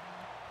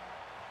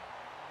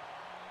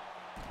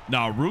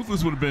 Nah,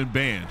 ruthless would have been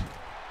banned.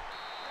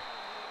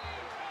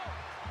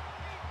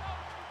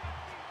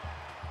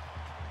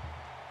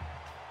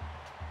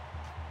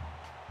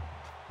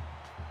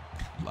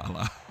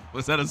 La.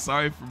 Was that a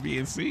sorry for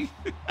BNC?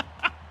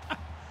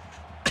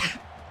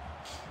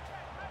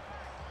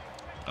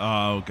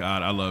 Oh,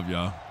 God, I love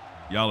y'all.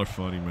 Y'all are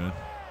funny, man.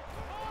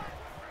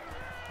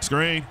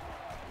 Screen.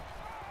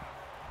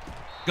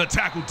 Good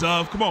tackle,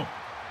 Dove. Come on.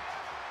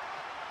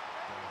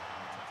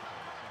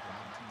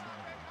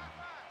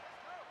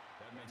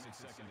 That makes it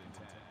 2nd and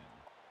 10.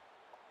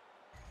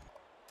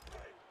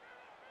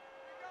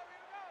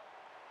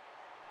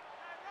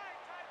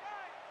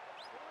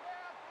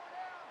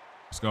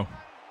 Let's go.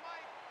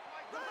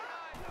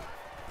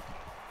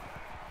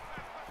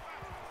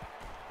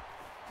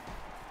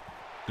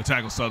 Good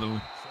tackle,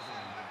 Sutherland.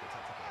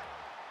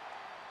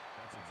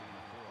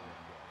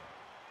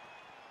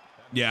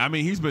 Yeah, I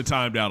mean, he's been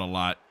timed out a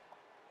lot.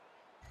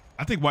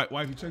 I think, wife,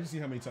 you check to see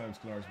how many times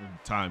Kennard's been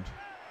timed.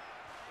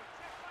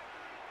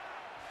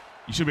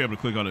 You should be able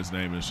to click on his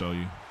name and show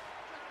you.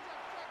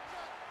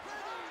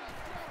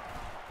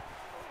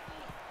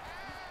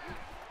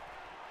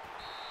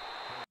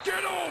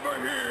 Get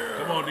over here!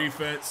 Come on,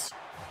 defense.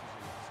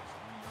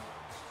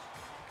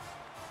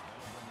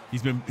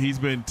 He's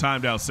been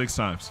timed out 6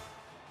 times.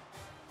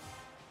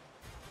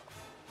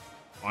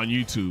 On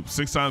YouTube.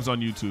 6 times on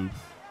YouTube.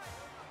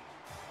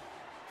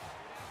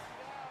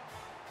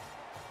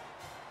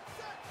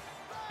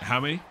 How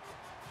many?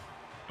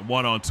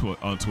 1 on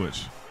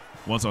Twitch.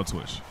 One's on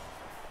Twitch.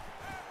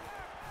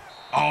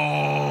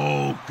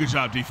 Oh, good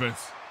job,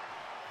 defense.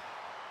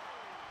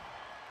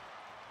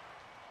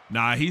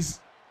 Nah,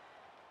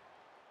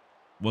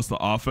 what's the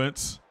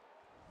offense?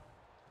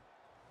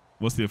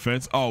 What's the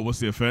offense? Oh, what's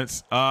the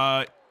offense?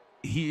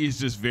 He is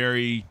just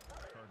very.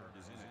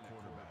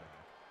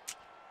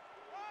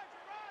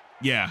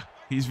 Yeah,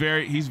 he's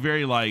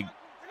very like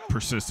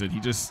persistent. He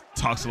just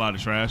talks a lot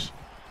of trash.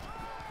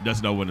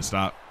 Doesn't know when to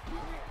stop.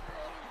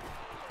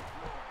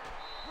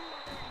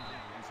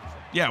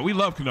 Yeah, we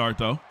love Kennard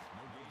though.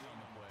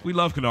 We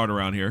love Kennard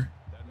around here.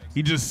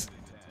 He doesn't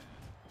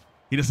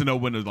know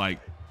when to like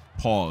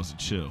pause and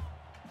chill.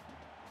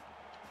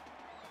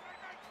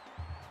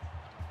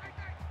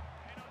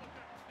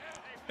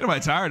 Ain't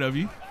nobody tired of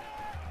you.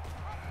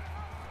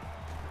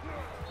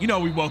 You know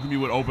we welcome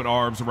you with open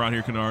arms around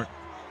here, Kennard.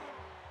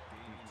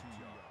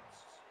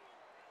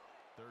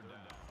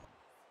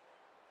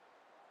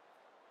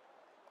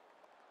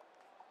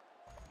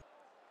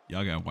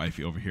 Y'all got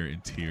wifey over here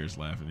in tears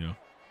laughing, yo.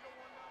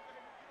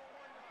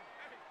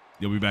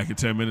 You'll be back in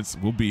 10 minutes.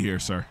 We'll be here,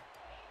 sir.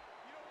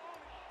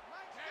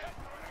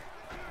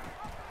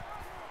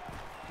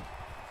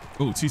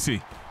 Ooh,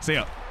 TC. Stay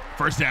up.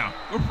 First down.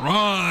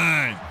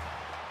 Run.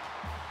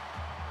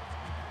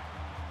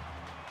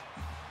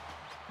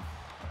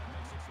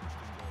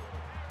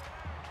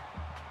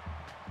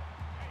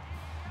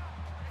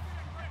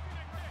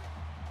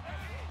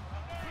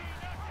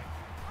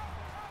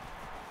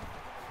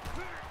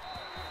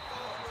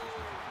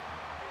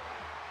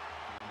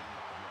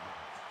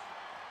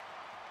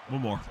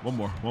 One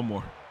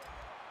more.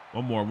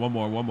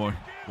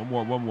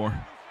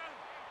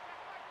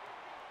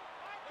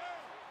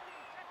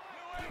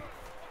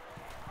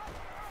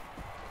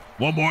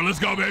 One more. Let's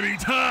go, baby.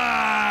 Toddy.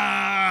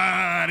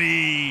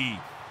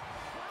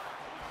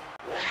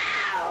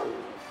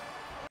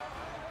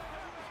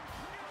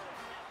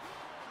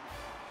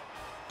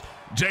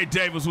 Jay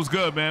Davis, what's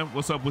good, man?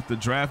 What's up with the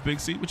draft, Big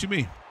C? What you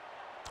mean?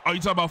 Oh, you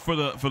talking about for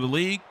the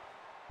league?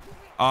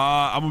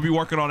 I'm gonna be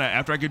working on that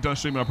after I get done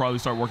streaming. I'll probably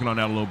start working on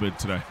that a little bit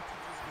today.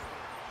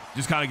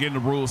 Just kind of getting the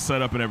rules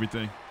set up and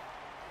everything.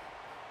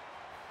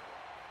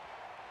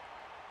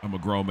 I'm a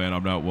grown man.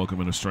 I'm not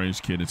welcoming a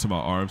strange kid into my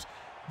arms.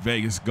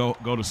 Vegas, go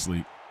to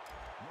sleep.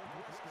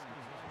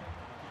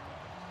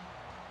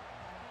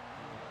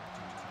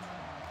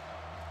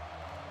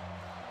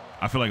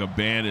 I feel like a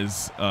ban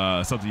is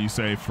something you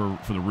say for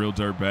the real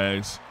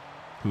dirtbags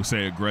who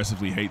say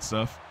aggressively hate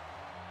stuff.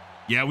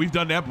 Yeah, we've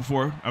done that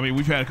before. I mean,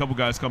 we've had a couple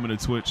guys come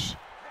into Twitch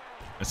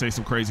and say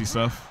some crazy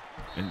stuff,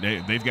 and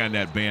they've gotten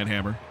that ban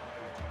hammer.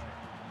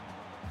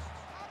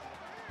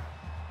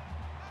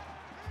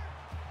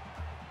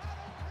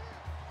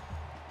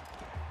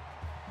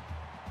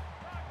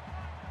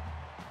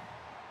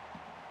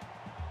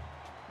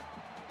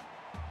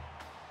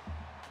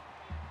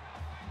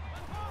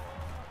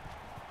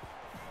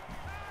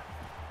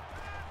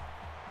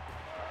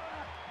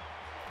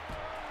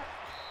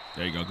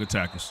 There you go. Good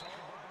tackles.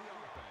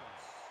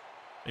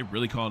 They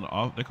really calling it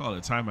off. They call it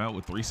a timeout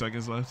with 3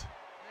 seconds left.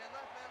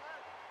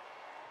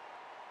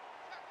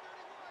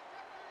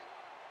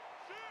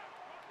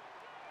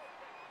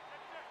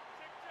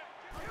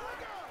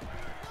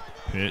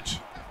 Pitch.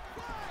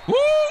 Woo!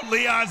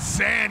 Leon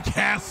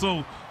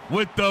Sandcastle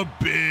with the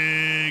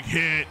big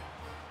hit.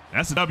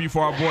 That's a W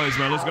for our boys,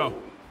 man. Let's go.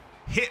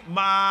 Hit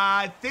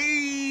my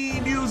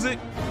theme music.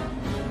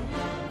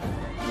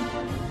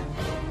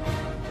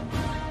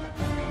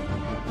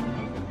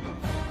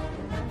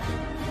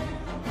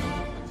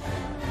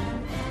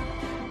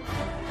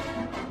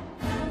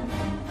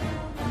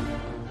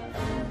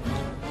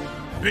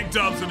 Big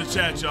dubs in the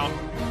chat, y'all.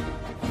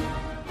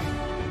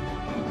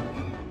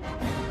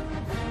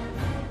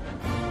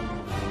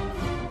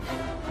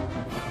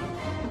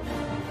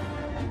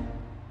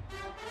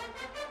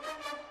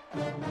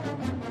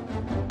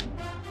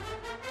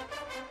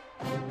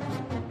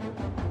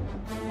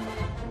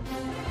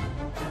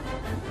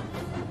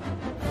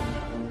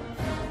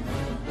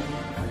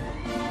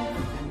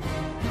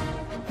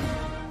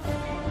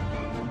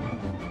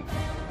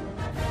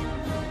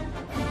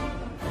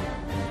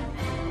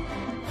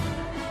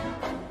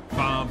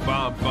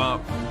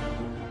 Bump.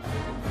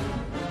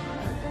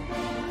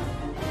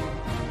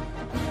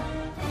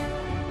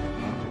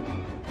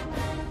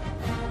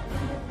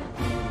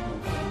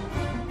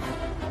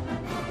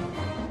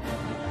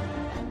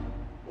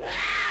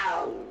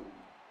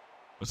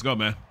 Let's go,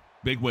 man.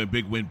 Big win.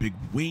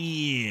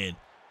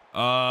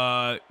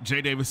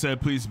 Jay Davis said,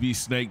 please be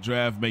snake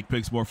draft, make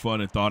picks more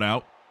fun and thought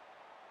out.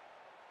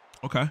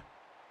 Okay.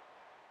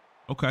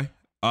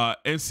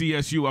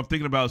 NCSU, I'm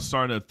thinking about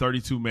starting a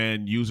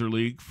 32-man user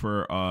league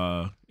for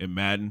in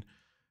Madden,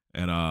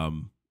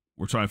 and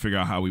we're trying to figure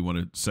out how we want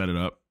to set it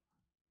up.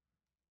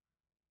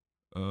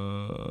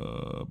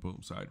 Boom,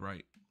 side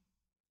right.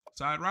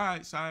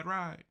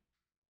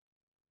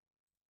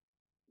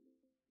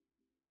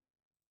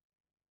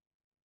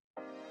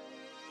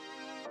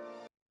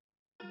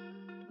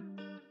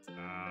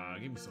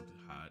 Give me something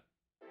hot.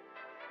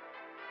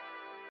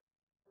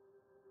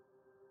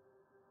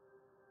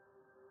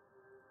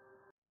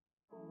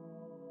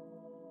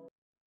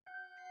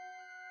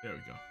 There we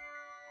go.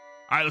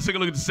 All right, let's take a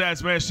look at the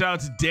stats, man. Shout out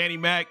to Danny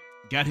Mac.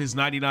 Got his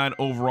 99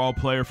 overall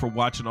player for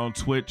watching on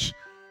Twitch.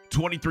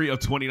 23 of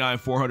 29,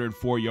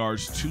 404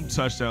 yards, 2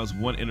 touchdowns,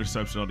 1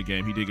 interception on the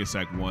game. He did get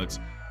sacked once.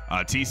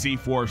 TC,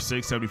 4 of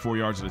 6, 74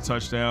 yards and a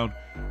touchdown.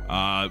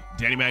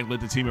 Danny Mac led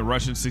the team in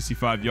rushing,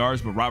 65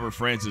 yards, but Robert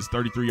Francis,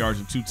 33 yards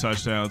and 2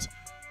 touchdowns.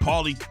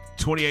 Paulie,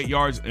 28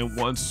 yards and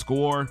 1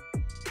 score.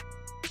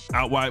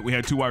 Out wide, we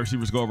had 2 wide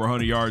receivers go over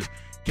 100 yards.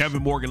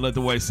 Kevin Morgan led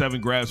the way,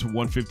 7 grabs for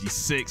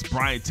 156.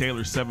 Brian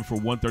Taylor, 7 for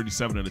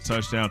 137 and a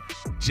touchdown.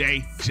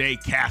 J.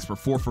 Casper,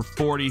 4 for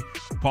 40.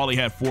 Paulie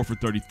had 4 for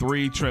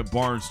 33. Trent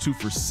Barnes, 2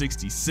 for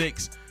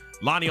 66.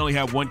 Lonnie only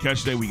had 1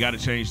 catch today. We got to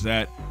change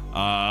that.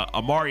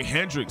 Amari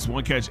Hendricks,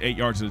 1 catch, 8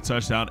 yards and a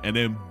touchdown. And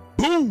then,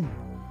 boom,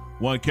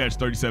 1 catch,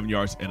 37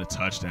 yards and a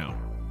touchdown.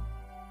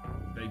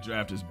 They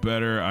draft is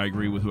better. I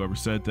agree with whoever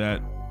said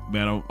that.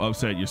 Man, I'm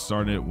upset you're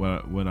starting it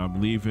when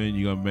I'm leaving.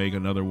 You're going to make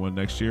another one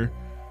next year.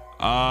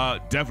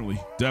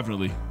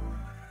 Definitely.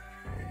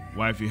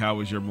 Wifey, how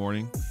was your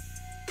morning?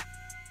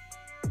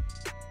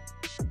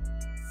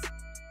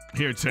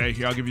 Here, Tay.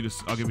 Here, I'll give you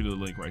the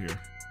link right here.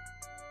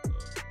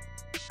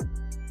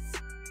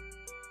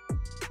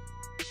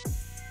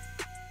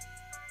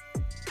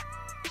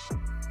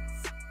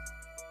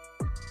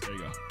 There you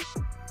go.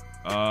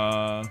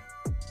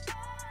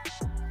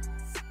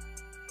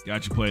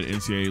 Got you playing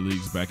ncaa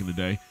leagues back in the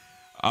day.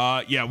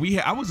 Yeah,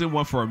 I was in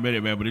one for a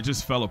minute, man, but it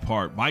just fell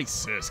apart. Mike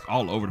Sisk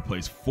all over the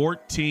place.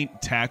 14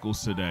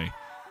 tackles today.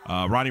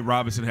 Ronnie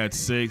Robinson had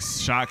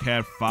 6. Shock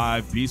had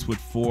 5. Beast with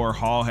 4.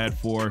 Hall had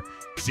 4.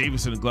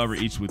 Stevenson and Glover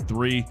each with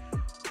 3.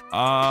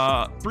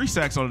 3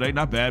 sacks on the day,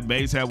 not bad.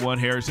 Mays had 1,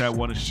 Harris had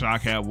 1, and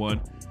Shock had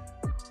 1.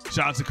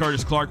 Shout out to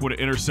Curtis Clark with an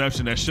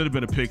interception that should have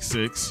been a pick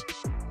 6,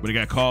 but it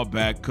got called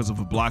back because of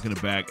a block in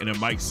the back. And then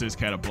Mike Sisk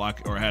had a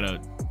block or had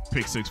a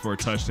pick 6 for a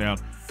touchdown.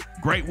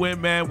 Great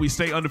win, man. We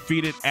stay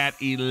undefeated at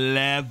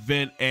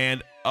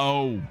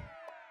 11-0.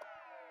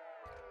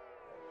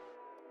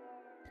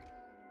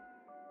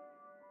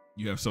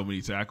 You have so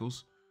many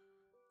tackles.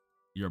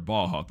 You're a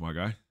ball hawk, my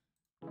guy.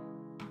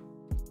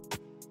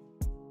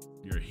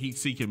 You're a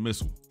heat-seeking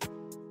missile.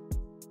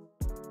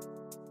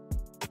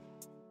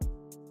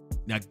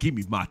 Now give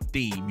me my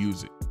theme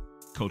music.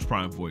 Coach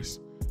Prime voice.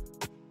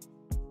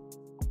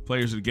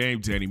 Players of the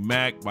game, Danny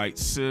Mack, Mike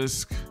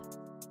Sisk.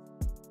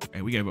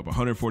 Hey, we gave up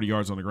 140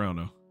 yards on the ground,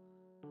 though.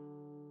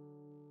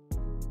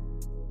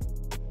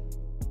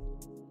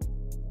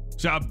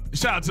 Shout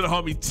out to the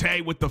homie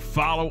Tay with the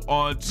follow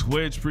on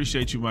Twitch.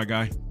 Appreciate you, my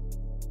guy.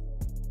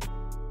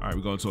 All right,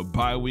 we're going to a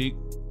bye week.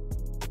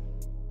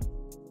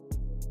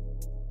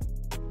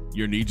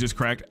 Your knee just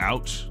cracked.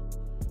 Ouch.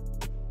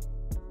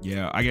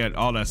 Yeah, I get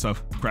all that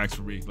stuff cracks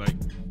for me. Like,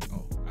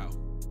 oh, ow.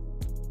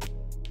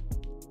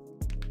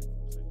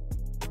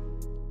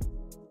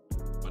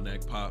 My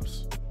neck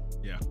pops.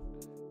 Yeah.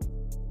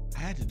 I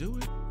had to do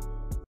it.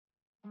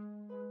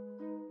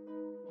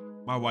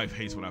 My wife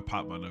hates when I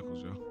pop my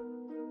knuckles, yo.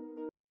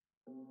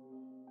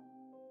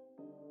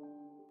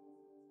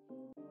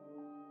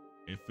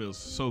 It feels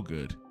so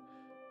good.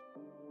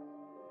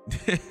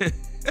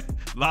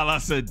 Lala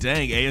said,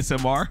 dang,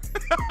 ASMR.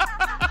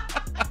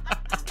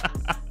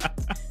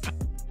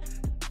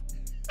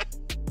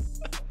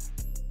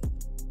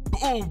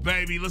 Boom,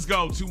 baby. Let's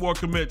go. 2 more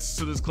commits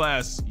to this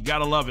class. You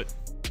gotta love it.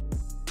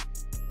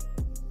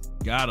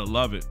 Gotta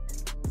love it.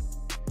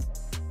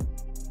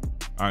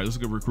 All right, let's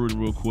get recruiting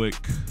real quick.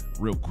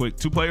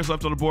 2 players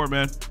left on the board,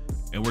 man.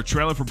 And we're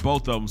trailing for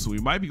both of them, so we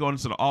might be going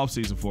into the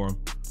offseason for them.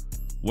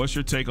 What's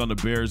your take on the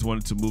Bears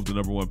wanting to move the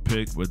 #1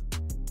 pick, but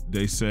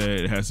they said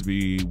it has to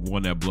be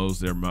one that blow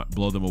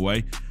them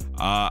away?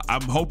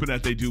 I'm hoping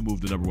that they do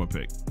move the #1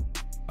 pick.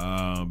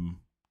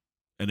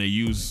 And they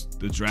use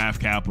the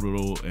draft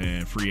capital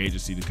and free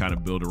agency to kind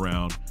of build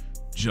around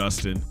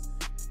Justin.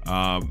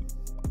 I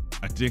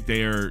think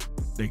they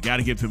got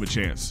to give him a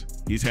chance.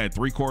 He's had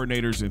 3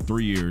 coordinators in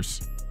 3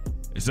 years.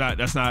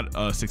 That's not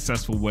a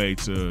successful way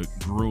to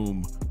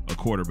groom a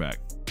quarterback.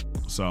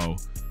 So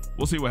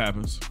we'll see what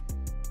happens.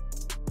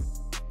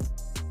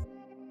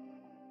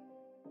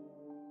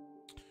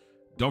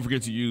 Don't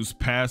forget to use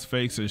pass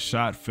fakes and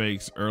shot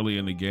fakes early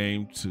in the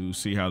game to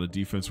see how the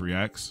defense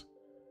reacts.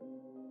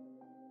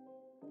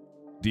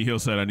 D Hill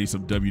said I need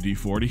some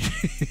WD-40.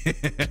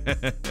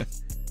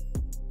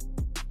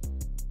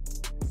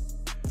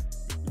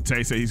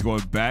 Tay said he's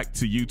going back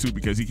to YouTube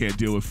because he can't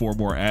deal with 4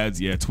 more ads.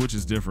 Yeah, Twitch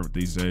is different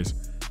these days.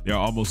 They're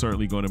almost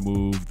certainly going to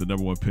move the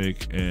 #1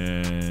 pick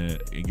and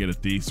get a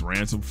thief's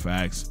ransom.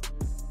 Facts.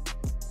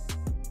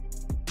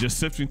 Just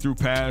sifting through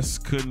pass,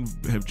 couldn't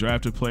have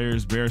drafted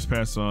players. Bears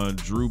passed on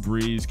Drew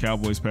Brees.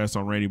 Cowboys passed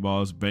on Randy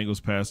Moss.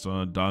 Bengals passed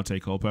on Dante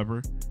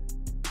Culpepper.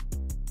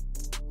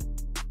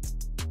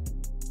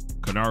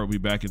 Kennard will be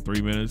back in 3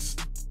 minutes.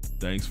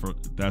 That's for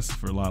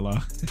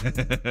Lala.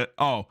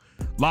 Oh,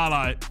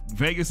 Lala.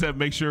 Vegas said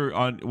make sure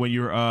on when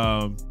you're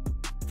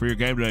for your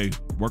game day,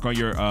 work on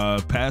your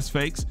pass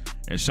fakes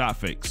and shot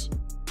fakes.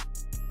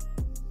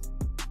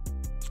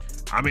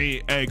 I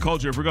mean, hey,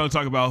 Culture, if we're going to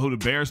talk about who the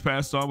Bears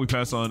passed on, we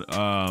passed on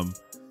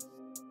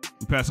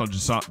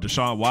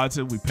Deshaun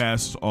Watson. We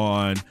passed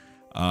on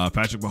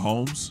Patrick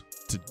Mahomes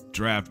to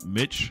draft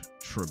Mitch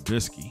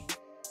Trubisky.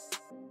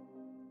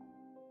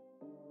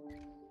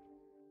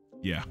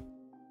 Yeah.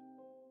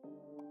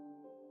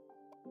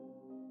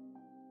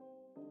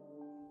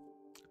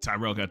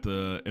 Tyrell got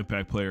the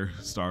impact player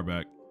star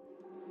back.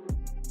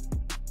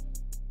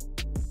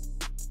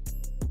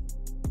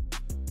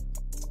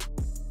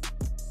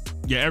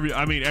 Yeah,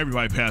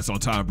 everybody passed on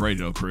Tom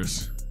Brady though,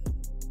 Chris.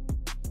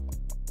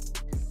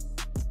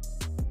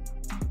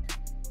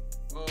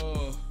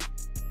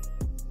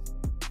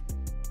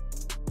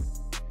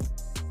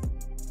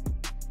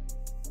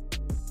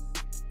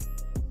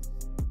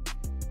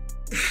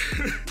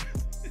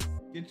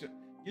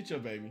 Get your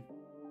baby.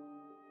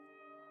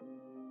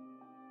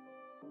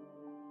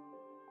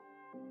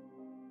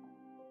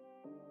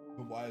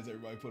 But why is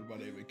everybody putting my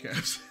name in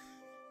caps?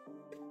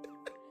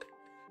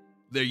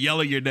 They're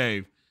yelling your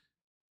name.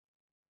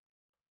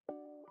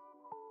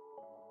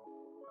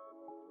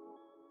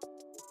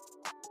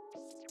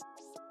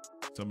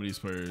 Some of these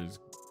players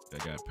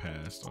that got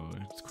passed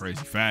on. It's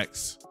crazy.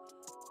 Facts.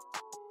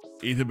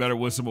 Ethan better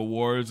win some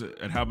awards.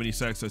 And how many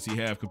sacks does he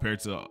have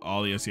compared to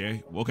all the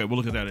NCAA? Okay, we'll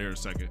look at that here in a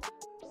second.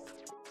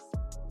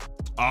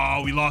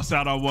 Oh, we lost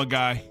out on one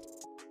guy.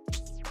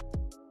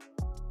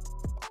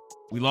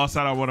 We lost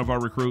out on one of our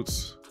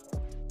recruits.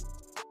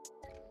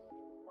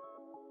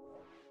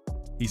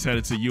 He's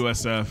headed to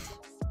USF.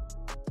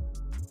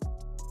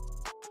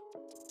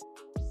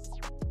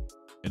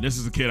 And this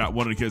is a kid,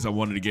 one of the kids I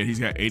wanted to get. He's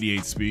got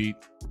 88 speed.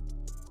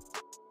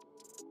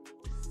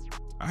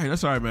 All right,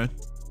 that's all right, man.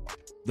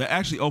 That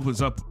actually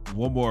opens up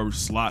one more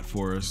slot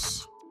for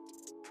us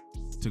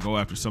to go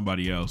after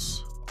somebody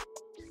else.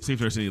 See if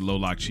there's any low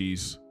lock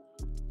cheese.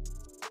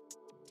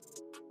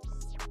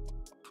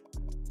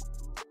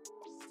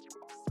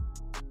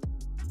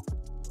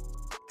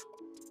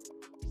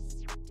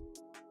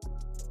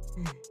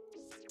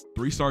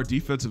 Three-star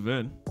defensive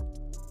end.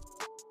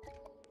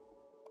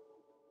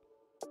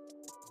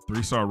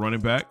 3-star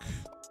running back.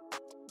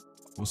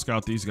 We'll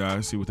scout these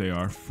guys, see what they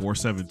are.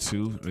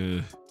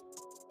 4.72.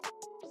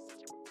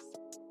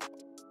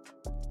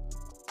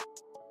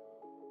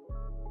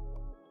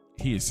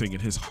 He is singing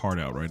his heart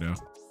out right now.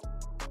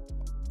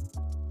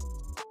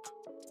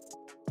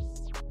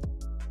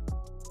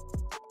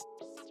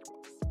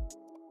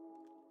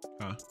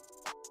 Huh?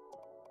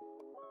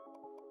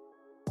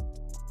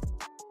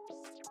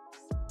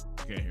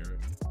 Can't hear it.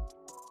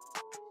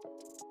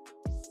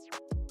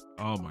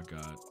 Oh my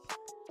God.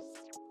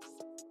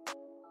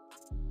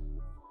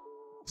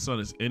 Son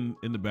is in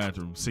the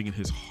bathroom singing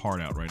his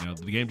heart out right now.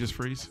 Did the game just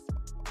freeze?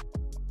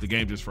 The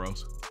game just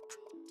froze.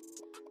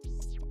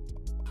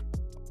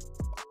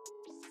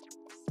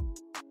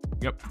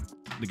 Yep,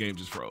 the game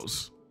just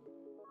froze.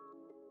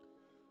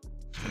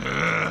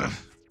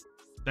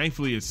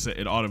 Thankfully,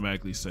 it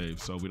automatically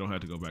saves, so we don't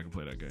have to go back and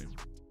play that game.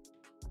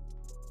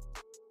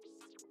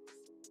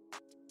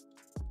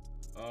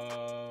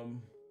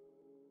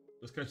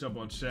 Let's catch up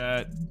on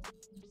chat.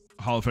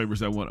 Hall of Famers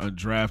that went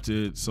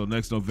undrafted. So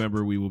next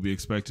November, we will be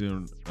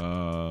expecting.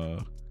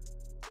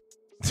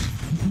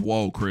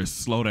 Whoa, Chris,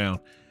 slow down.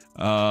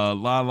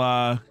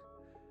 Lala.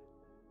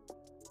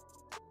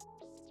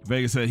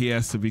 Vegas said he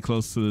has to be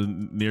close to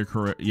the near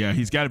correct. Yeah,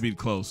 he's got to be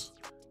close.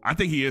 I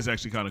think he is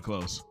actually kind of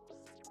close.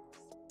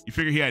 You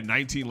figure he had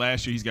 19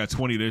 last year. He's got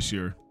 20 this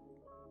year.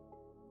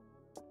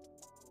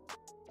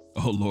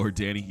 Oh, Lord,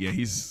 Danny. Yeah,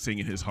 he's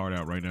singing his heart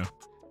out right now.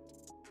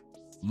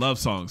 Love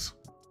songs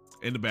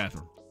in the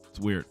bathroom. It's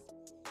weird.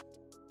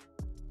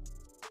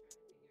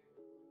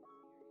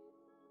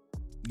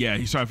 Yeah,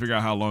 he's trying to figure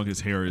out how long his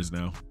hair is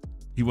now.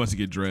 He wants to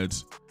get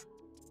dreads.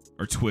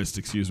 Or twist,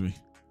 excuse me.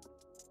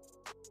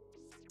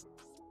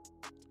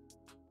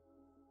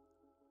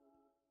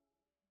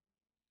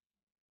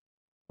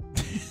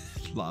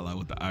 Lala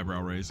with the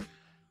eyebrow raise.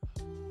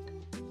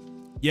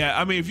 Yeah,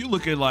 I mean, if you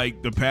look at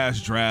like the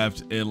past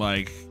draft and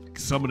like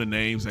some of the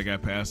names that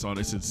got passed on,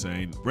 it's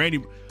insane.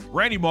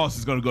 Randy Moss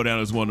is going to go down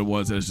as one of the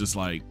ones that's just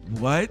like,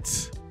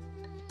 what?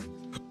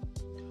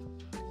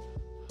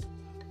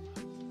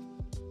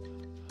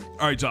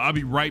 All right, y'all, I'll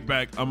be right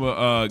back. I'm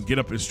going to get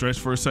up and stretch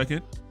for a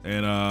second,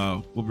 and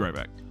we'll be right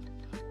back.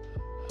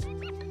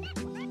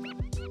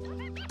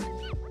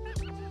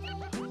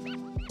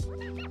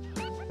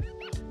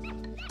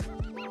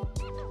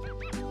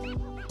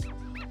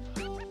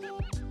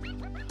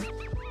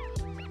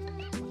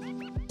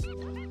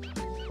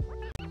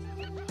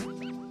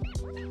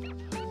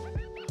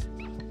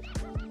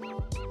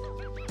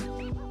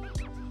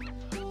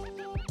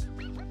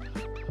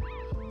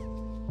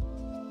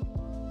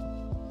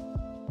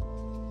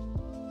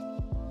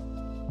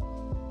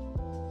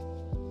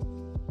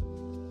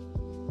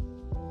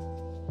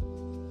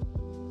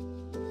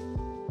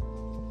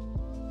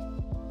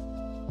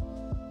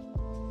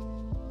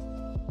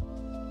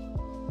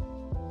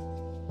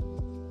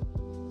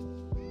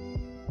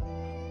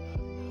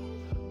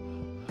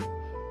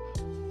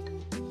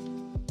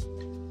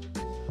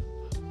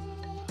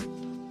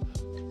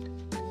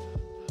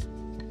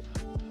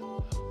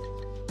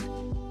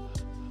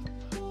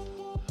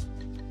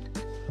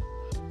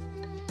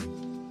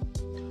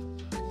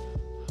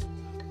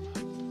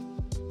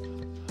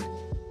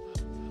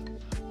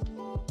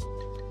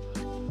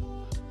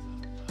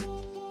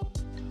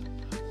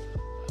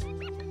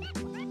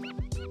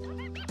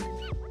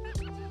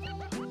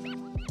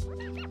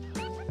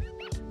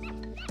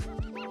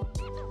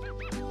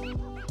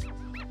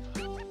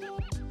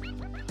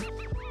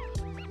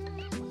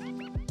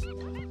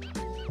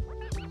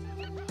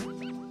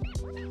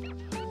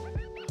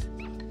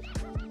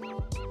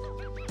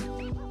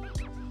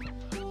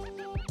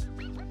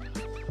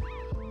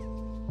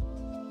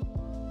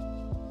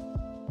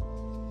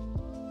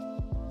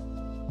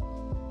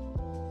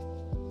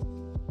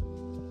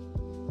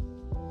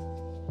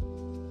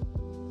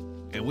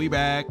 And we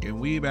back, and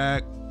we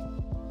back.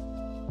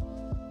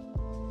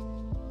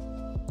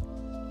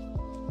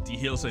 D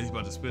Hill says he's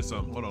about to spit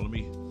something. Hold on, let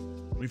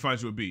me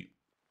find you a beat.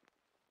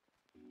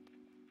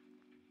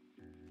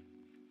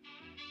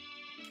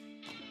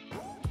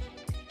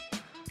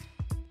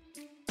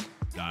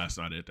 Nah, that's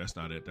not it. That's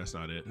not it. That's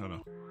not it. Hold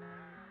on.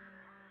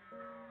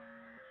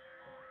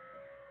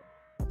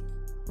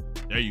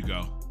 There you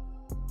go.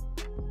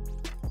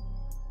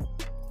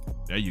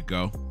 There you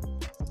go.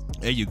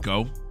 There you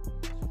go.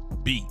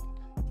 Beat.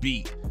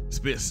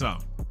 Spit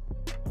some.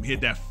 Let me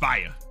hit that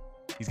fire.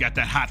 He's got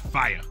that hot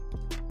fire.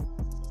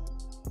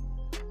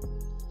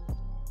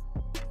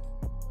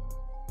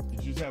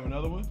 Did you just have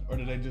another one? Or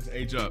did they just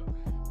age up?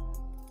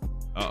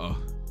 Uh-oh.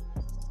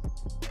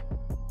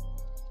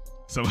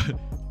 So,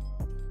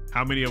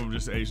 how many of them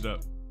just aged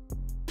up?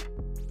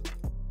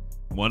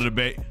 One of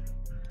the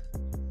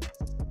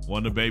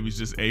One of the babies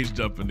just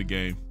aged up in the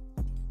game.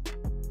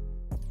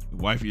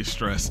 Wifey is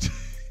stressed.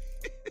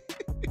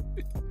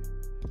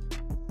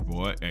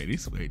 Boy, hey,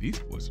 these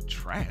boys are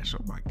trash.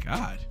 Oh my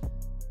God.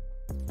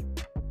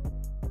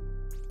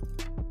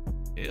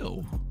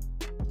 Ew.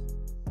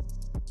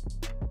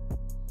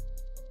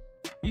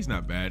 He's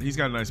not bad. He's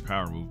got a nice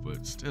power move,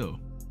 but still.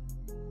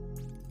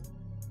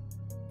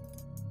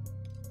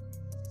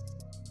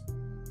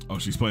 Oh,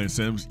 she's playing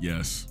Sims?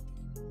 Yes.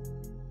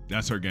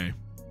 That's her game.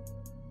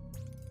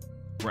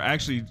 We're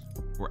actually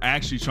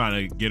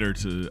trying to get her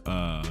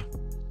to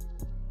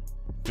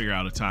figure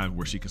out a time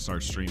where she can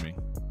start streaming.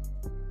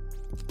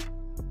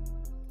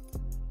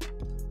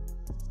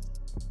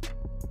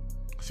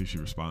 Let's see if she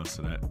responds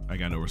to that. I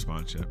got no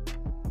response yet.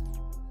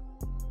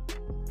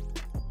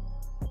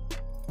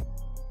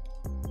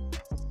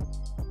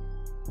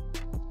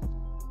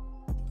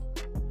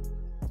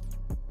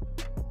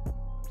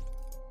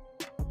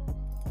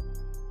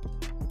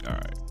 All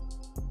right.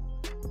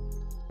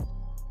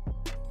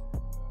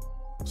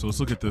 So let's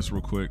look at this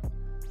real quick.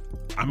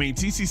 I mean,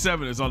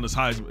 TC7 is on this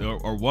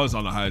Heisman, or was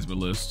on the Heisman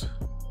list.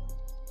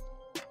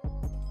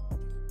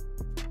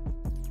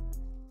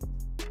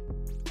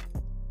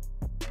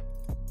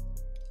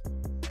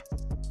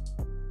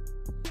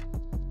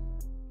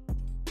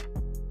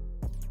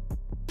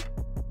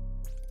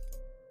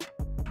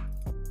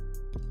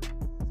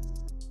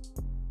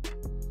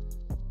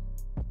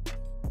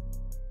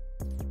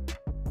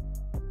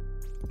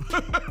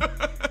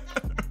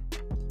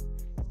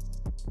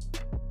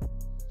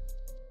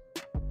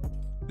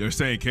 They're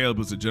saying Caleb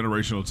was a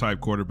generational type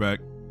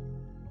quarterback,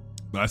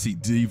 but I see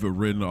diva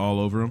written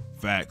all over him.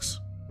 Facts.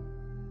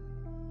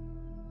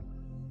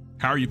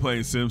 How are you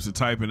playing Sims and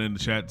typing in the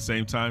chat at the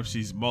same time?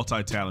 She's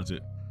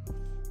multi-talented.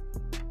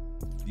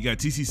 You got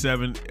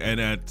TC7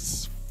 and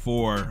that's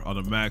 4 on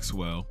the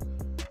Maxwell.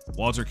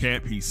 Walter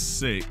Camp, he's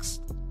 6.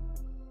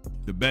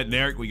 The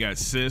Bednarik, we got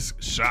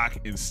Sisk, Shock,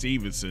 and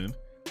Stevenson.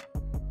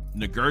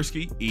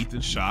 Nagurski,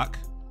 Ethan, Shock.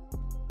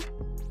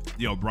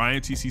 The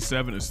O'Brien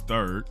TC7 is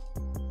 3rd.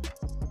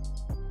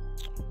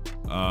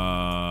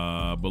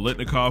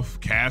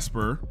 Bolitnikov,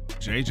 Casper,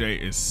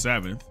 JJ is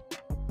 7th.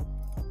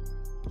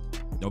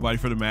 Nobody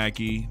for the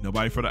Mackey,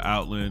 nobody for the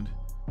Outland,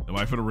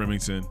 nobody for the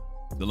Remington.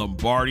 The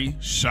Lombardi,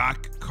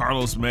 Shock,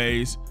 Carlos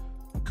Mays,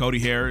 Cody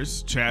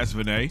Harris, Chaz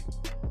Vinay.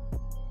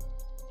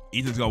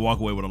 Ethan's gonna walk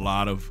away with a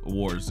lot of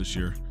awards this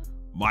year.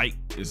 Mike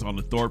is on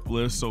the Thorpe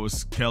list, so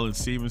is Kellen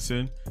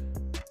Stevenson.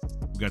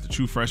 We got the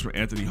true freshman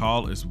Anthony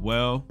Hall as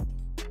well.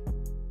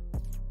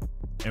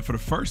 And for the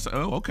first,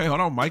 oh, okay, hold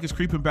on. Mike is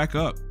creeping back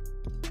up.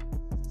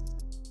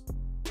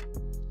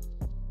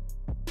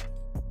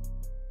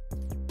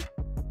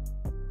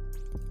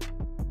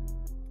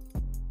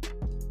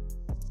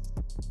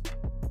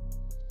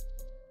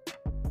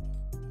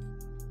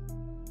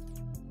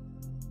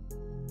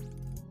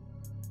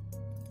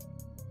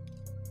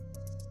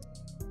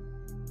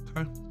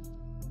 Okay.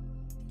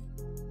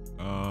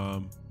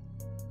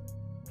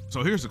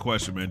 So here's the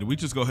question, man. Do we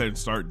just go ahead and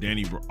start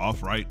Danny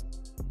off right?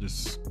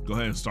 Just go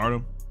ahead and start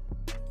him.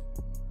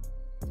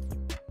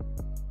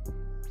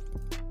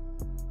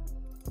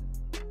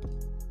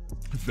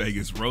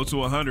 Vegas, road to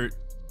 100.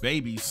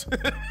 Babies.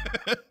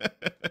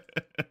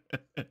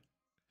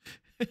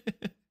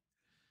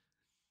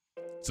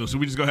 So should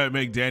we just go ahead and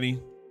make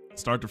Danny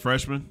start the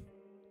freshman?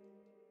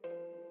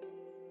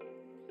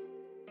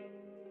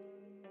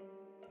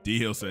 D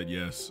Hill said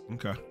yes.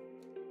 Okay.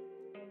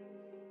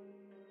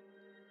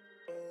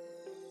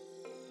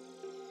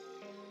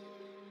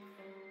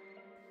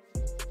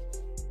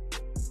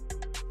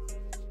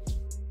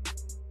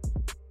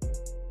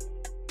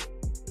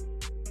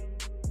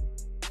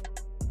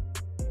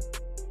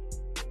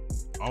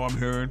 All I'm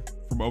hearing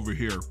from over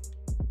here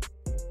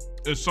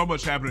is so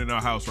much happening in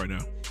our house right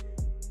now.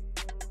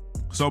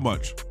 So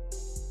much.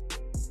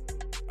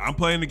 I'm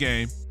playing the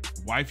game.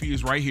 Wifey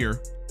is right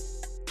here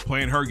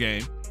playing her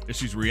game, and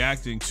she's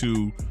reacting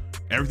to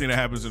everything that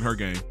happens in her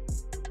game.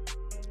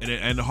 And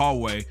in the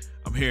hallway,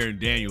 I'm hearing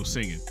Daniel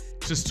singing.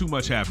 It's just too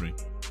much happening.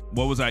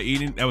 What was I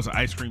eating? That was an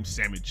ice cream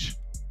sandwich.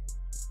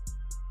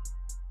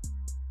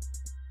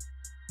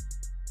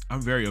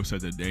 I'm very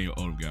upset that Daniel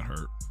Odom got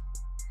hurt.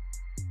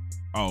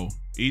 Oh,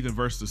 Ethan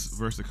versus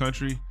the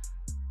country.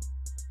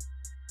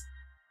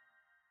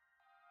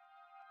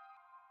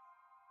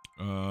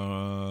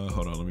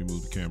 Hold on, let me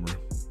move the camera.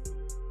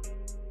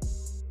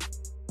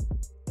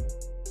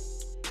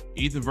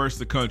 Ethan versus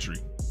the country.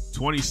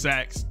 20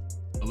 sacks,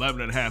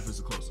 11 and a half is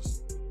the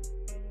closest.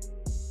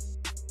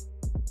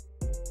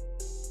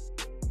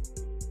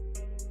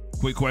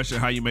 Quick question: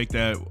 how you make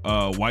that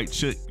white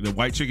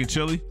chicken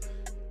chili?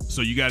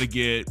 So you got to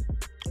get.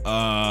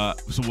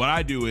 So what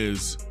I do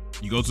is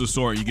you go to the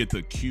store and you get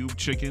the cube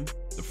chicken,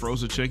 the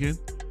frozen chicken,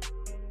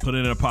 put it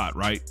in a pot,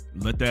 right?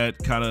 Let that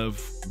kind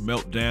of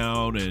melt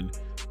down and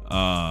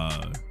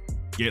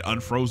get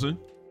unfrozen.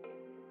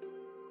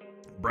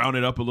 Brown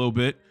it up a little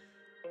bit.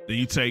 Then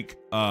you take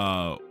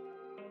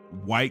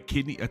white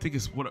kidney. I think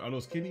it's what are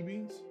those kidney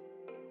beans?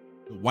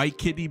 The white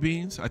kidney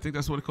beans. I think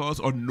that's what it calls,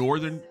 or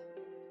northern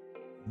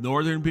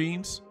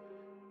beans.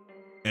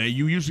 And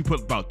you usually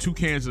put about 2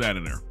 cans of that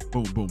in there.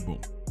 Boom, boom,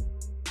 boom.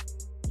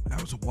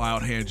 That was a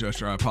wild hand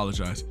gesture. I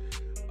apologize.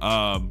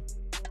 And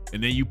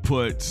then you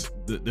put,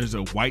 there's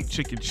a white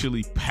chicken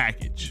chili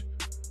package.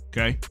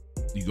 Okay?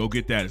 You go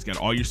get that. It's got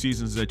all your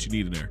seasons that you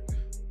need in there.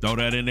 Throw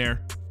that in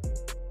there.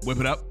 Whip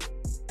it up.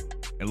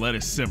 And let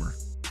it simmer.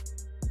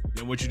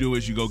 Then what you do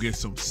is you go get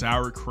some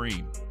sour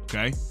cream.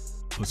 Okay?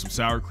 Put some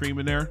sour cream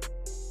in there.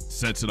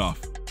 Sets it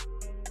off.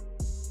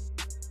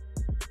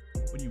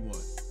 What do you want?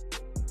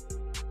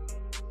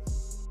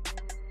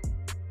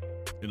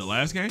 In the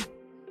last game?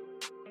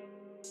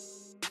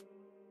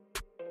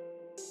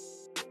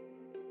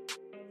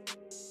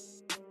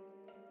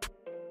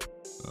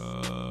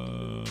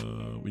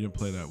 We didn't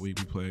play that week.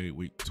 We played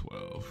week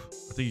 12.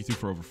 I think he threw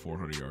for over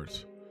 400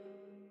 yards.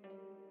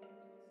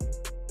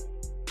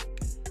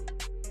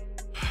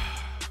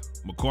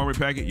 McCormick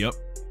packet. Yep.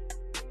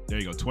 There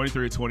you go.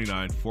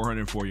 23-29,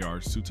 404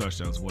 yards, 2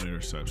 touchdowns, 1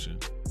 interception.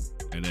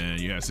 And then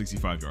you had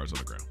 65 yards on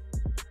the ground.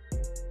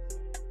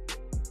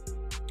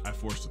 I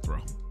forced to throw.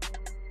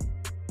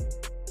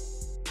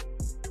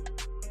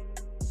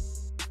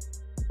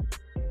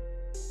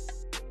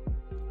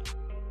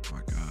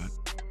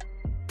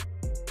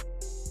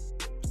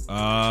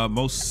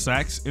 Most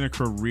sacks in a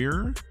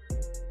career.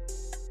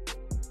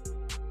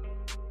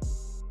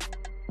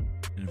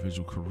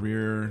 Individual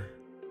career.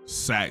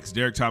 Sacks.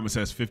 Derek Thomas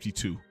has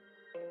 52.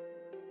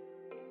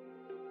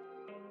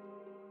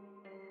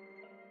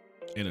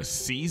 In a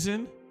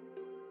season,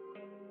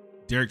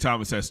 Derek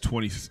Thomas has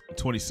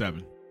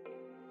 27.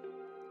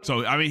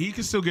 So, I mean, he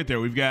can still get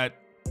there. We've got,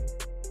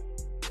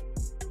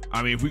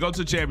 I mean, if we go to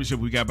the championship,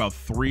 we got about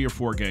 3 or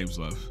 4 games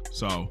left.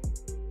 So,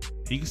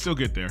 he can still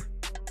get there.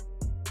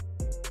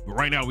 But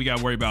right now, we got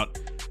to worry about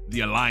the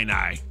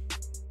Illini.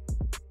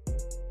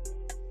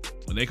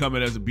 And they come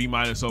in as a B-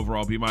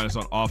 overall, B- on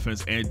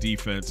offense and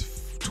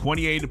defense.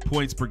 28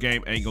 points per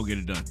game ain't going to get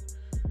it done.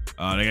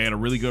 They got a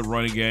really good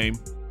running game.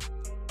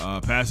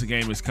 Passing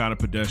game is kind of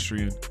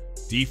pedestrian.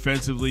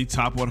 Defensively,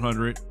 top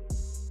 100.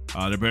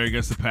 They're better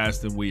against the pass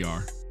than we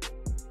are.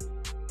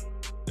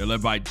 They're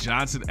led by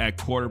Johnson at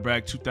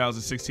quarterback,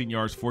 2,016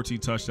 yards, 14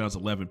 touchdowns,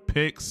 11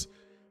 picks.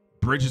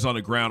 Bridges on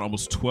the ground,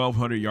 almost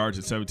 1,200 yards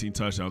and 17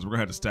 touchdowns. We're going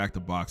to have to stack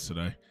the box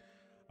today.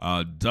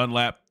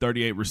 Dunlap,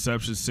 38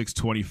 receptions,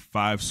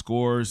 625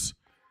 scores.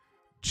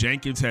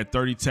 Jenkins had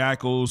 30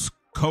 tackles.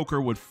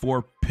 Coker with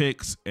 4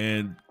 picks.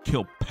 And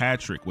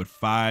Kilpatrick with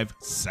 5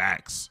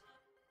 sacks.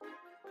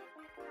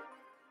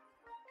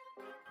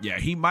 Yeah,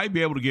 he might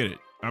be able to get it.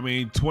 I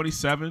mean,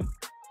 27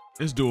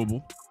 is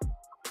doable.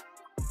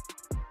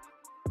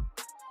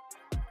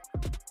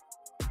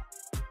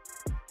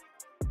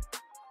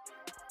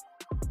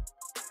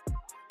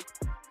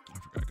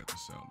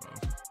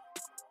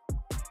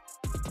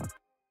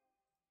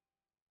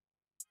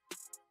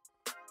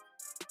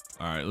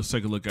 All right, let's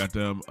take a look at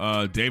them.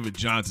 David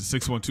Johnson,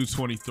 6'1",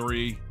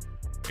 223,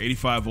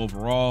 85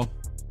 overall.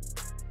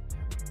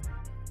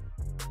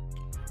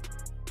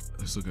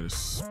 Let's look at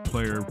this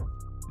player.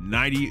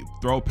 90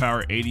 throw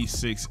power,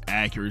 86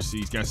 accuracy.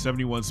 He's got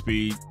 71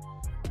 speed,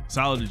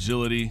 solid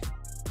agility.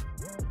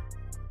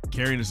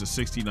 Carrying is a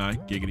 69,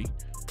 giggity.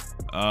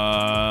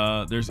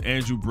 There's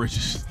Andrew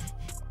Bridges.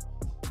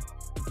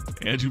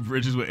 Andrew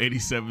Bridges with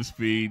 87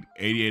 speed,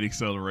 88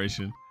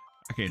 acceleration.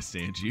 I can't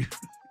stand you.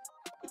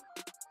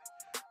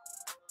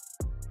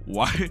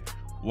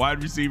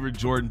 Wide receiver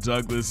Jordan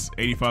Douglas,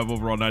 85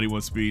 overall,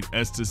 91 speed.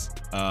 Estes,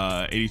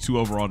 82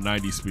 overall,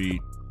 90 speed.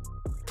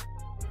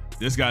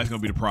 This guy's going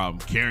to be the problem.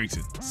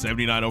 Carrington,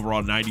 79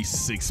 overall,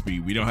 96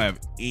 speed. We don't have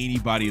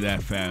anybody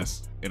that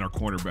fast in our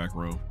cornerback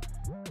room.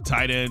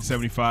 Tight end,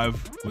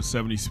 75 with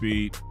 70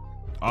 speed.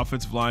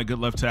 Offensive line, good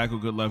left tackle,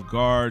 good left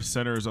guard.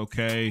 Center is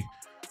okay.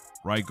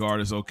 Right guard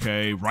is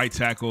okay. Right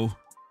tackle.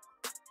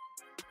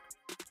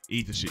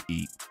 Ethan should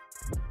eat.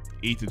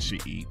 Ethan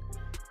should eat.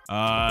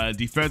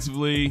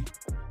 Defensively,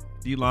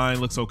 D-line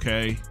looks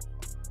okay.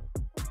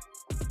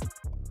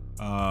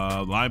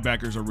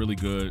 Linebackers are really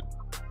good.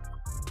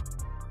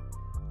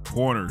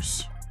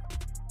 Corners,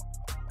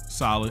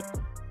 solid.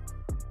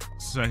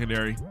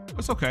 Secondary,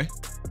 that's okay.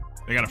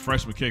 They got a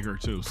freshman kicker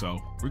too, so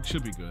we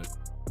should be good.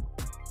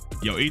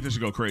 Yo, Ethan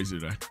should go crazy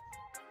today.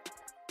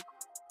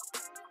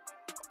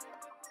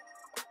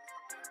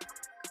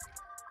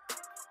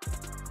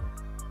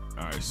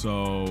 All right,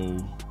 so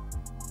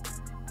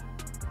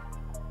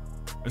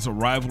it's a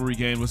rivalry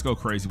game. Let's go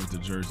crazy with the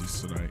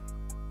jerseys tonight.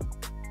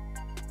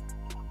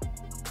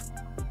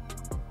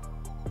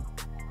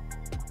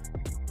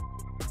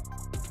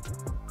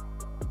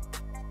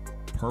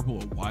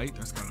 Purple and white,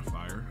 that's kind of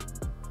fire.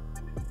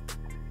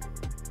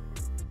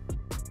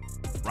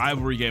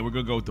 Rivalry game, we're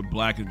gonna go with the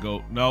black and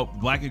gold. No,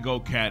 black and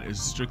gold cat is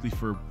strictly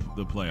for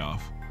the playoff.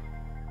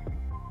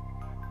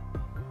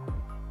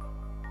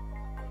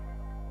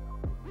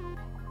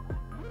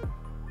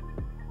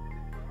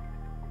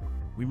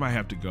 We might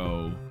have to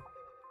go.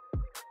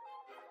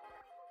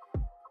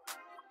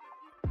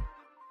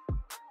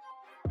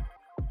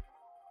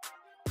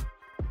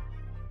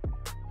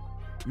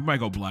 We might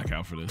go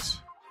blackout for this.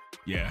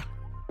 Yeah.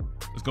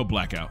 Let's go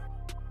blackout.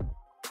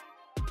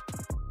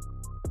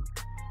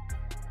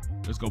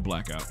 Let's go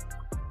blackout.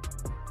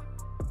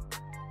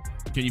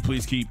 Can you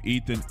please keep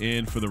Ethan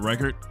in for the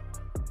record?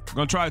 I'm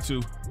gonna try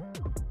to.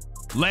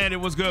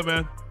 Landon, what's good,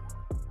 man?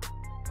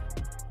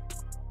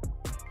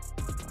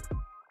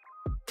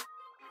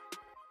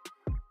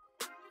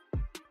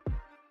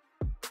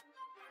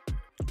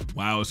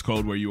 Wow, it's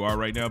cold where you are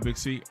right now, Big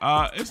C.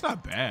 It's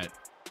not bad.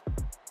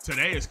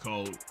 Today is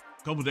cold.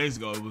 A couple days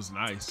ago, it was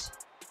nice.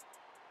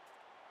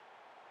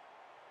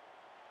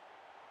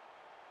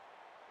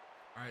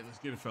 All right, let's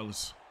get it,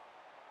 fellas.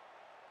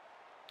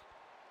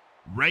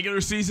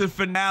 Regular season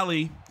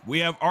finale. We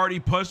have already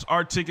punched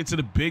our ticket to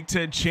the Big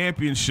Ten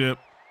championship.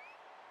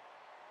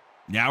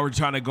 Now we're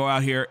trying to go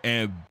out here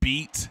and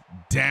beat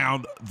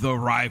down the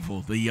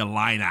rival, the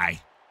Illini.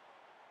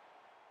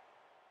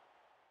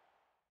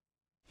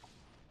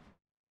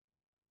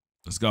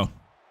 Let's go.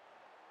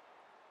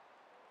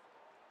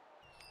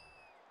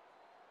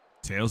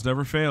 Tails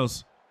never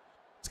fails.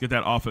 Let's get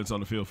that offense on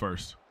the field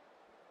first.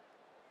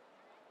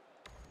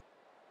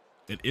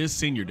 It is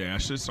senior day. I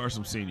should start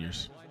some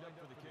seniors.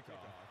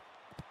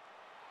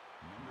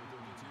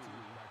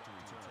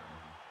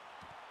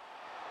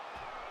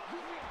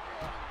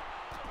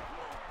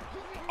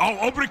 Oh,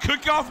 opening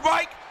kickoff,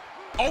 Mike.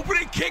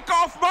 Opening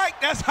kickoff,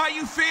 Mike. That's how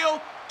you feel.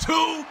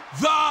 To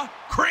the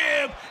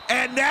crib.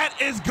 And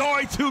that is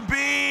going to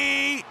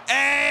be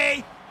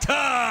a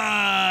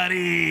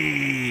tutty.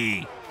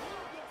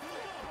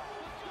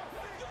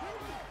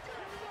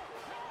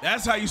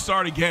 That's how you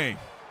start a game.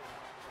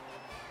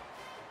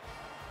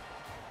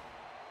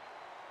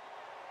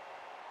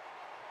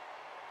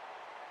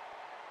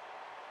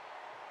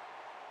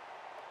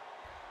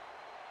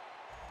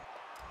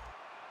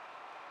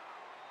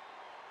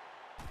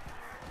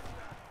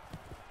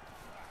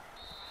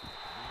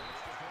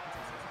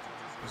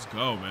 Let's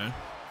go, man.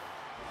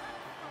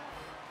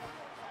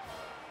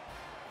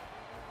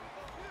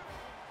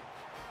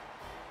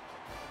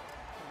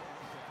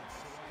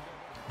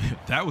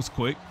 That was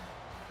quick.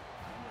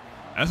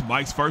 That's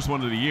Mike's first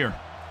one of the year.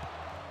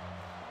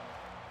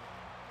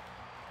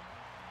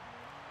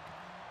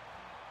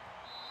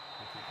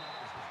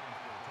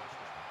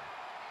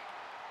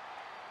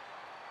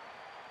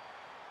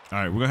 All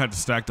right, we're going to have to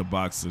stack the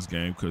box this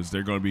game because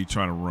they're going to be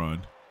trying to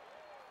run.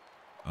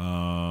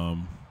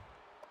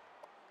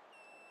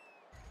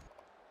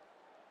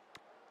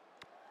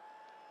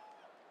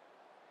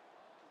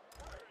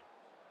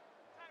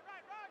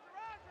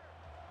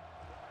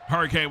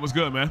 Hurricane, what's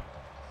good, man?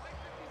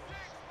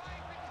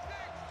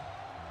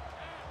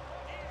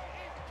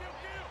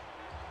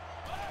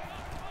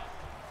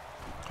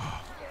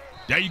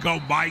 There you go,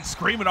 Mike,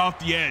 screaming off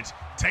the edge.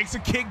 Takes a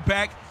kick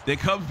back, then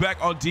comes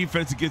back on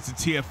defense against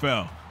the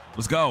TFL.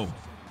 Let's go.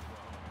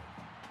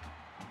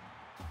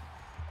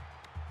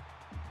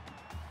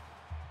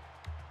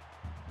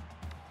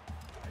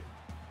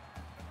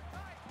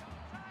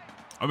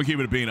 I'm gonna keep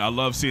it a bean. I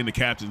love seeing the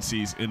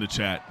captaincies in the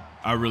chat.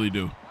 I really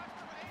do.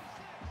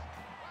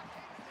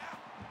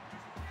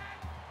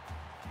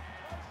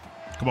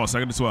 Come on,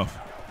 2nd and 12.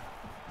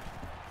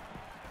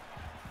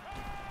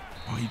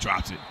 Oh, he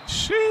drops it.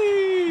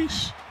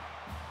 Sheesh.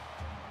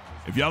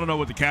 If y'all don't know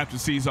what the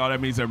captaincies are,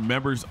 that means they're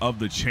members of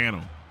the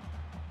channel.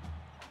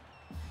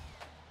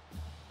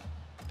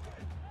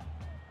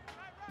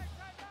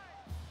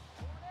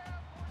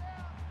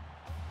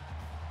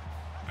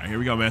 All right, here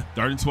we go, man.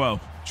 3rd and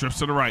 12. Trips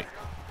to the right.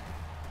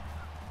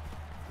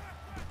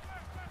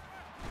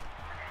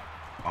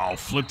 Oh,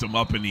 flipped him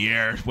up in the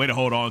air. Way to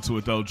hold on to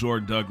it, though,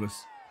 Jordan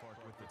Douglas.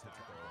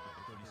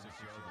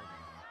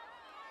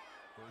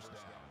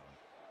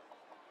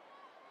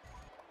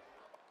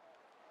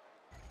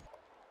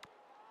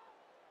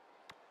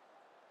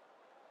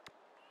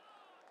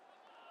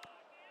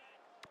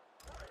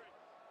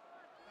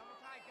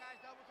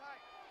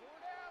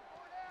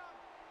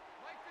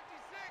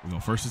 We're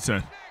going 1st and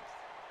 10.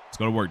 Let's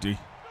go to work, D.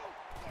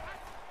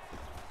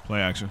 Play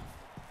action.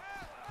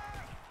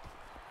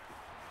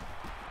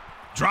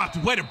 Dropped.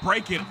 Way to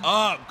break it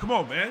up. Come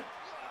on, man.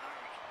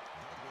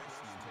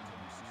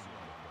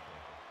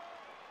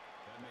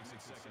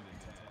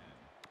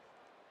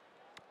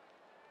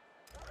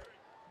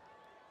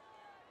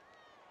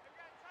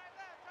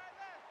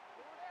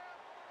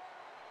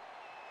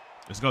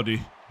 Let's go, D.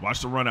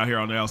 Watch the run out here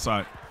on the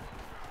outside.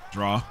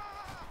 Draw.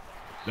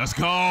 Let's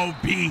go,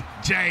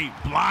 B.J.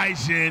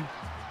 Blygen.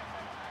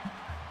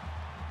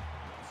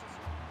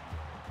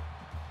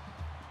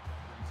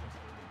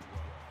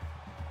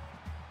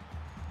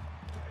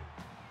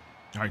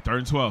 All right, 3rd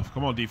and 12.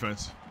 Come on,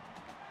 defense.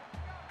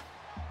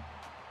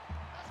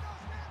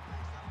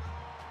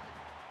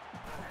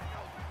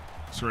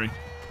 Screen.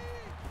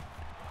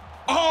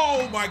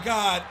 Oh, my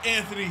God,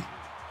 Anthony.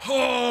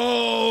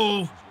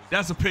 Oh,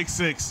 that's a pick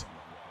 6.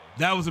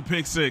 That was a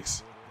pick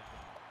 6.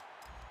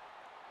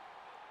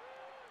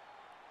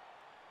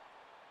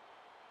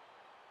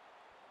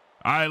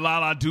 All right,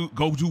 Lala,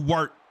 go do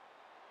work.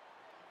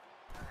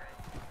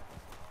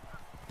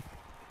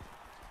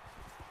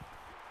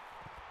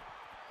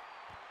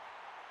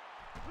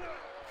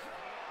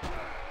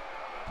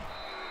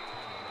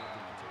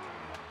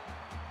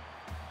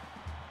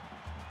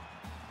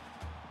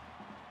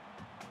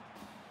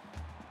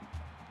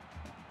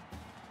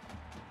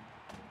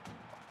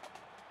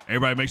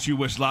 Everybody, make sure you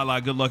wish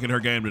Lala good luck in her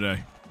game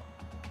today.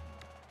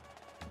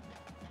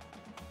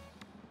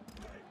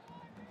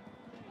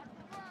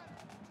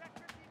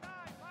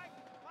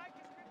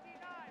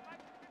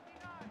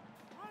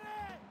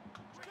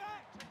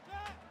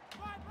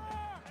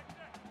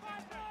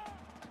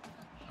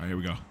 All right, here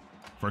we go.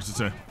 First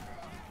and 10.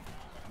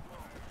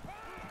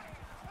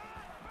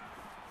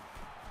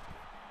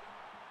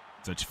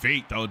 Touch your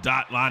feet, throw a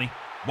dot, Lonnie.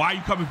 Why are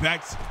you coming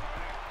back?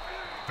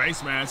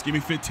 Face mask, give me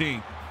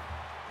 15.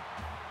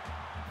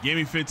 Give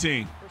me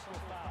 15. Personal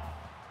foul.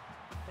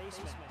 Face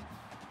mask.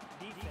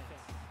 Defense.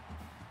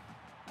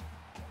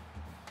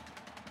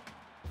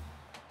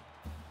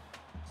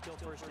 Still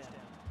first down.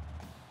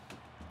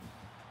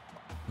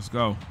 Let's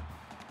go.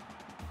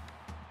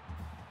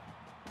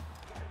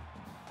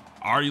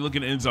 Already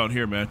looking at end zone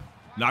here, man.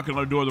 Knocking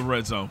on the door of the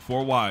red zone.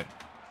 4 wide.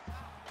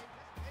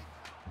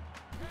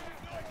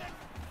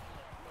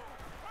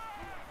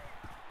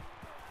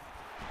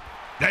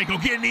 They go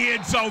get in the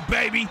end zone,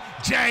 baby.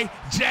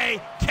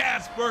 J.J.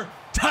 Casper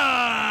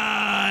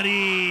Toddy.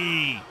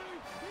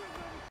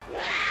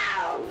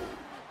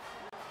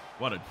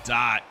 What a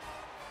dot.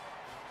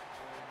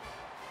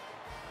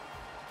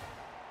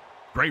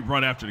 Great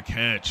run after the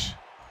catch.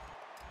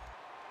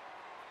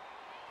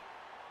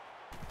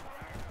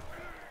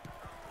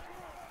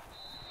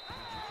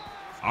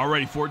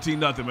 Already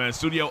 14-0, man.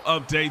 Studio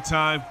update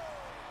time.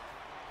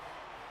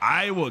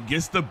 Iowa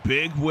gets the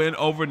big win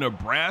over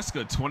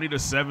Nebraska,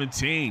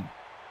 20-17.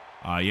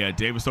 Yeah,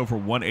 Davis threw for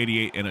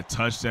 188 and a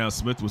touchdown.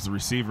 Smith was the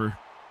receiver.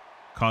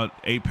 Caught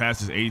 8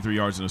 passes, 83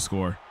 yards in a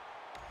score.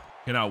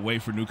 Cannot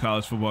wait for new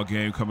college football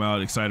game. Come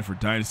out excited for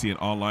Dynasty and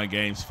online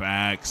games.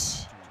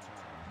 Facts.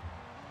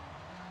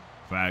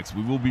 Facts.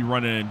 We will be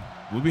running.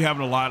 We'll be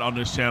having a lot on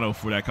this channel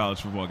for that college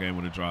football game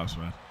when it drops,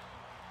 man.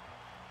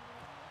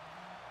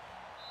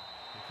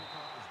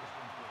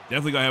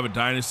 Definitely gonna have a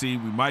Dynasty.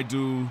 We might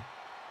do,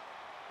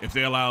 if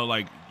they allow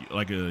like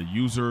a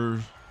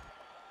user,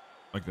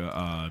 like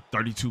a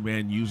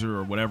 32-man user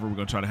or whatever. We're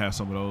gonna try to have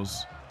some of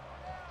those.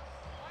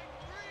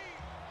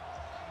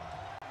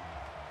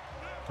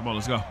 Come on,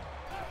 let's go.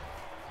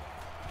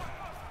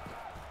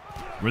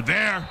 We're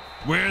there.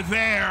 We're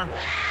there.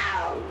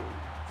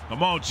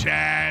 Come on,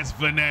 Chaz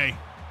Vinay.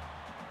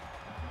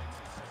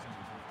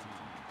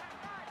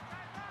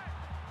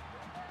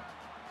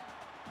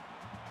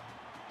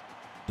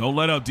 Don't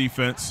let up,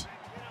 defense.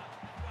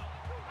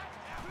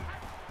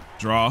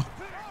 Draw.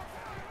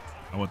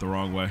 I went the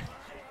wrong way.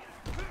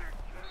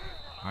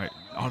 All right.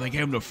 Oh, they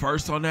gave him the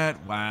first on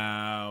that?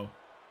 Wow.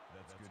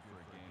 That's good for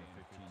a gain of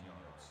 15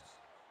 yards.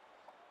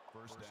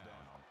 First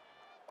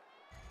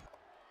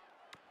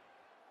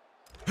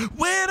down.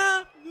 When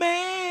a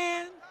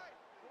man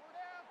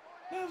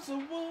loves a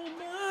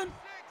woman.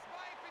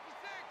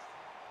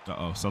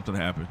 Uh-oh, something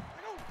happened.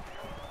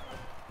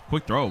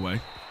 Quick throwaway.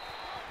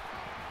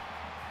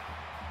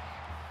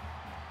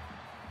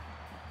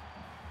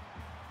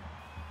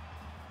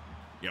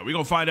 Yeah, we're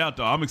gonna find out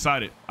though. I'm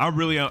excited. I'm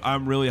really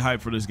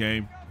hyped for this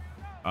game.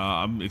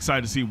 I'm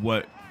excited to see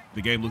what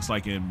the game looks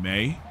like in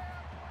May.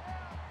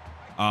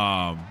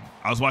 I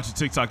was watching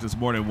TikTok this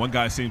morning. One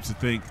guy seems to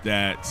think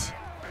that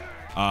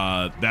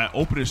that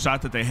opening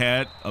shot that they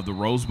had of the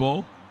Rose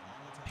Bowl,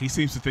 he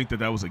seems to think that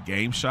that was a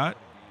game shot.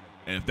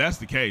 And if that's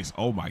the case,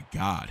 oh my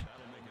God.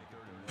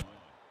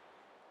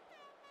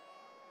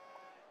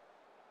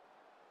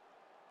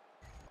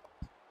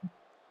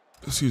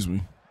 Excuse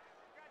me.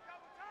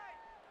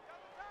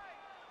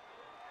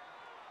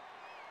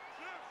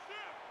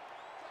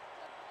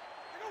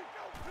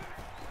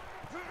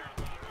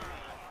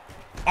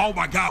 Oh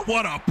my God,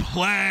 what a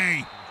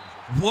play.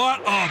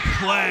 What a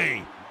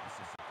play.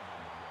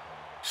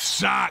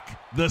 Shock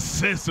the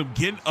system,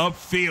 getting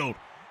upfield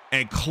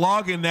and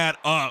clogging that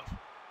up.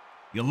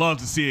 You love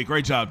to see it.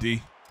 Great job,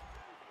 D.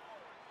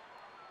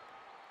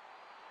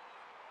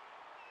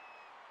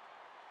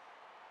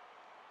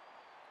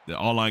 The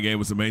online game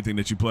was the main thing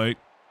that you played.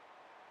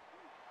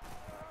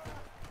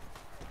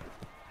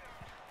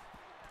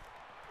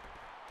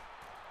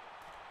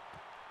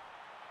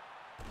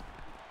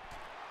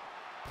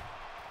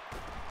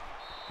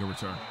 Good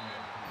return.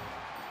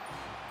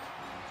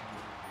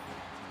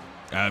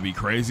 That'd be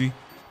crazy.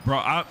 Bro,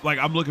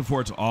 I'm looking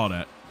forward to all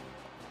that.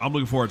 I'm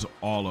looking forward to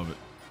all of it.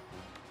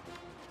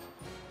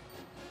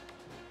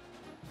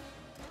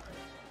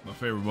 My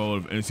favorite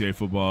mode of NCAA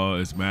football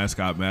is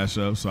mascot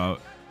mashup. So,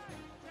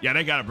 yeah,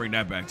 they got to bring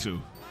that back too.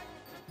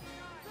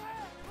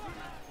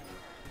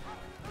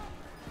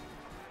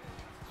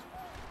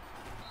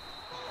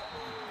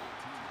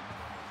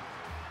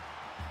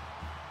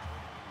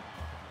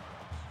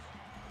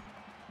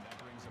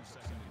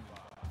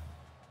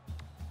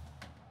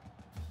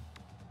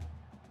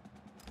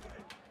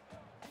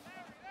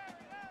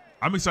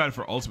 I'm excited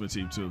for Ultimate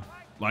Team too.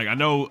 Like, I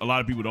know a lot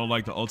of people don't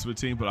like the Ultimate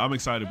Team, but I'm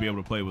excited to be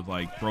able to play with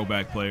like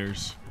throwback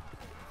players.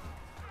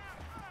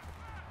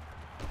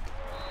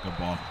 Good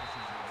ball.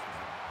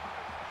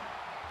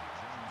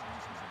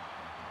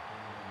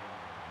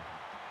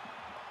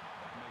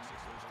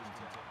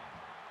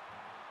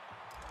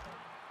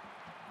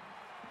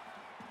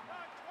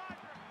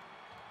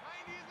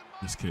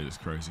 This kid is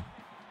crazy.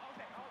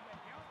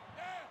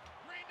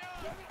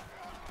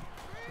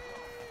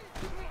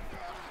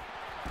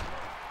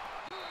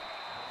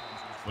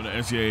 When the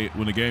ncaa,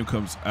 when the game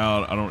comes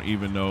out, I don't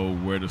even know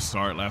where to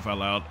start. Laugh out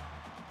loud.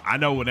 I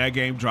know when that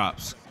game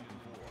drops,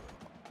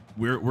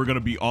 we're going to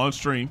be on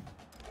stream.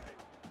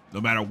 No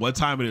matter what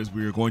time it is,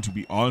 we are going to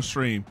be on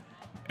stream,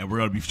 and we're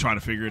going to be trying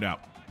to figure it out.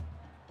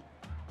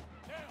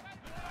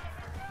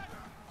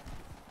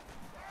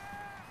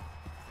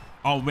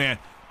 Oh, man.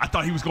 I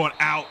thought he was going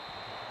out.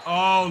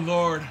 Oh,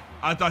 Lord.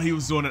 I thought he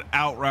was doing an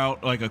out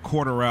route, like a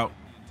quarter route.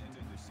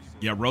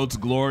 Yeah, road to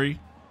glory.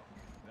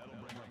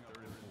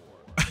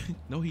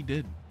 No, he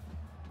didn't.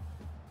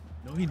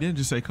 No, he didn't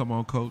just say, come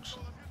on, coach.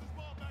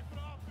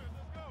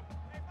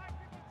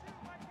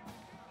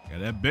 Yeah,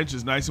 that bench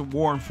is nice and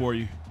warm for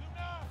you.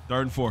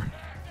 3rd and 4.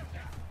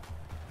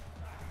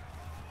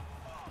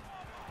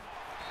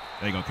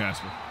 There you go,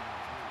 Casper.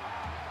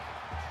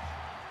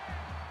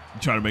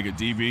 You try to make a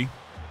DB.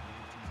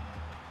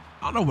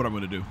 I don't know what I'm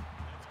going to do.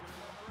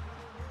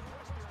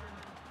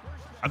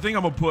 I think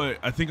I'm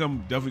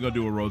definitely going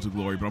to do a road to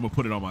glory, but I'm going to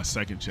put it on my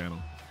 2nd channel.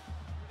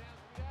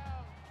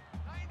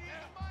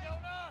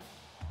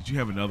 Did you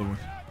have another one?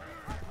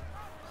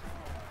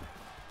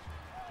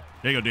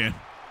 There you go, Dan.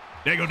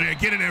 There you go, Dan.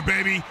 Get in there,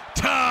 baby.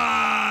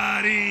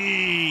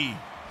 Toddy!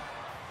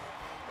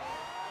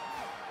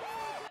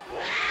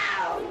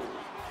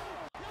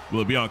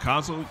 Will it be on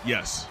console?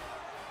 Yes.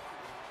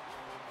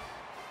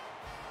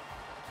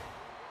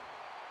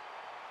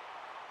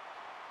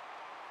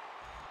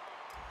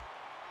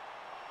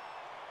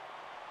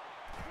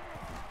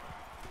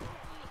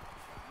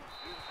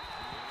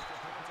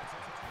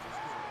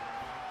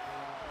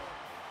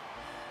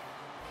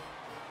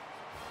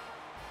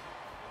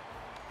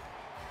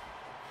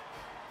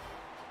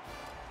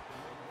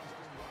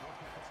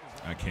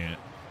 I can't.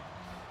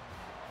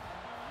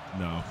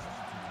 No.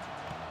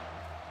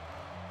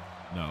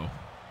 No.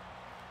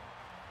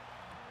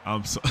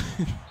 I'm so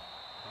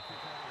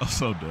I'm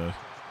so dead.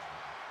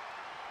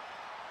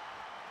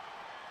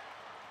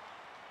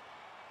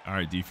 All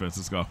right, defense,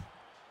 let's go.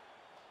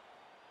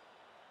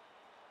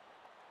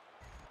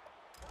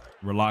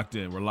 We're locked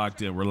in. We're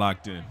locked in. We're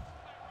locked in.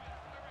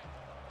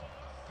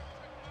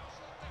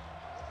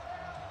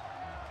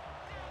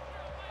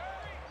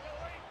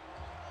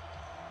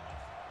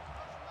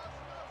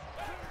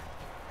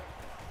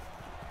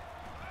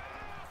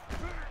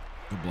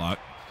 Good block.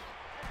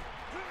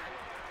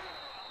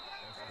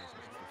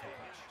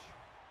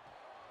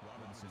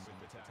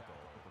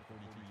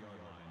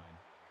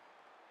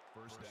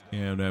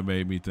 And that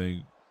made me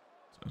think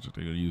that's what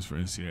they're gonna use for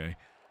NCAA.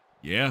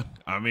 Yeah,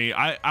 I mean,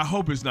 I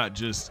hope it's not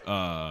just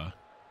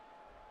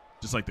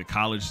like the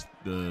college,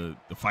 the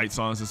fight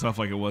songs and stuff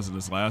like it was in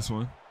this last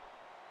one.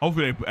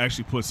 Hopefully they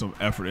actually put some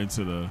effort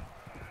into the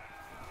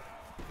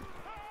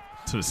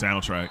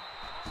soundtrack.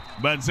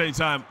 But at the same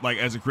time, like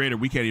as a creator,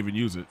 we can't even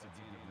use it.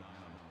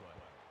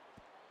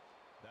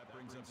 That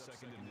brings up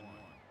 2nd and 1.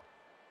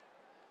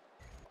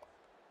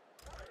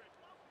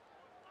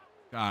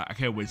 God, I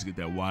can't wait to get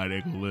that wide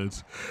angle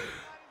lens.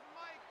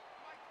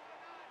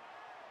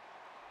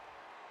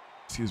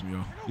 Excuse me,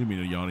 y'all. Didn't mean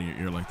to yawn in your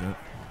ear like that.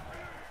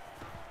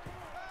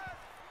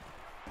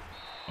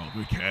 Oh,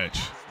 good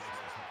catch.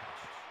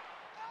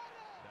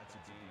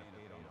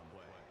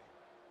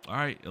 All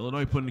right,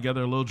 Illinois putting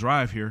together a little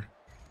drive here.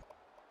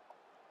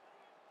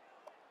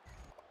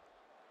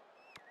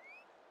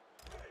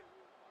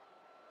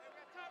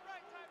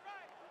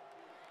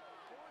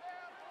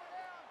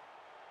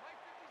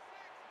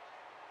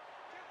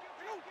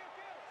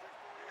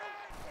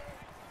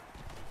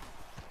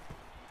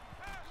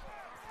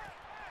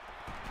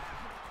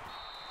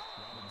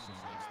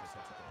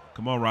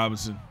 Come on,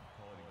 Robinson.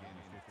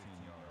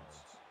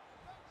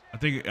 I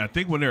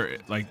think when they're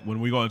like when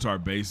we go into our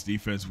base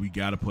defense, we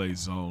got to play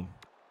zone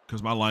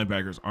because my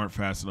linebackers aren't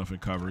fast enough in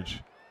coverage.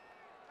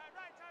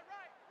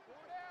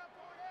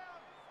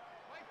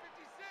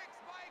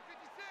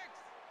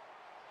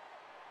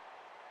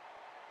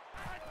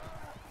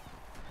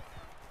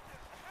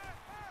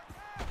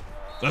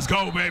 Let's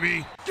go,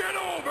 baby. Get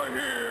over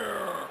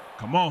here.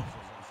 Come on.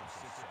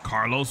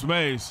 Carlos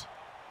Mays.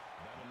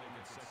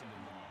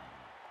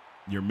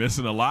 You're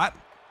missing a lot?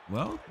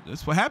 Well,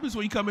 that's what happens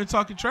when you come in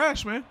talking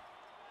trash, man.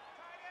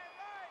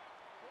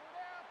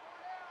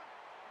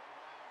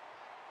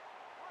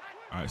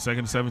 All right, 2nd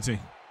and 17.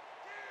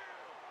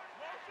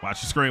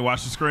 Watch the screen,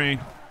 watch the screen.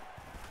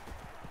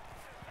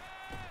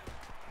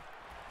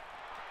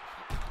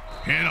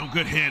 Hit him,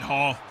 good hit,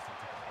 Hall.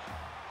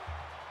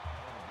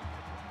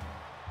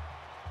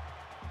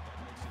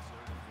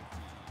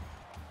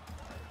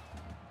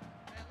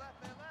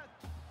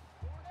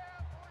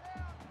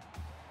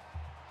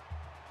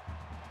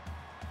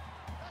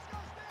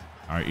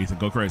 All right, Ethan,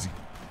 go crazy.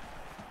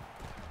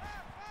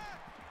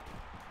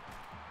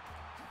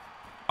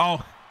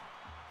 Oh.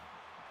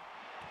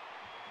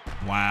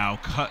 Wow,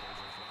 cut.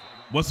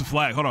 What's the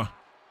flag? Hold on.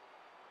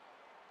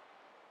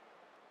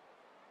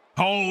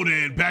 Hold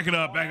it. Back it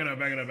up, back it up,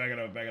 back it up, back it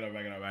up, back it up,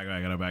 back it up, back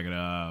it up, back it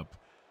up.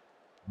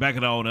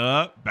 Backing on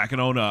up. Backing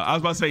on up. I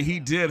was about to say he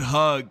did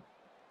hug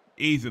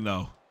Ethan,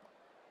 though.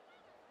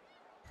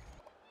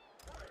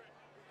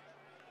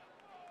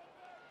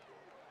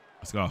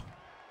 Let's go.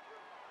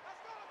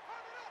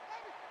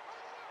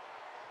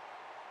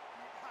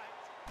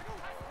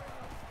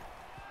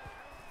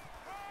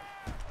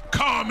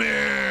 Come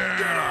here.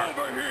 Get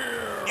over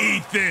here.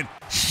 Ethan,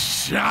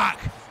 shock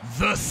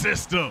the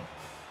system.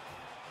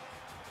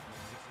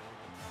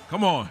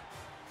 Come on.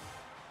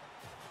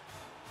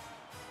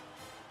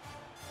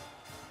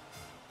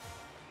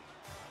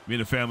 Me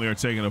and the family are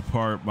taking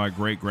apart my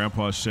great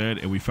grandpa's shed,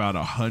 and we found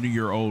a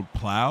 100-year-old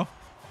plow.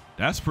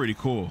 That's pretty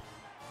cool.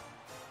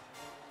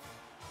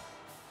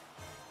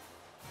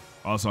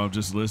 Also, I'm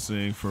just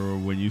listening for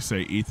when you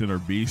say Ethan or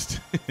Beast.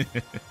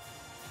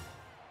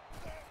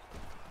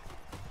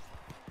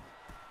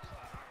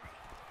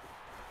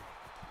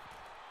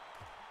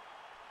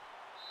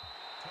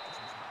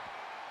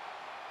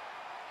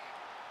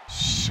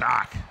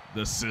 Shock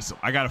the system.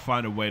 I got to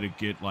find a way to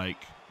get,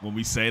 like, when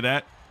we say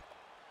that,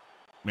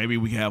 maybe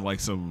we have like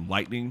some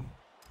lightning,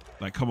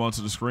 like come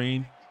onto the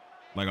screen,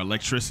 like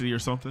electricity or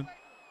something.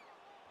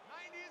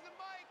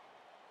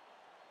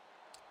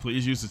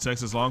 Please use the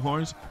Texas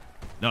Longhorns.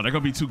 No, they're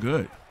gonna be too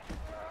good.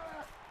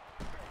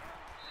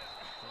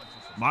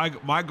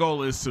 My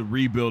goal is to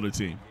rebuild a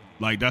team.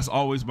 Like that's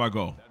always my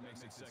goal.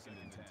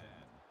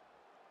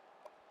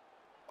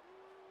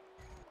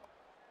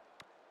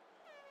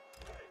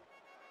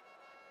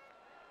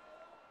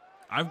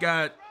 I've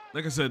got,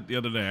 like I said the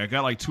other day, I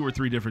got like 2 or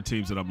 3 different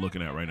teams that I'm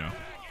looking at right now.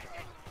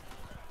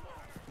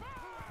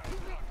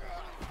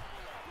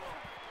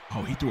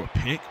 Oh, he threw a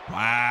pick?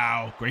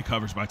 Wow. Great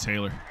coverage by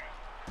Taylor.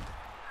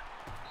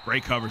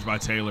 Great coverage by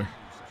Taylor.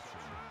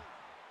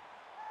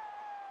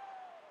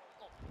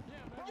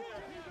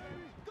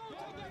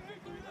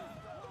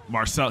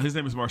 His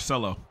name is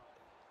Marcelo.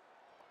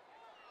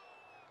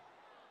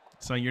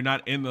 So you're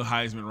not in the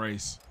Heisman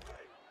race.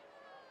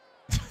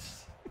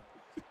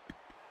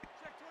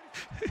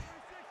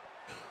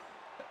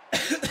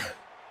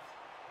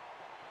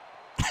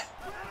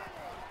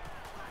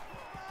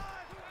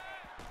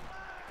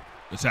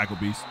 The tackle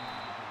beast.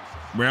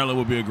 Maryland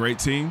will be a great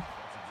team.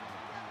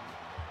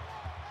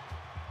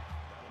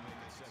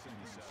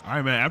 All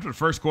right, man. After the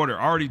first quarter,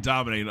 already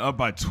dominating, up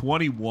by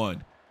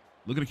 21.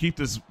 Looking to keep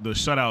the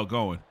shutout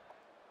going.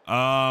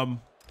 I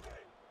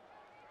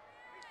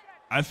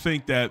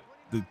think that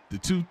the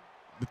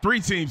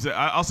 3 teams that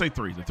I'll say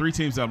 3. The 3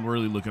 teams that I'm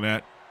really looking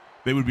at,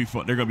 they would be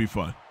fun. They're gonna be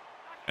fun,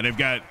 and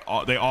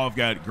they all have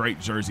got great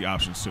jersey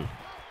options too.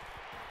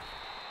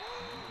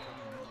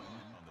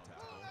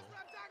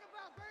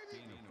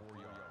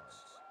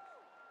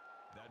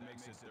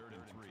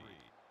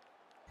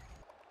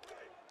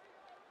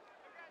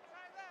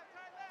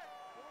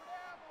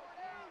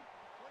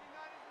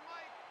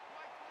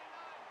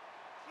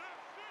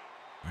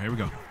 Here we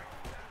go.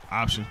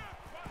 Option.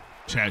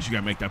 Chaz, you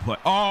got to make that play.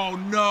 Oh,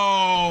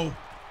 no.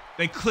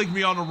 They clicked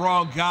me on the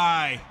wrong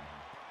guy.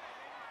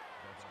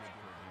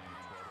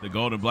 The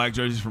gold and black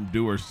jerseys from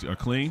Dewars are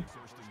clean.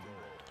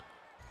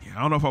 Yeah,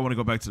 I don't know if I want to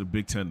go back to the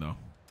Big Ten, though.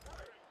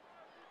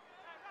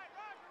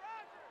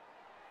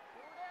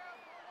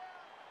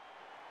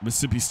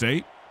 Mississippi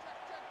State.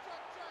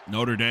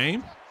 Notre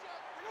Dame.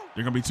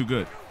 They're going to be too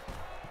good.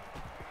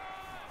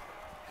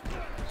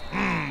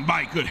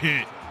 Mike, good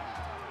hit.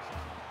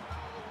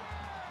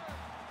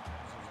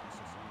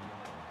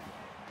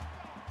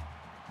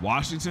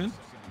 Washington.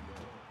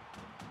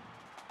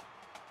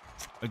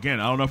 Again,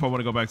 I don't know if I want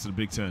to go back to the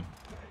Big Ten.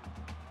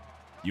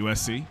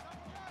 USC.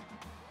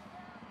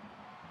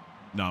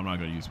 No, I'm not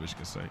going to use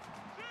Michigan State.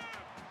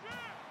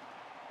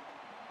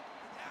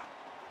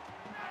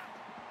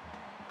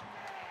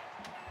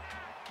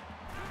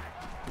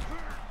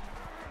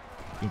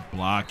 Good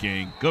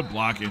blocking. Good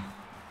blocking.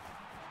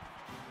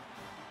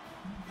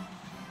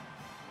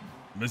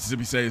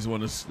 Mississippi State is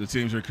one of the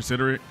teams you're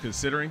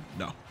considering?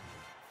 No.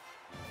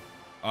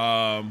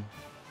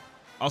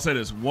 I'll say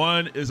this.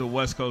 One is a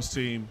West Coast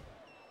team.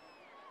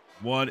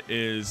 One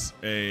is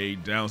a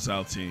down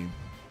south team.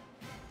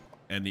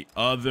 And the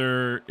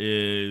other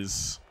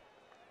is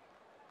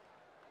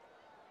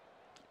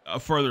a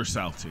further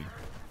south team.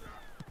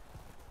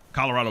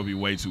 Colorado will be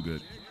way too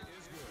good.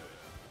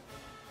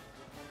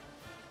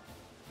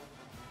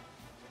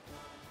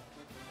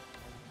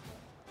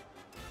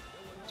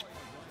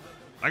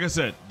 Like I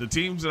said, the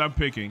teams that I'm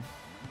picking,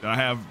 that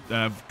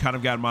have kind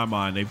of got in my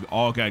mind, they've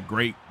all got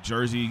great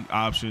jersey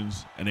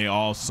options, and they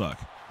all suck.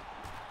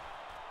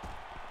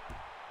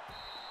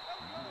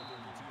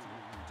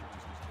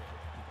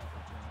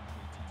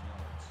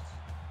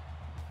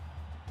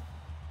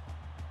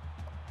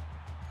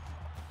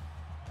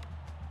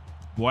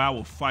 Boy, I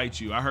will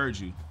fight you. I heard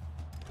you.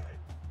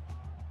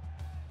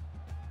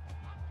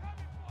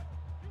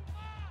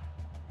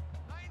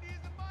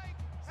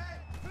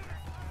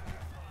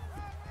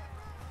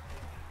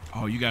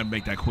 Oh, you got to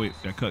make that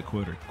cut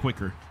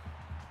quicker.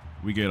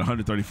 We get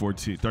 34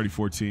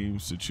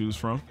 teams to choose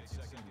from.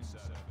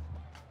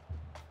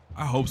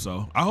 I hope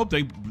so. I hope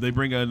they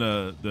bring in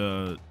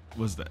the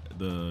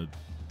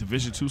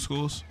Division II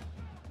schools.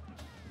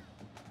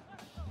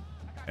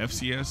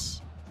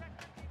 FCS,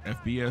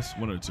 FBS,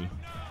 one or two.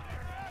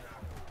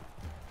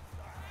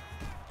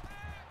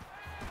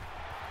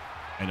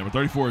 And number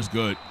 34 is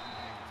good.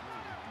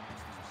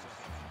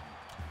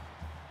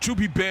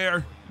 Troopy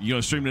Bear, you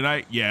gonna stream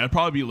tonight? Yeah, it'll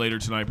probably be later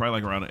tonight,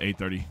 probably like around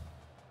 8:30.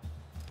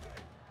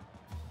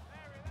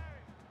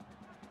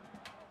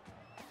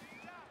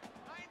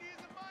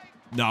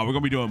 No, we're gonna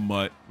be doing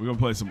Mutt. We're gonna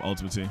play some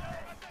Ultimate Team.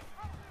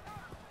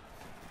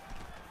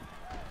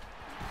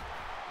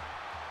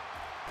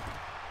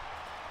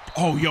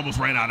 Oh, he almost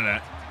ran out of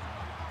that.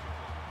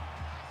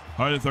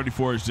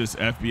 134 is just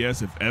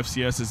FBS. If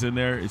FCS is in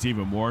there, it's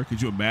even more.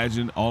 Could you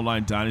imagine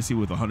online Dynasty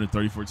with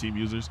 134 team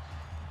users?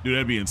 Dude,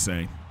 that'd be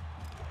insane.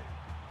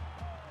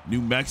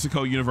 New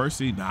Mexico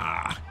University?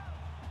 Nah.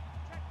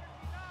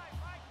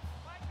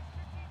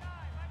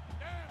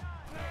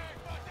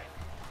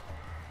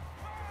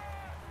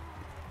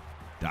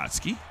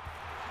 Dotsky.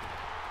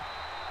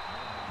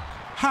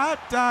 Hot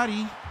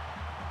Dottie.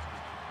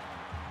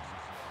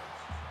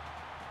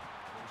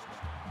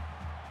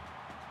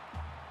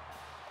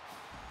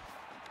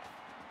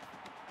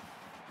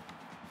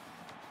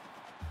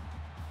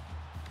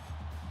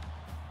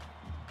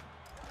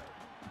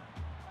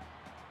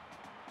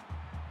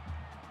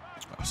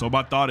 So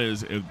my thought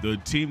is, if the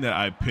team that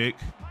I pick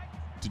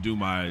to do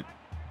my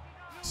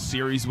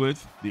series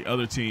with, the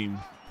other team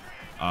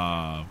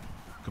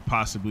could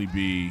possibly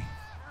be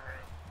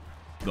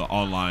the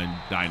online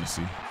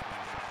Dynasty.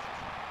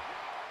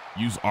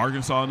 Use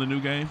Arkansas in the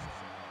new game?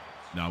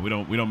 No, we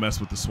don't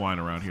mess with the swine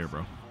around here,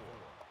 bro.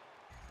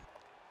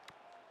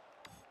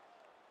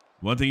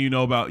 One thing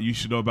you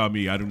should know about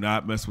me, I do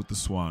not mess with the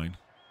swine.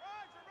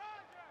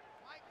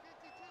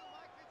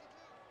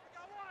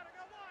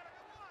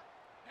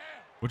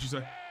 What'd you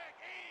say?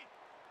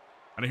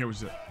 I didn't hear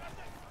what you said.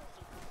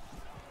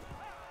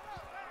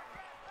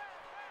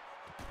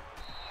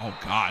 Oh,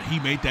 God, he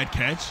made that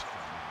catch?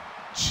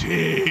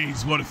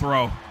 Jeez, what a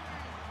throw.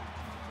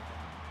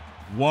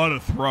 What a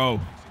throw.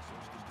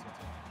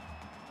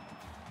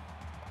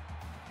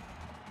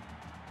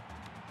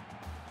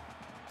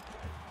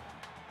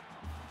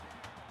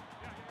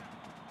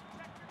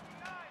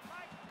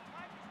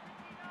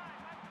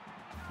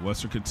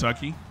 Western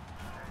Kentucky.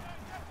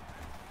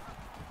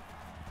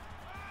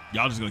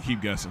 Y'all just gonna keep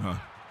guessing, huh?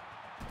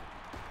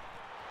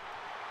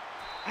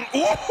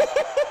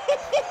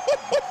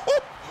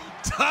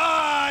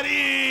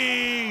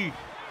 Toddy!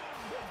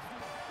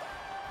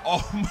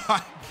 Oh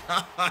my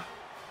God.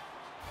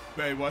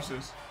 Babe, watch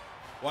this.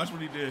 Watch what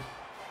he did.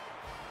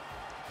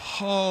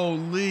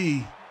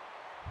 Holy.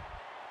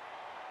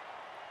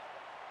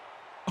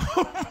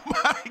 Oh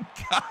my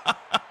God.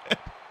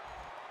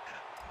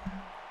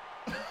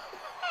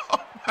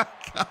 Oh my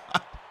God.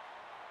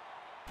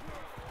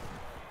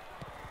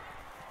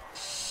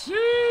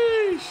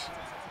 Sheesh.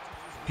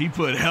 He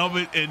put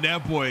helmet in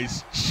that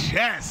boy's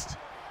chest.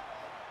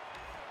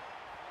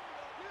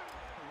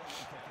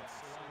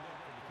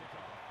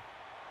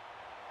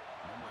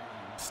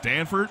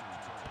 Stanford.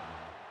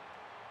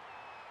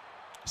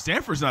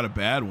 Stanford's not a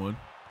bad one.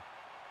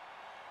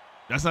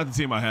 That's not the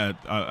team I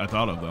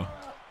thought of, though.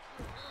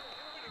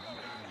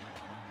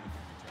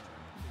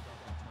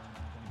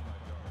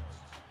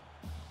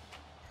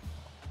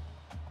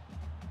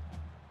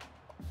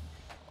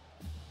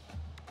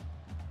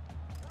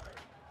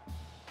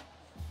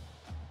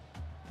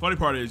 Funny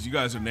part is you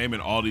guys are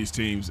naming all these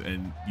teams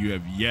and you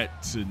have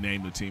yet to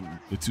name the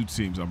two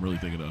teams I'm really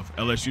thinking of.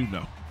 LSU,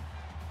 no.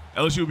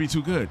 LSU would be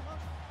too good.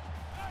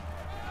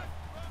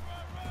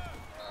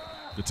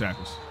 Good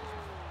tackles.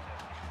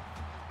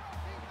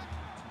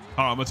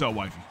 Oh, I'm gonna tell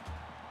wifey.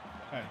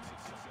 Hey,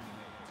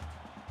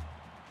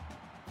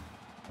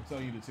 I'm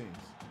telling you the teams.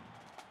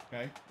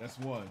 Okay, that's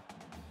one.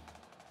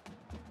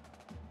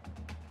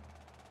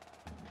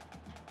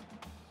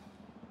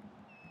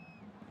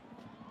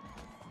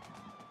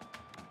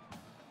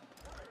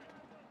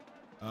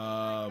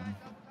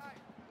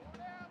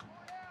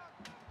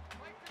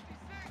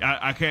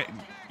 I can't.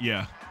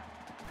 Yeah.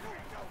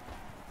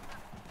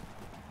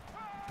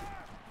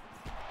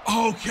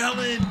 Oh,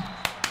 Kellen!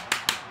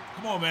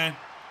 Come on, man.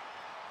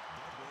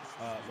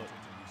 Look.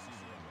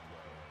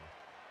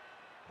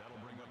 That'll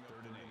bring up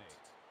 3rd and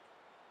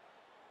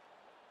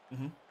 8.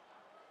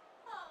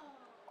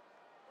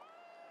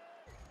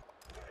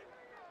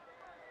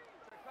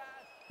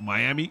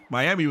 Mm-hmm.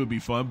 Miami would be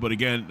fun, but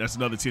again, that's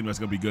another team that's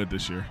gonna be good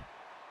this year,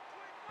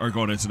 or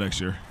going into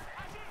next year.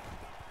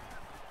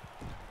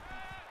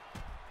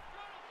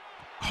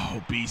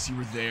 Oh, Beast, you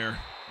were there.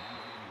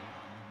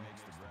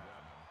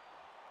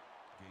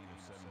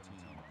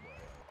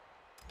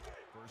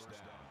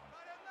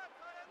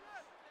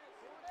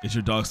 Is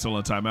your dog still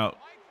on timeout?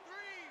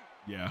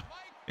 Yeah.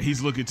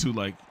 He's looking too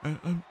like,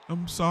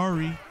 I'm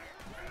sorry.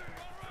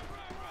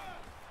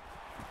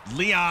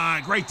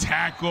 Leon, great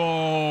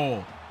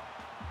tackle.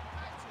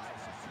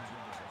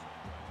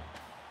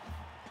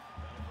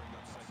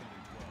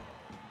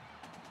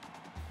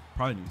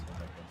 Probably needs to go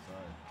back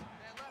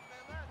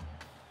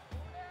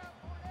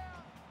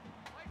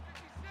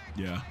outside.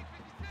 Yeah.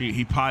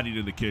 He pottied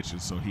in the kitchen,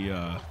 so he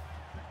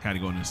had to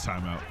go in his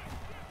timeout.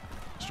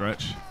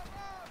 Stretch.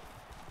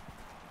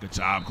 Good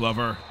job,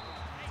 Glover.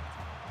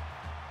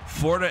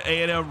 Florida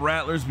A&M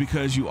Rattlers,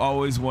 because you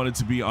always wanted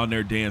to be on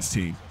their dance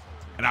team.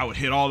 And I would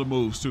hit all the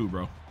moves too,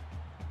 bro.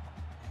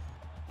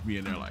 Be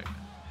in there like,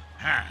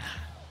 ah,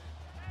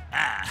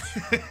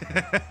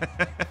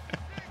 ah.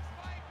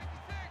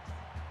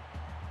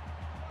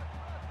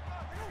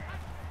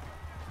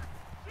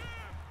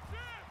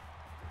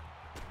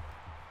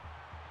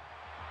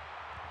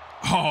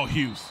 Oh,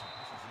 Hughes.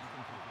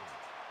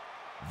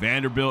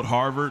 Vanderbilt,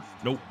 Harvard.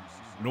 Nope.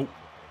 Nope.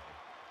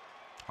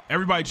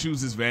 Everybody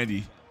chooses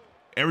Vandy.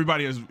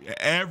 Everybody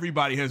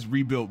has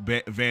rebuilt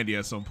Vandy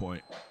at some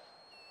point.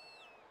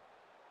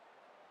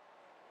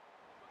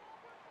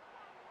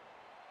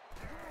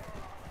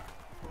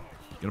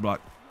 Get a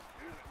block.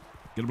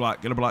 Get a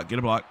block. Get a block. Get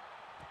a block.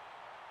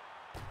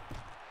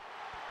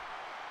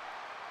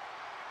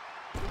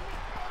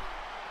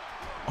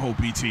 Oh,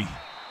 BT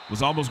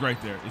was almost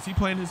right there. Is he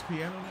playing his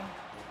piano now?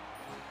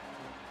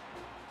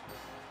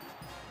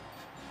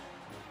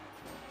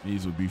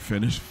 These would be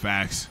finished.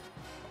 Facts.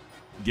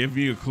 Give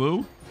you a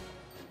clue?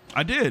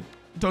 I did.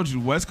 I told you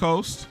West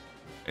Coast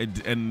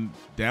and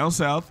down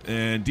south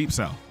and deep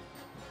south.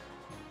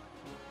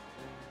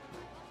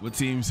 What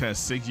teams has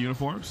 6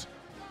 uniforms?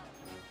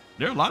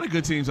 There are a lot of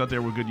good teams out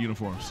there with good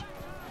uniforms.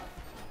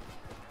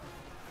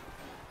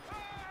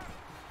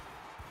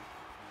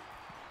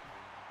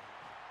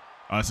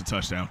 Oh, that's a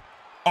touchdown.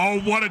 Oh,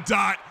 what a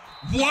dot.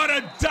 What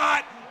a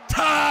dot.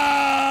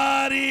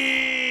 Toddy.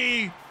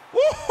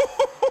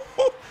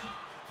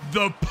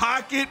 The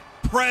pocket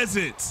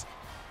presence.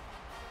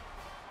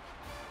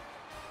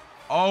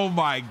 Oh,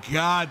 my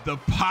God. The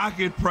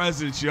pocket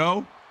presence,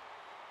 yo.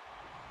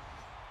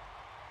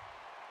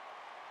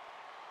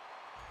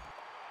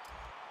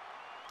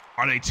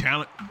 Are they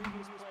challenged?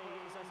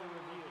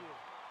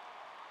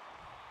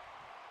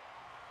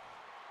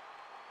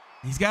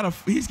 He's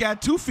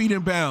got 2 feet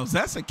in bounds.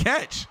 That's a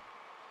catch.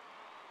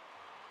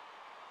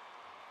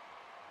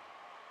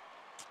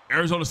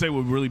 Arizona State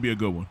would really be a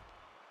good one.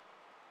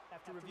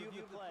 After review of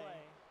the play,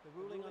 the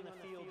ruling on the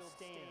field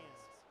stands.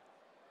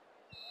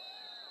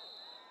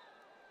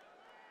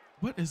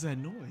 What is that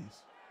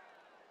noise?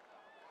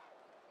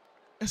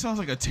 It sounds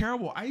like a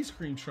terrible ice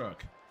cream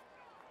truck.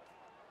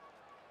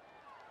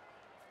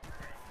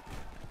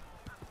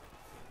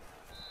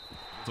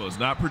 So it's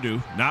not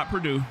Purdue. Not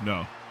Purdue,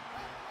 no.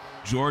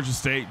 Georgia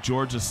State,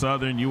 Georgia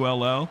Southern,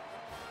 ULL.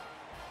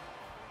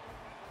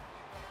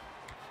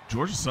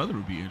 Georgia Southern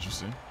would be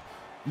interesting.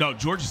 No,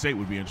 Georgia State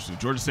would be interesting.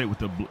 Georgia State with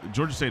the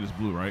Georgia State is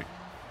blue, right?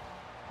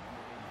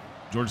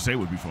 Georgia State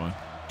would be fun.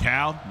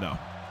 Cal, no.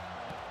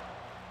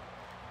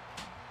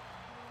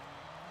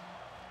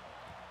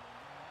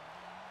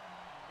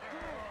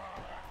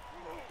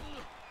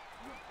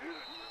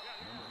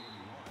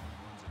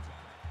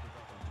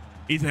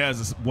 Ethan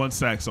has 1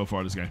 sack so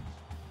far this game.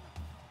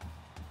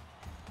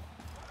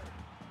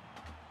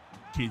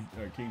 King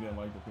didn't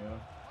like the piano.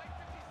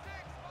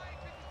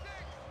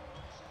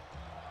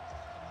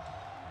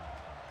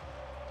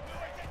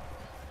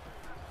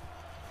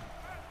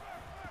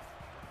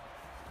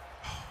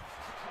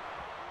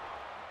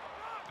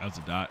 That was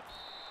a dot.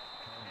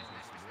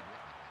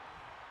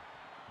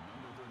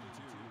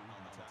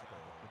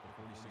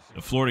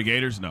 The Florida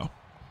Gators, no.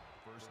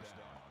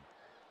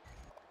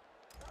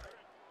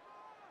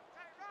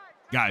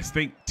 Guys,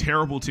 think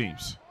terrible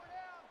teams.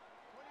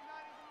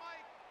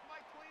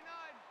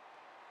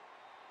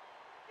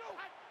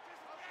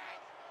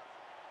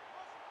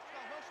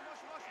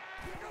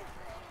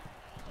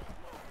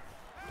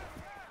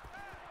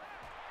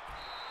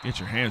 Get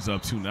your hands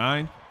up,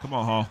 2-9. Come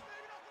on, Hall.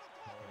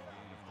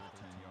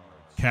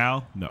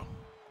 Cal, no.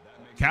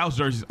 Cal's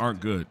jerseys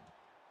aren't good.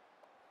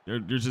 They're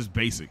just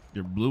basic.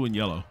 They're blue and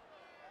yellow.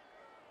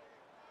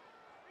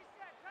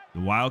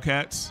 The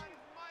Wildcats.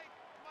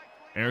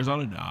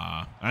 Arizona?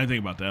 Nah. I didn't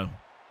think about them.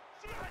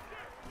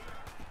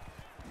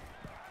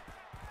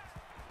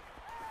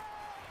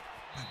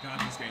 My God,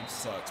 this game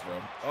sucks,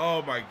 bro.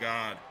 Oh, my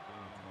God.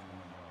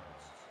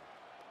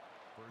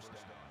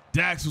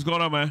 Dax, what's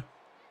going on, man?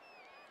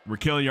 We're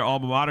killing your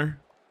alma mater.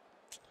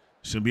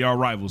 Should be our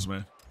rivals,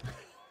 man.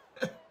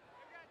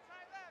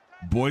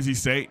 Boise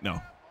State? No.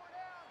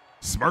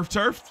 Smurf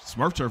Turf?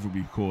 Smurf Turf would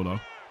be cool, though.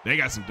 They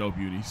got some dope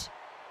beauties.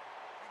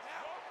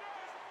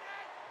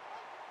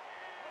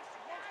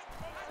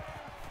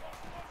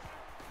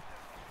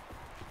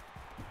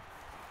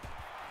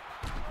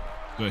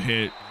 Good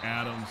hit.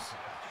 Adams.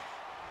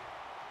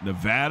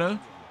 Nevada.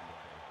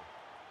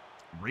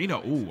 Reno.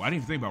 Ooh, I didn't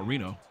even think about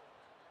Reno.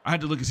 I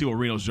had to look and see what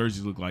Reno's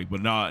jerseys look like,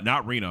 but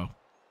not Reno.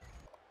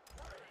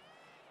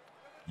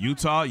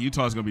 Utah.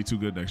 Utah's going to be too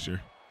good next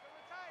year.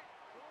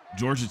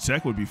 Georgia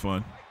Tech would be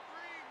fun.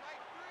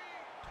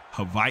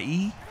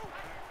 Hawaii.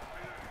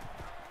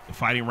 The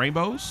Fighting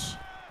Rainbows.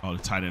 Oh,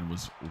 the tight end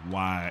was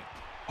wide.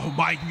 Oh,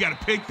 Mike, you got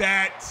to pick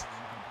that.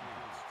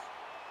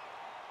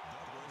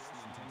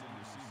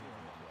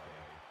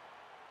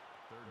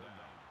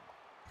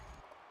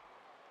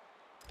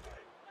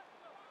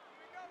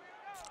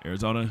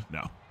 Arizona,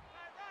 no.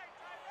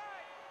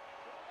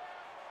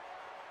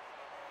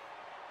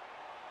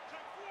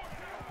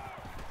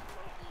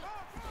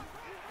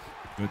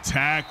 Good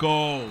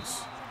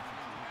tackles.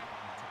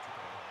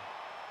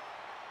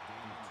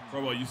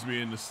 Provo used to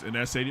be in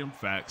that stadium.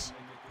 Facts.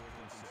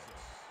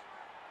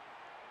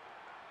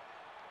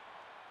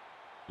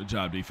 Good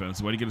job,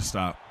 defense. Way to get a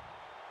stop.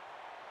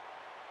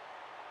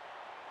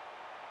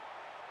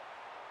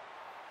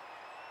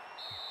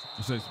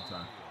 Let's take some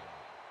time.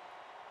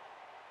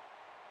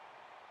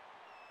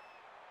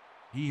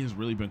 He has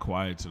really been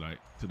quiet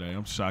today.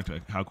 I'm shocked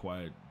at how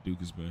quiet Duke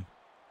has been.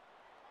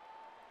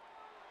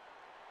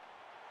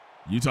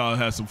 Utah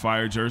has some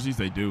fire jerseys.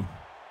 They do.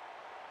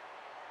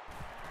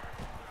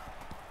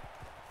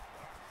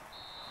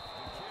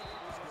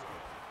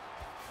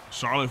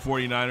 Charlotte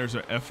 49ers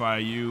are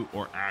FIU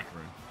or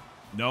Akron.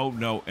 No,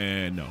 no,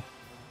 and no.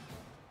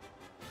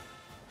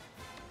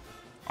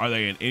 Are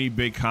they in any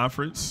big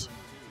conference?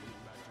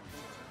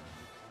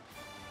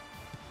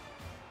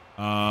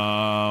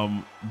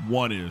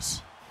 One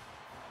is.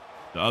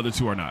 The other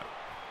two are not.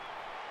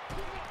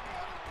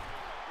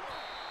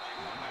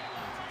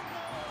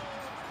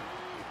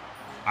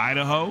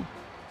 Idaho.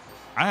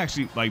 I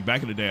actually, like,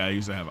 back in the day, I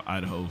used to have an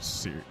Idaho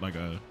series.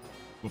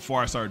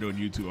 Before I started doing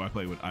YouTube, I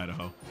played with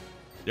Idaho.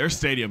 Their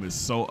stadium is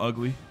so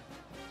ugly.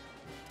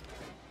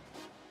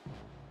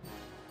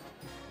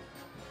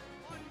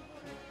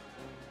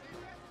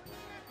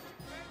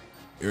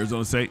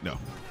 Arizona State, no.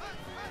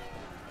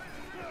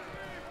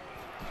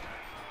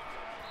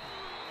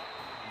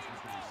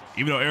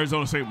 Even though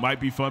Arizona State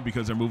might be fun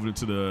because they're moving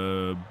into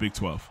the Big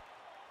 12.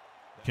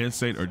 Kent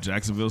State or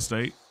Jacksonville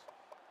State,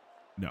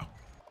 no.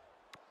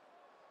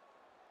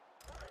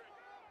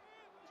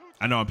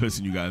 I know I'm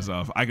pissing you guys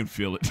off. I can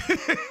feel it.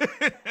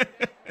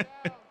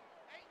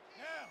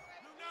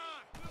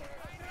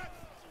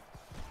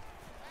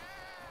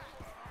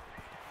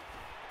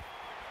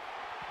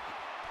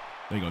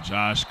 There you go,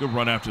 Josh. Good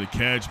run after the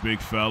catch,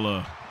 big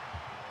fella.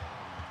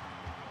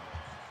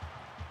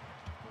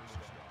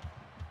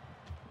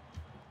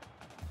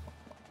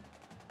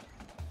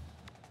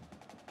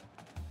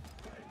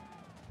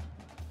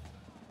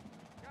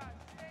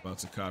 About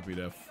to copy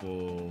that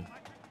full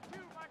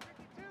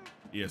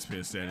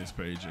ESPN standings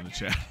page in the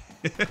chat.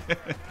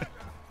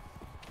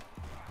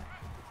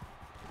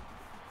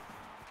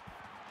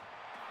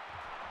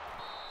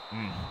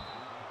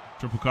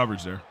 Triple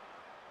coverage there.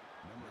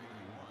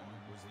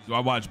 Do I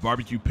watch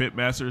Barbecue Pit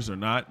Masters or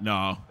not?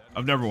 No,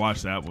 I've never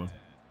watched that one.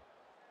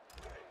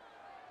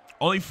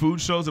 Only food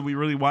shows that we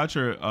really watch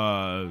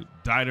are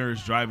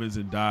Diners, Drive-Ins,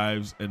 and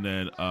Dives, and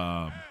then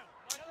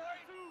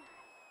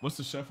what's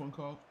the chef one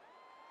called?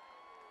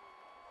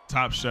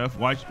 Top Chef.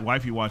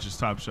 Wifey watches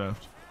Top Chef.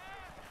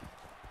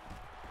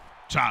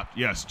 Chopped,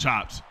 yes,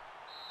 Chopped.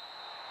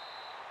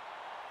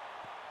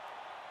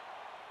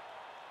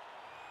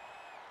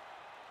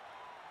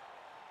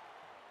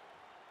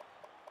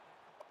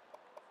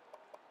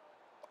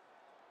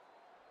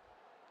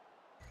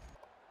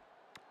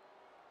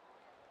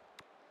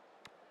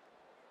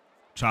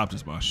 Chopped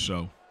is my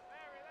show.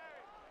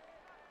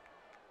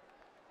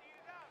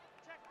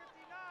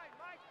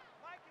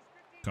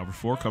 Cover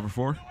four, cover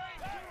four.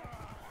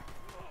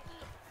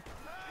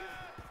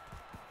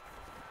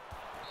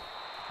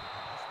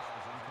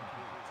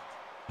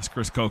 That's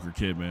Chris Coker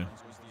kid, man.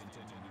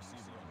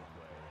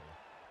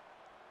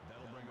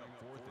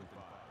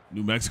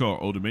 New Mexico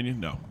or Old Dominion?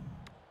 No.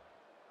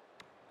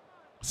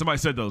 Somebody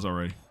said those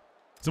already.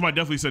 Somebody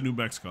definitely said New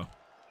Mexico.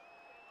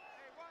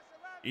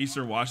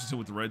 Eastern Washington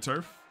with the red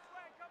turf?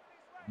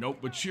 Nope,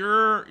 but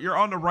you're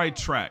on the right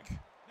track.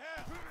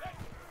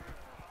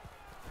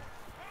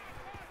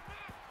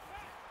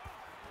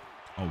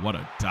 Oh, what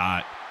a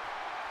dot.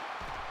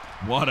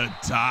 What a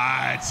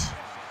dot.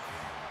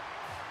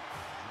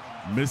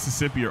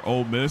 Mississippi or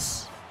Ole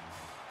Miss?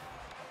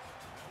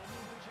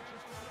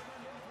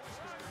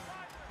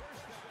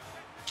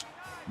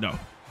 No.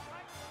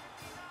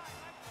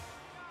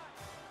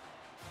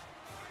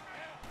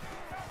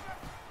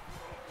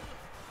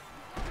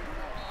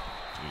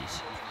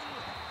 Jeez.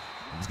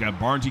 He's got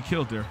Barnes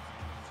killed there.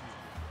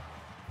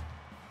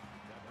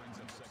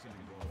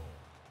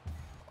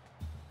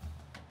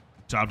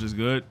 Chopped is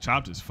good.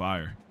 Chopped is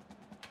fire.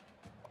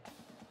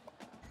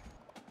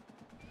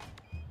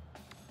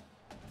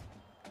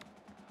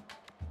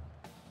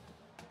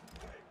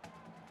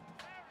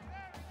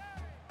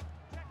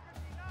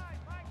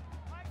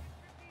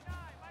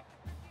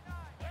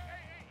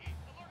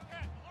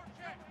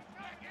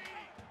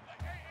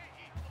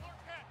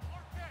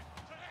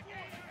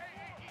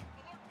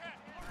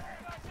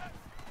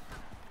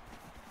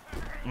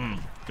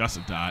 That's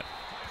a dot.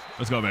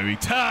 Let's go, baby.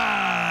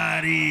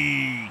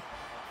 Toddy.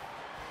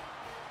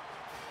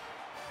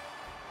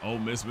 Ole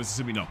Miss,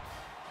 Mississippi. No,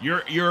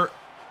 you're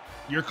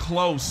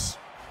close.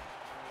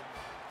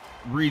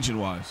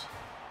 Region-wise.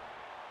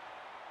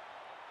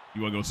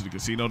 You want to go to the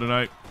casino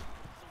tonight?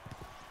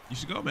 You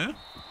should go, man.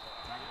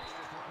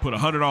 Put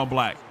 100 on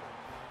black.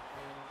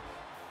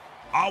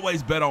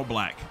 Always bet on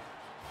black.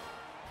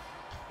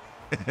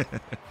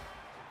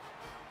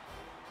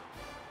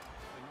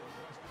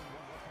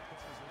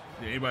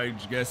 Did anybody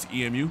guess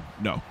EMU?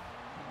 No.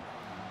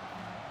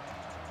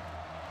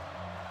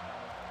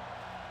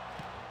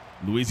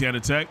 Louisiana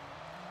Tech?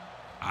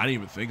 I didn't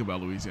even think about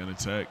Louisiana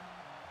Tech.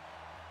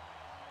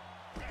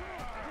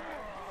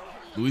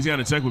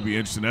 Louisiana Tech would be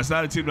interesting. That's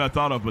not a team that I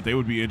thought of, but they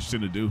would be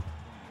interesting to do.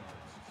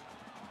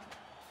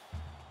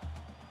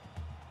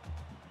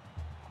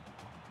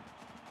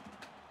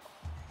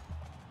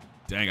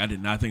 Dang, I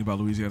did not think about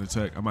Louisiana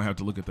Tech. I might have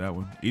to look at that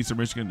one. Eastern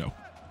Michigan, no.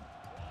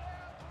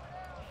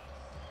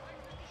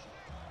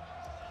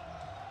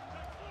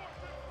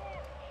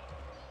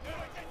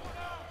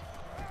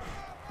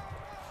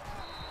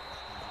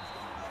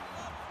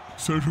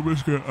 Central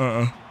Michigan,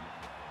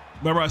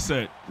 Remember I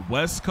said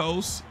West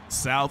Coast,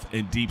 South,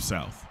 and Deep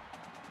South.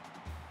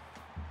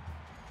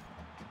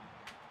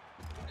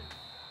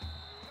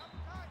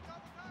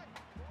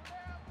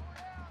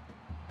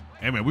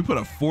 Hey, man, we put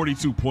up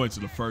 42 points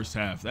in the first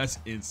half. That's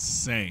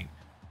insane.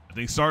 I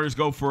think starters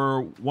go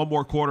for one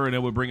more quarter, and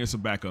then we'll bring in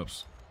some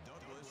backups.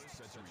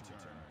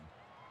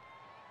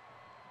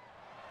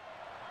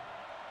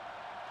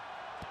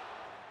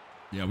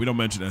 Yeah, we don't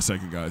mention that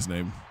second guy's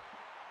name.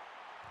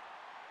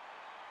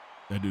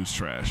 That dude's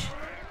trash.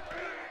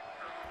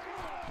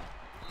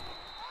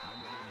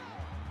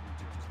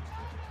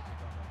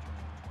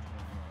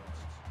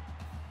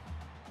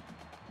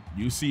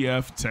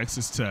 UCF,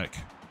 Texas Tech.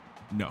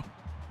 No.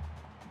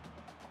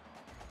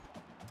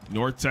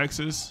 North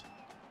Texas.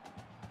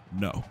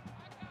 No.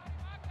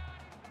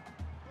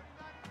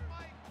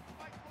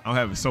 I'm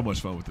having so much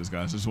fun with this,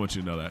 guys. I just want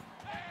you to know that.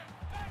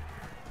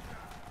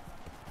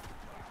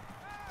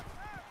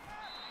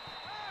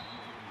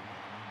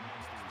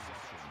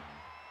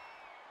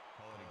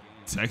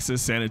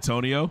 Texas, San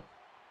Antonio?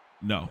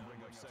 No.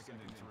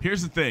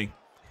 Here's the thing.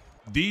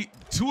 The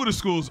two of the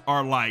schools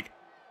are like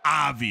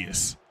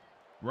obvious,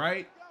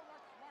 right?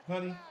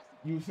 Honey,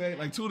 you would say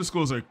like two of the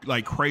schools are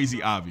like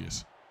crazy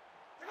obvious.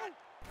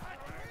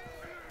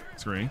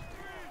 Screen.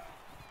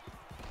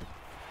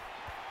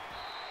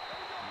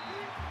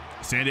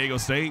 San Diego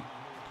State.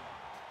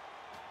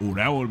 Oh,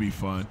 that would be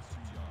fun.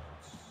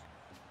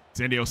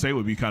 San Diego State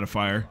would be kind of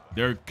fire.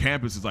 Their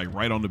campus is like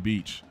right on the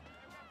beach.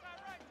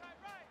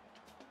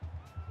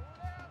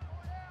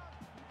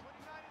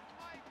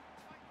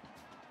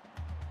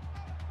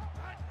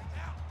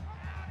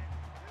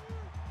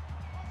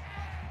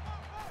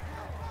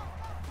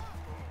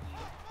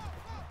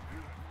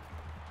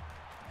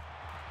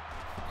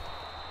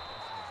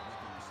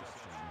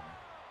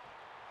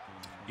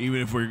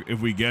 Even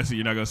if we guess it,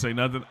 you're not gonna say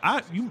nothing.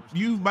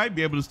 You might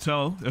be able to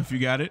tell if you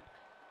got it.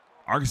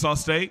 Arkansas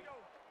State,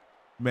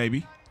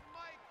 maybe.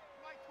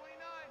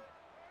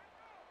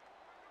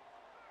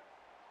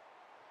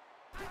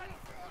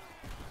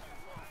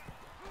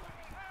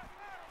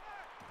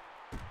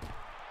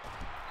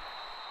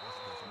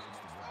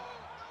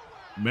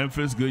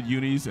 Memphis, good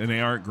unis, and they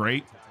aren't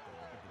great.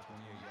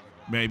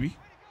 Maybe.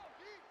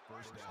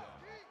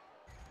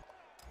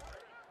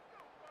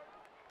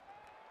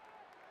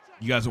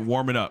 You guys are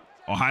warming up.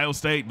 Ohio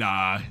State,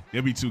 nah,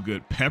 it'll be too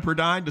good.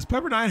 Pepperdine, does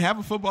Pepperdine have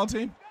a football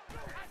team?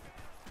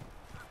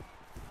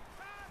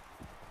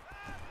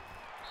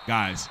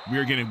 Guys, we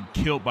are getting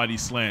killed by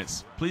these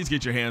slants. Please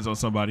get your hands on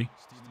somebody.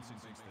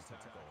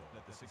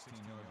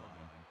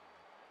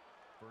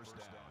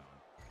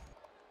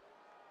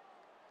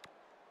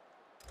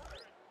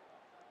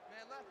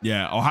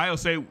 Yeah, Ohio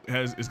State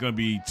is going to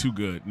be too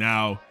good.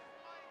 Now,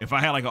 if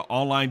I had like an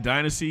online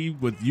dynasty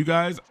with you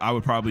guys, I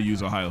would probably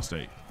use Ohio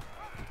State.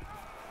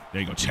 There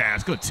you go,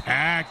 Chaz. Good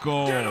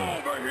tackle. Get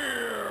over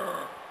here.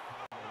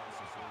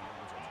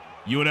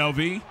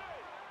 UNLV?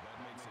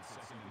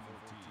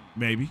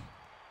 Maybe.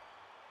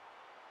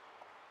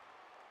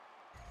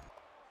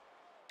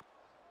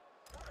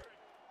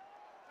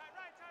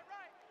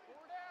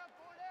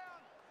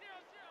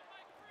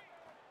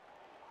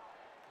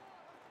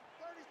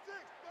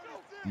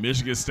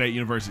 Michigan State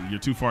University. You're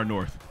too far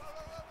north.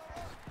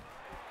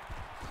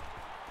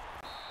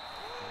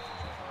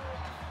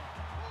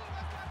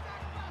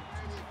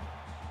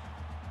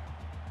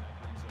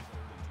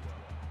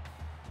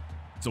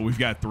 So we've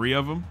got 3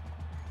 of them.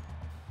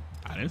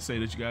 I didn't say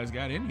that you guys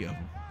got any of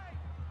them.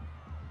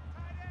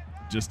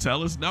 Just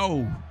tell us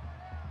no.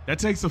 That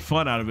takes the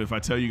fun out of it if I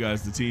tell you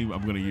guys the team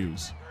I'm going to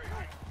use.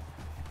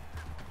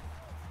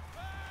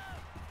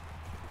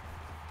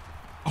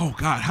 Oh,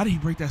 God, how did he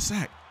break that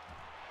sack?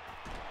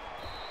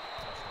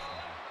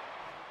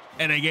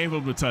 And they gave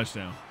him the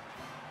touchdown.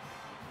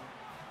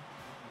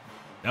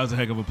 That was a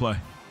heck of a play.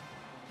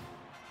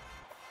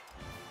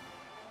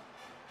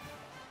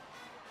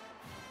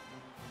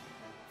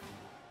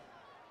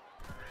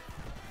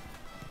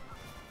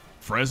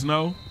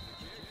 Fresno.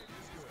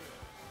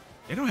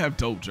 They don't have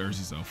dope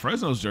jerseys, though.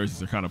 Fresno's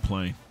jerseys are kind of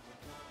plain.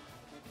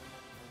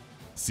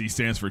 C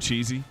stands for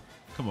cheesy.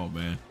 Come on,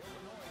 man.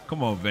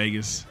 Come on,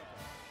 Vegas.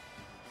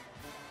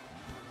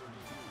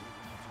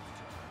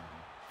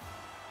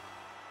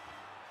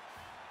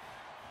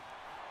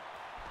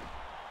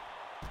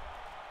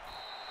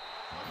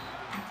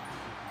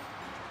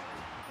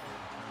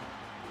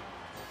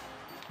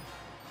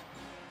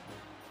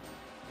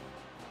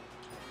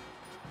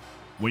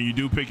 When you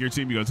do pick your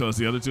team, you gonna tell us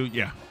the other two?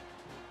 Yeah.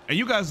 And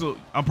you guys will,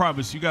 I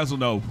promise, you guys will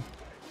know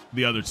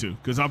the other two.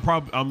 Because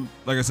I'm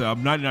like I said,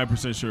 I'm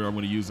 99% sure I'm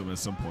gonna use them at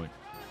some point.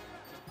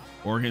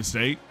 Oregon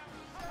State?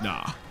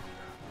 Nah.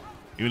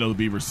 Even though the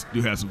Beavers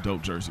do have some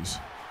dope jerseys.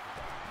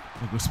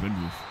 Look, good spin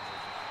move.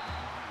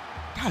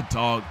 God,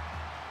 dog.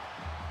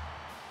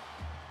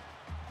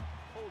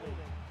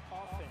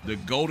 The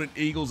Golden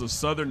Eagles of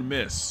Southern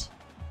Miss.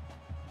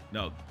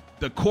 No,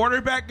 the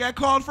quarterback got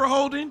called for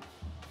holding.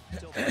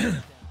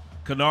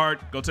 Kennard,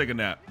 go take a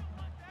nap.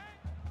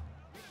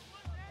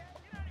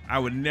 I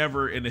would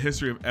never in the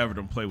history of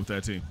Everton play with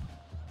that team.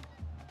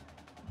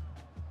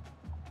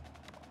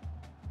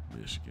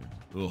 Michigan.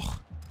 Ugh.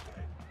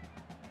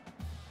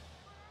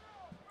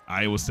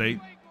 Iowa State.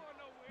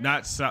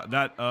 Not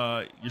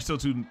you're still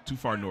too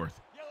far north.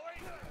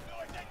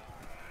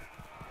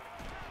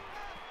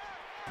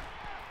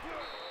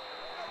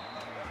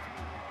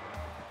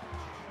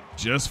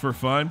 Just for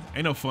fun.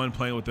 Ain't no fun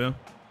playing with them.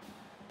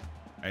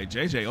 Hey,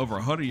 JJ, over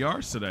 100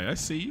 yards today. I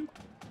see you.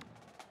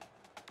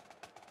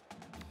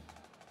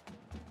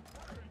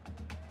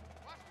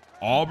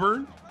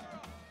 Auburn.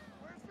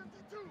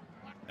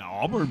 Now,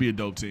 Auburn would be a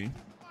dope team.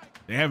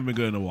 They haven't been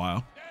good in a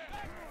while.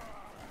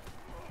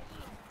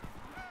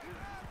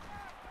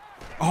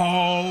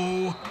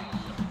 Oh.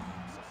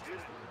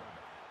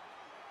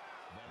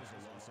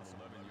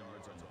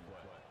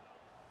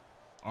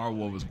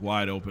 Arwa was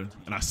wide open,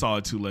 and I saw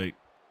it too late.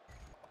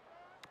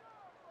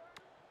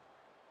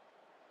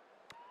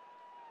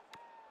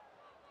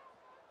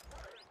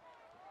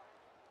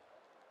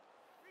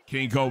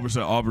 King Cobra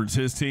said Auburn's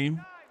his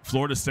team.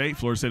 Florida State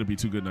will be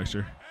too good next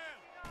year.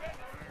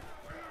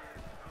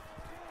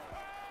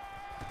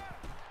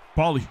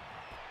 Paulie.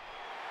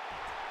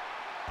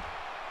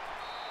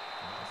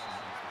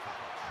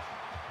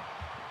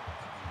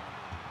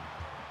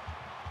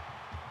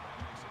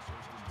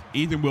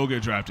 Ethan will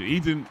get drafted.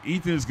 Ethan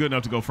is good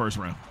enough to go first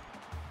round.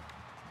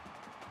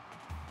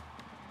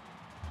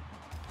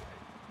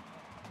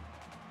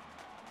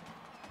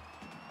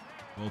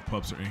 Both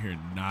pups are in here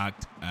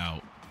knocked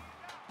out.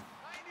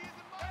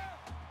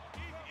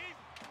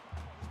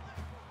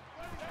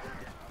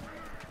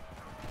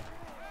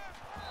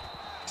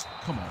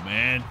 Come on,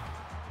 man.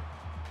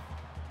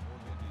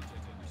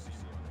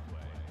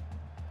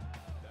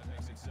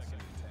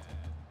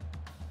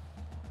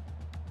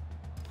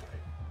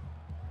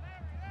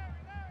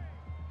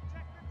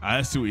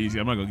 That's too easy.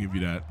 I'm not going to give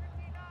you that.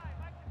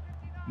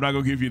 I'm not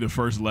going to give you the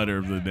first letter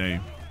of the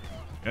name.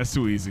 That's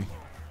too easy.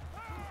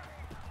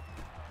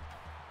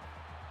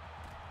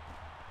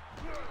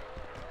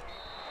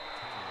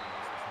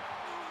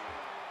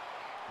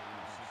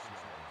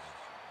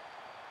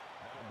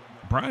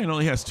 Brian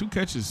only has 2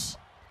 catches.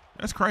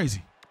 That's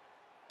crazy.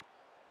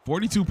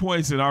 42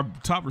 points, and our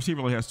top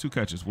receiver only has 2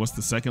 catches. What's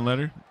the second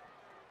letter?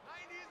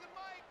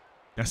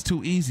 That's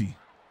too easy.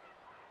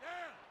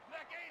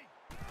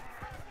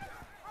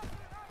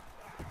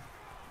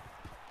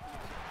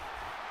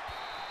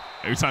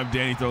 Every time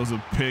Danny throws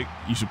a pick,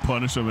 you should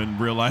punish him in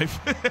real life.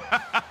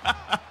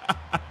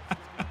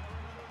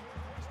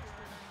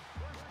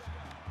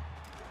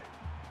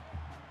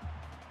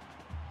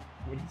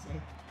 What did he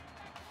say?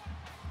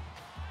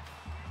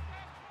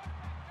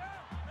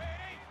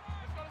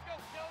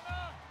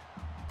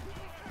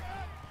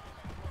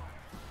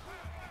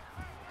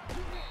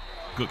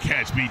 Good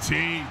catch,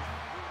 BT.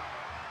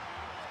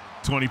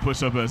 20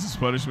 push-up as his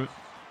punishment.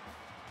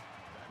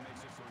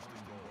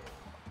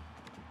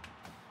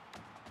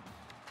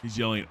 He's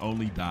yelling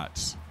only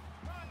dots.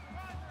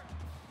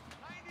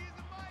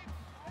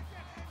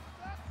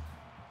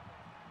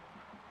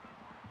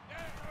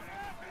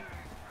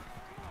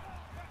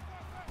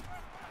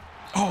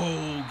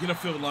 Oh, get a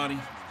field, Lonnie.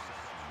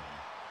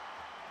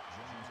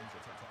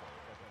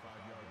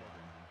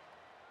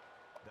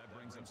 That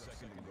brings him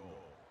second and goal.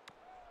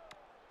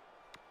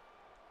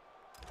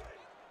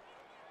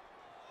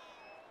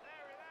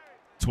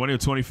 Of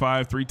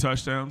 25, 3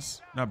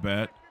 touchdowns. Not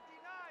bad.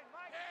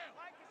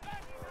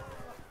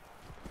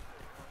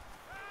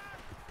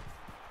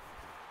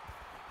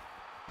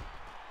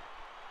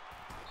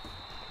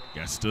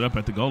 Got stood up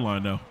at the goal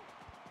line, though.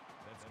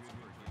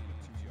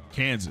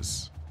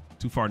 Kansas.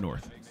 Too far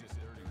north.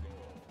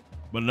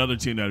 But another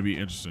team that would be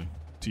interesting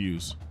to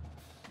use.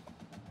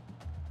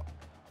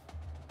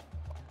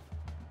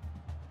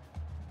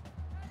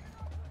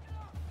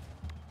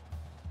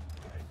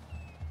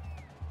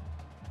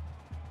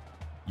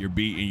 You're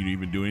beat and you didn't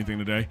even do anything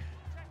today?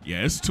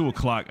 Yeah, it's 2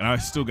 o'clock, and I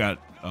still got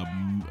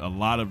a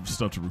lot of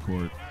stuff to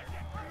record.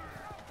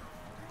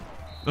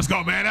 Let's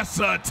go, man. That's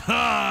a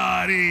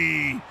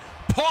tutty.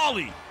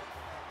 Paulie.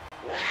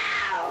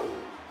 Wow.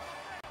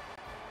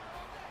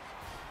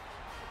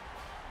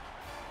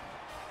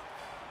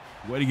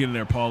 Way to get in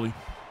there, Paulie.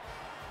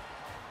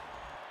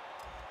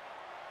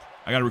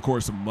 I got to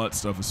record some Mutt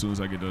stuff as soon as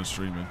I get done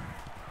streaming.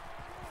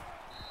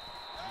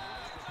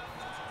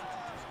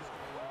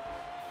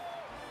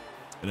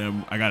 And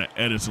then I got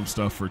to edit some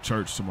stuff for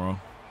church tomorrow.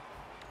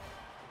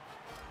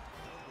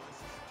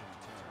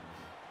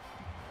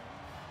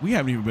 We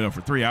haven't even been up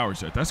for 3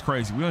 hours yet. That's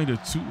crazy. We only did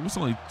it's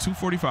only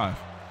 2:45.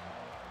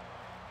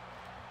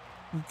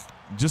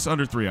 Just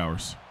under 3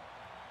 hours.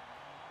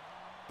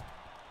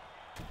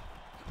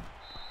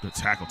 The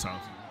tackle time.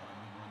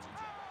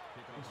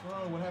 What's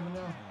wrong? What happened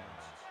now?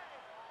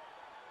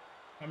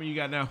 How many you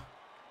got now?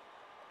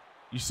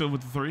 You still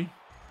with the 3?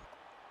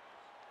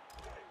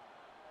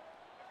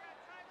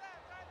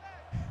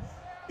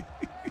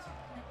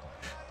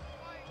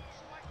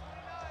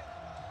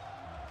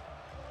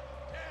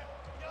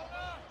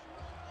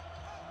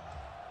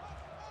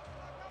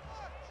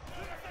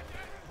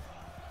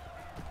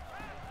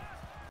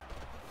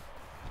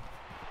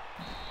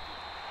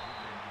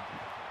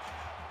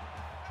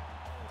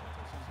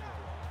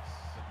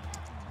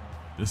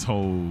 This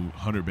whole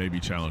 100 baby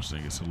challenge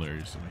thing is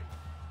hilarious to me.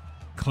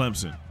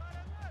 Clemson,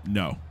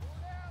 no.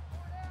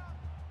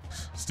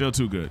 Still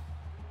too good.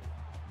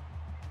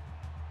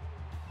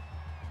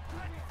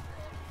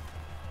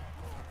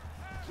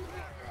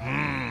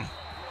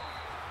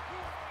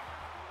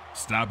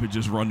 Stop it,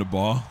 just run the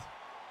ball.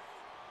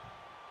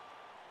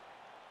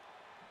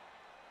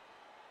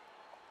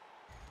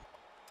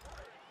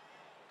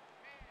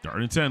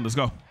 Third and 10, let's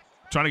go.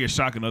 Trying to get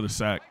Shock another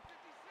sack.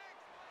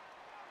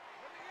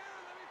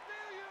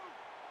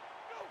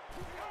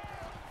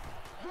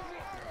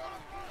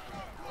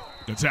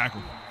 Good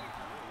tackle.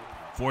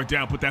 4th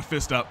down, put that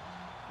fist up.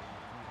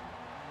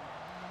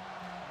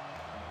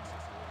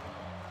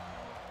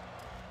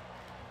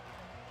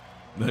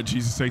 Let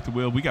Jesus take the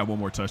wheel. We got one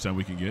more touchdown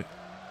we can get.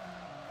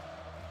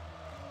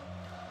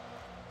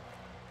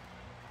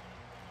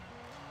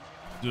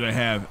 Do they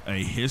have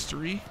a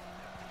history?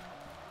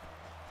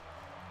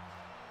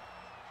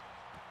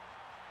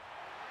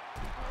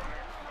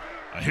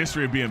 A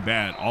history of being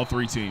bad. All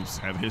 3 teams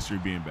have a history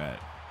of being bad.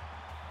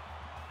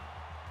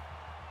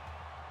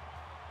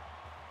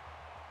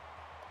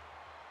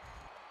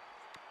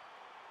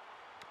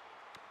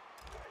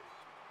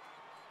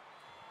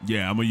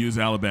 Yeah, I'm going to use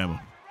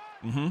Alabama.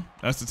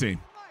 That's the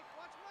team.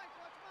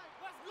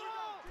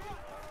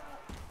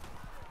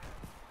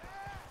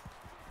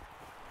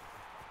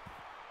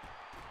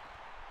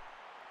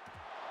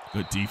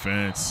 Good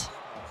defense.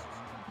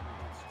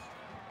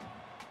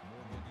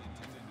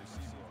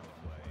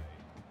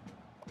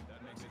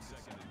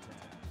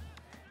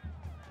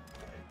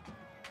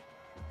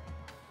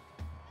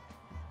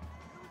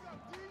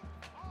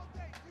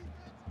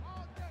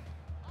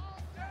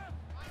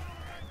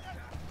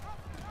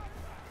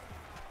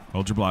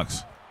 Hold your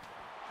blocks.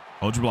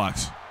 Hold your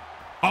blocks.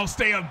 Oh,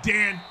 stay up,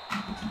 Dan.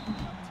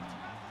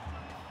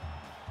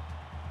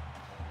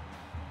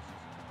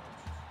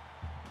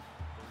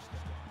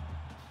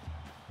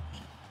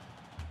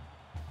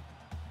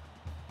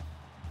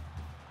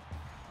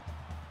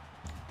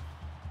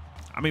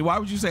 I mean, why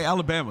would you say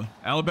Alabama?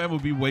 Alabama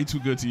would be way too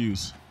good to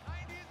use.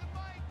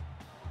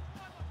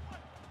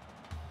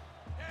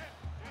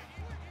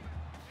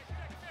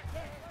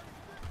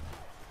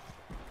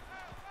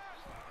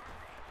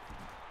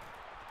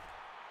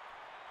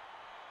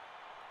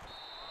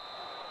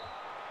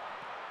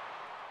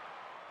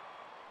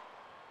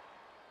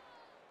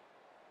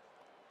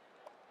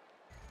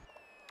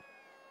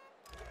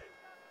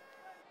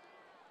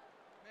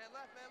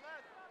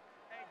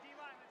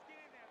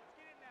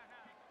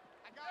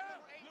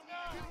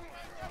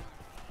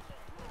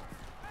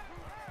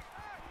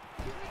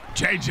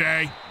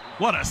 JJ,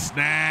 what a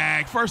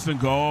snag. 1st and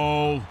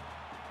goal.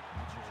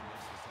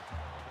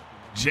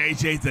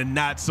 JJ's the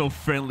not so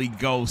friendly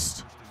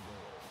ghost.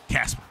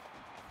 Casper.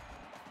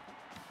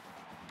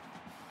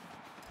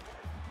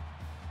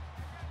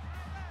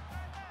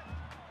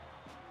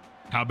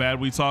 How bad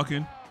we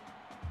talking?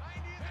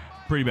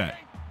 Pretty bad.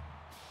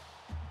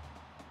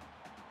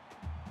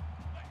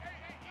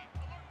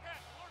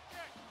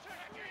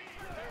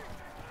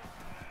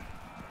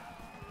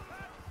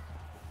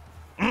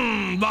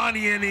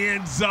 Money in the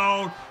end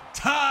zone.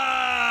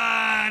 Tony.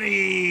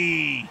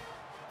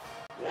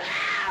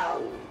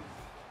 Wow.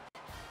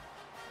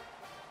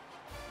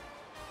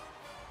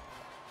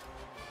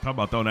 How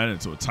about throwing that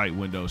into a tight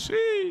window?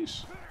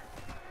 Sheesh.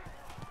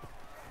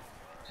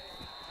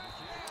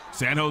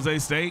 San Jose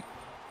State?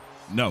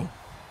 No.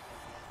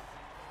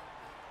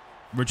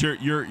 But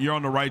you're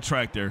on the right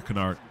track there,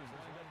 Kennard.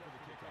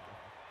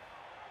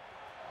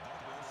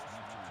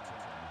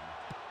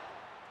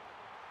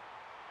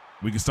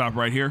 We can stop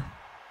right here.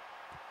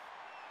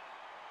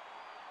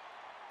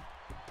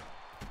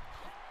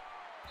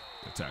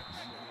 Attack.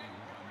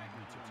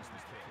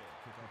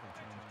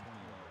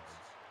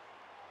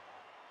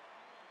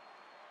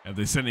 Have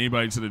they sent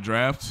anybody to the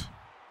draft?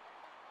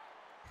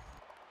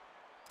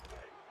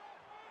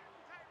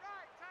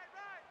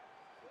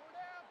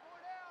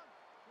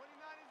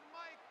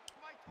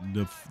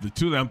 The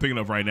 2 that I'm picking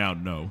up right now,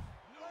 no.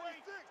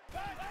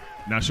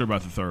 Not sure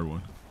about the 3rd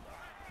one.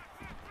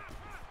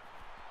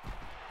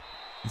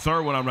 The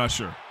 3rd one, I'm not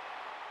sure.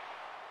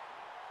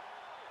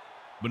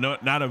 But no,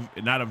 not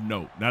of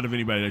note. Not of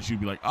anybody that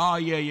you'd be like, oh,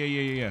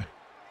 yeah.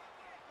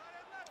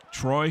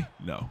 Troy?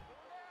 No.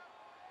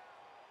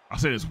 I'll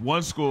say this.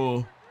 One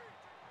school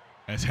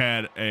has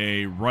had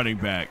a running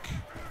back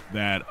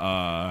that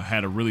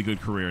had a really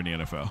good career in the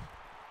NFL.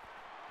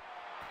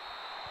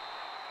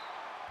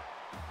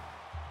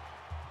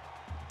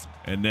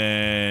 And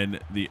then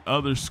the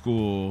other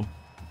school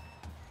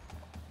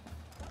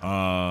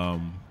had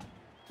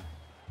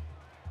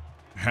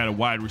a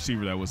wide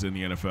receiver that was in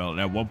the NFL. And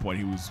at one point,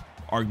 he was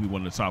arguably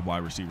one of the top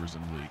wide receivers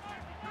in the league.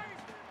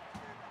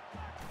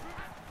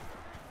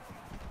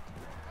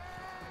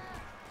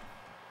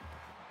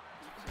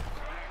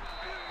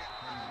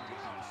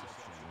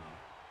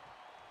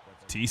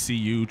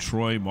 TCU,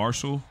 Troy,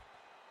 Marshall.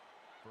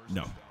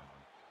 No.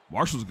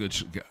 Marshall's a good.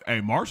 Hey,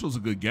 Marshall's a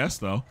good guess,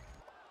 though.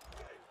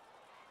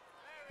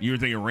 You were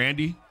thinking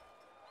Randy?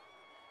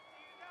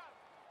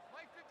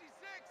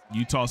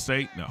 Utah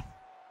State? No.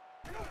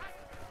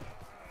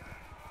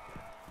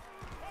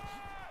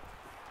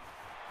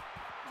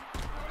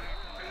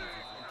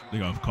 They're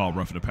going to call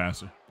roughing the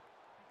passer.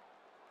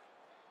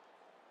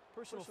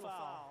 Personal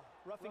foul,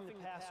 roughing the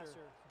passer,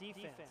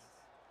 defense.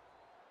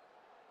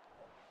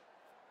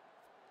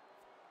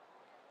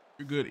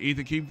 You're good,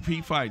 Ethan.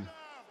 Keep fighting.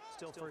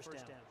 Still first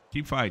down.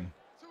 Keep fighting.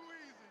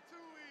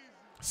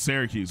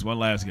 Syracuse, one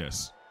last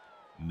guess.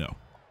 No.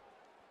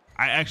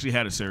 I actually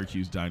had a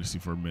Syracuse dynasty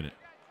for a minute.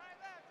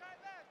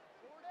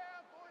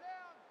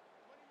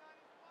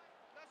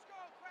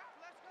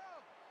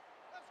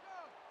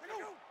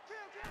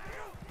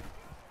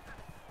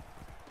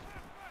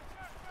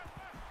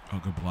 Oh,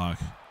 good block.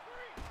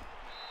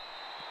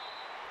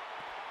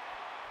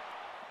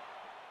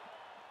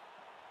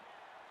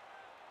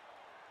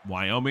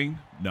 Wyoming?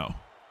 No.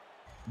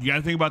 You got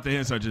to think about the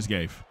hints I just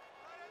gave.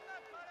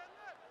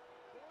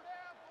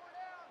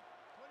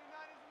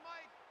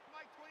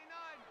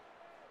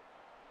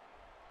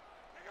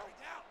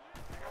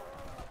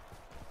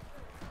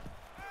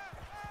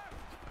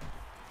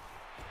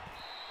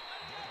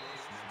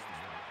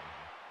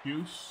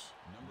 Hughes?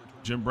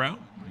 Jim Brown?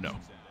 No.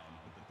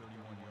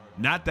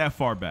 Not that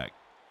far back.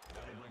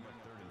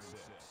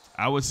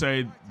 I would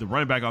say the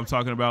running back I'm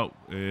talking about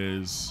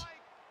is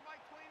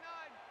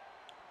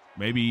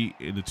maybe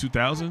in the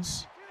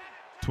 2000s,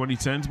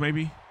 2010s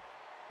maybe.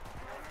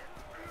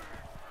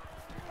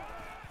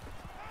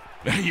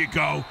 There you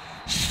go.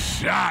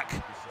 Shock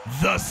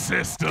the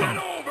system. Get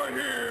over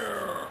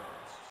here.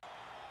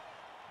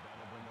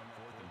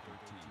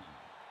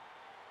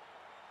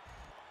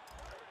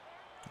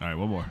 All right,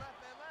 one more.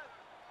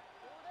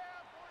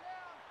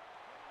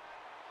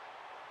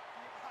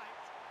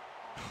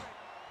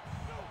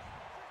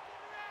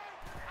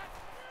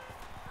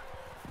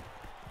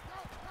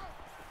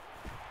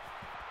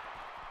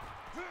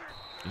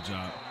 Good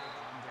job.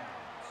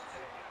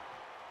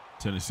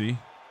 Tennessee.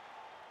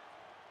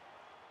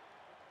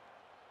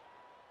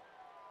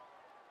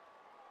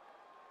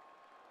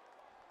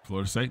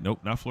 Florida State?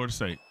 Nope, not Florida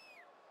State.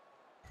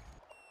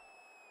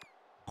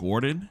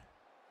 Gordon?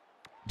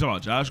 You talking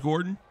about Josh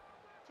Gordon?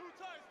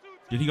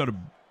 Did he go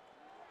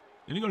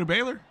to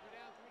Baylor?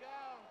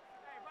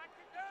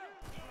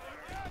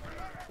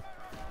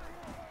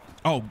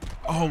 Oh,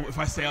 if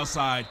I stay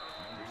outside.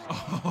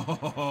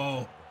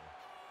 Oh.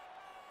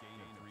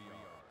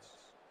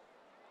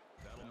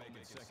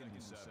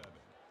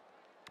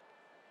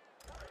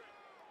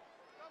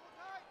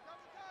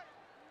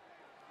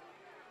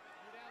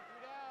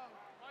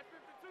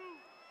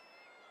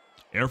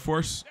 Air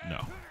Force?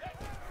 No.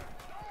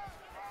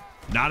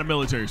 Not a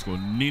military school.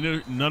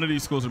 None of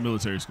these schools are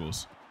military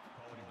schools.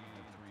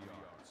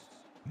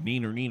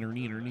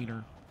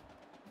 Neener.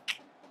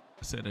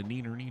 I said a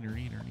neener.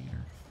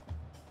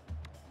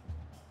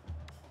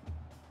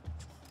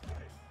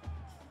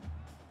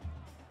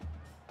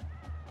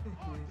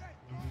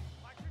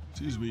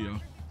 Excuse me, y'all.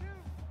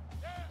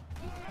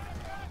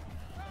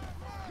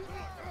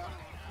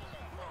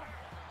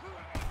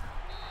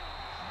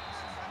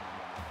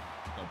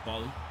 Oh,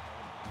 Paulie.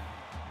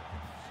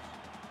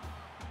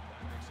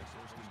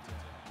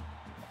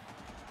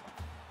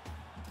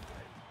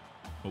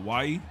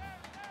 Hawaii?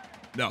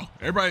 No.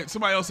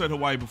 Somebody else said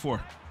Hawaii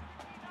before.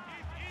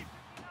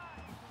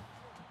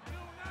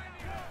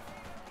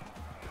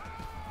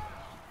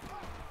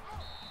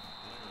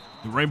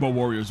 The Rainbow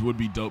Warriors would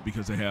be dope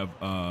because they have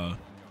a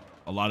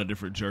lot of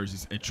different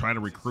jerseys, and trying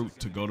to recruit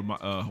to go to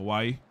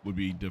Hawaii would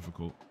be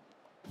difficult.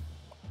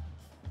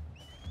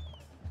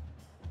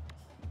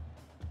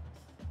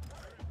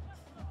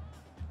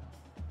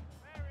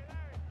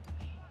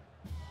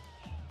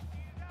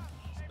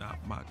 It's not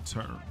my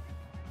turn.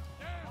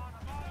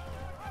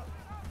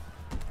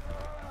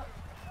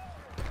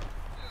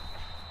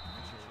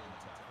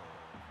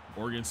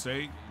 Oregon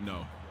State?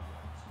 No.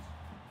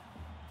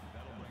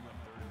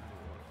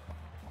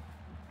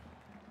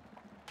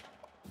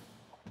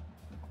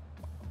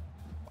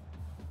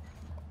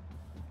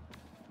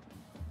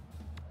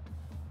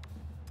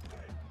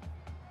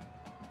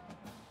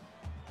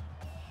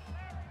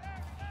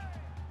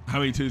 How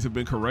many teams have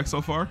been correct so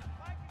far?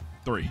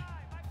 3.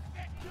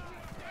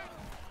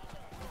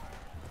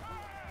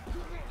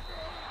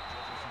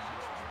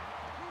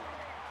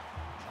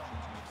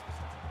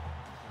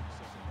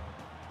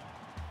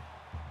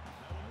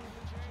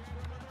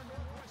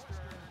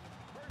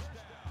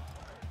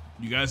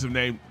 You guys have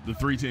named the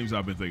 3 teams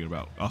I've been thinking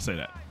about. I'll say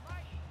that.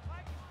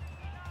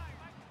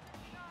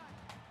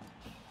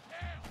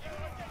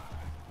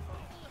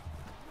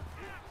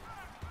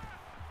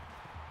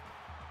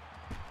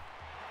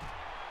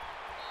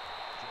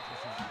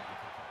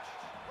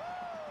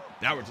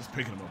 Now we're just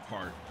picking them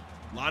apart.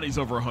 Lonnie's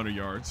over 100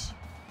 yards.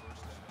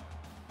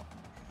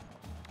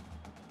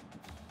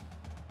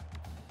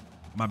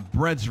 My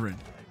brethren.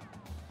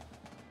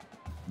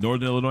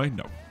 Northern Illinois?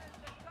 No.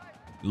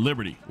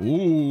 Liberty.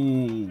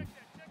 Ooh.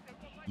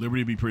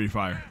 Liberty be pretty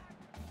fire.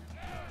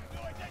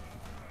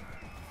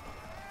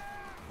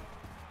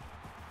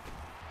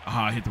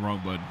 Aha, I hit the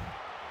wrong button.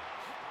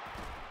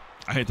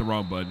 I hit the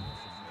wrong button.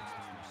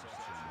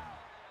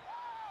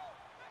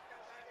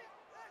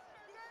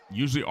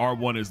 Usually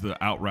R1 is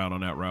the out route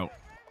on that route.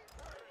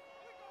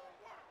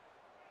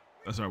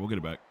 That's all right. We'll get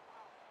it back.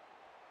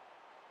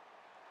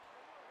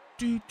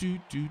 Do, do,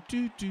 do,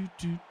 do, do,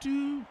 do,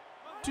 do,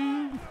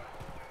 do.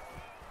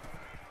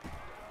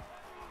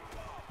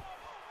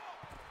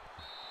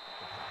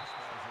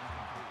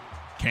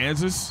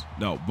 Kansas?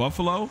 No.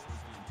 Buffalo?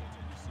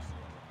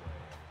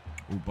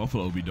 Ooh,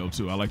 Buffalo would be dope,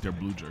 too. I like their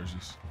blue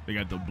jerseys. They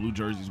got the blue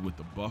jerseys with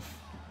the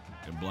buff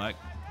and black.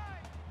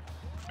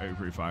 Very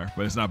pretty fire.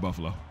 But it's not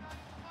Buffalo.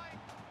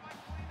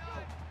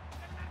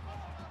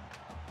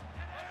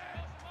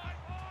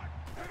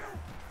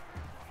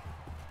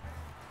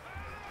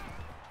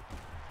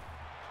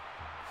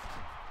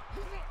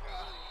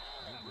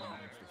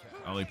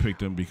 I only picked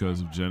them because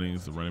of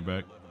Jennings, the running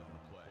back.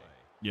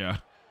 Yeah.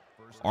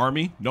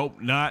 Army? Nope,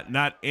 not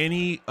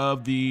any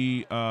of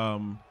the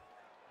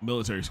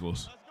military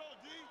schools.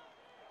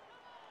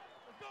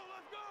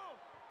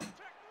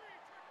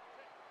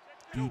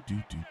 Do,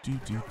 do, do, do,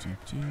 do, do,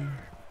 do.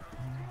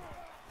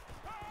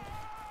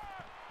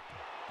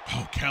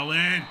 Oh,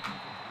 Kellen.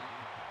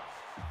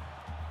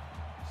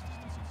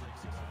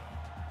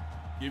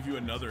 Give you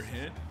another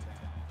hint.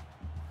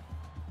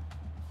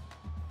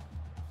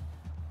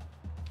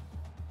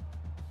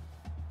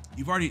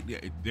 You've already,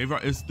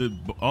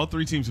 all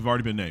 3 teams have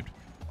already been named.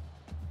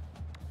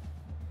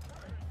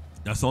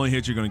 That's the only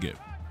hit you're going to get.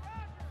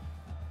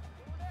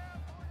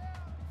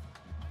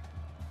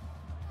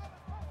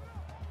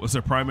 What's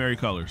their primary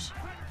colors?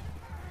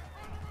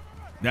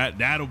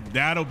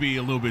 That'll be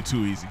a little bit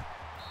too easy.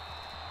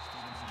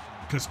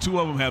 Because 2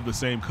 of them have the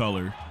same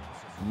color.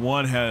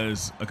 1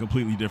 has a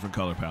completely different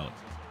color palette.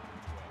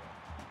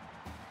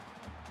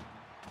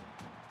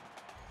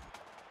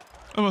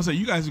 I'm gonna say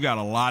you guys have got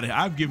a lot of.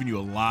 I've given you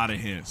a lot of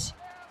hints.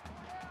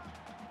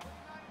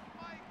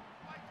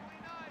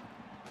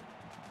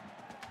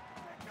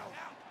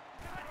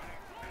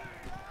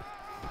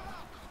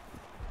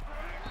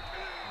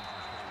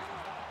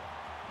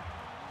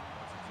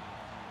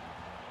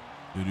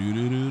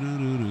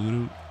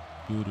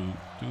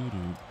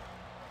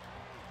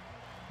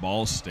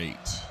 Ball State.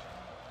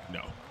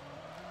 No.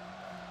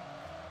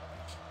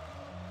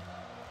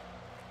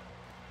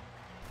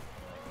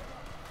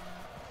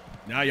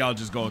 Now y'all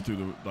just going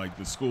through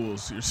the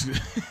schools.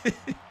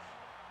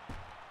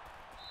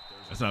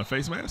 That's not a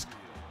face mask?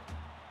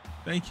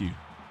 Thank you.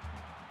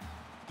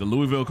 The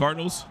Louisville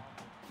Cardinals?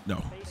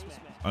 No.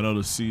 I know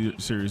the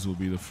series will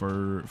be the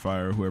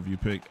fire, whoever you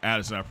pick.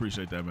 Addison, I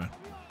appreciate that, man.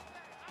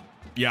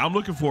 Yeah, I'm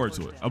looking forward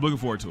to it.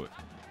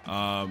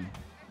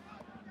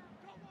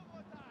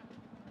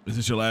 Is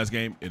this your last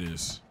game? It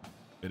is.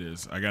 It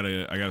is. I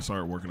gotta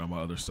start working on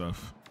my other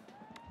stuff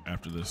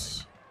after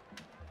this.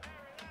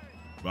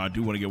 But I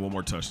do want to get 1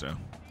 more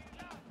touchdown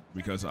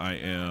because I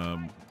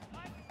am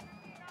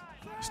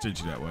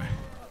stingy that way.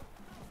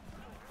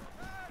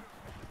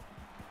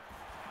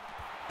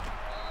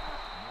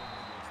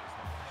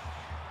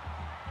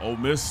 Ole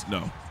Miss?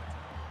 No.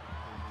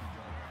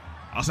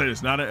 I'll say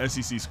this, not an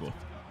SEC school.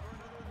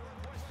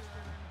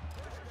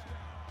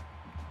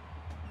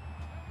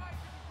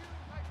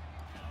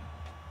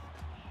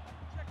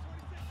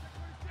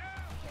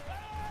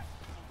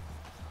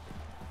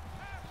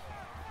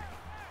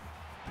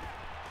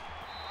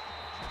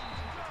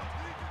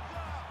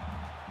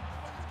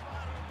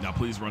 Now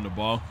please run the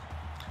ball.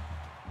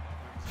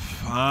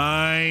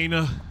 Fine.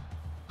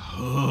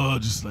 Oh,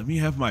 just let me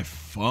have my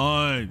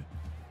fun.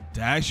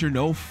 Dax, you're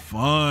no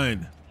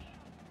fun.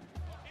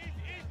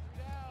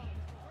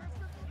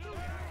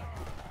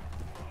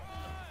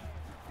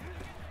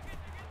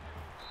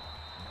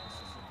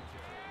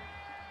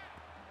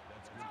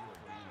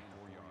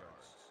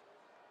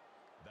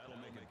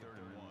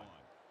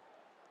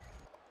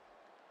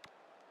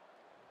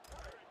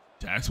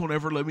 Dax won't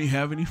ever let me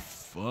have any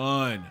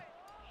fun.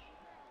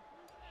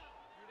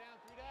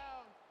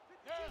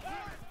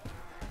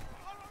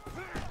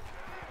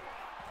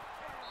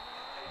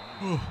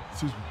 Oh,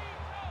 excuse me.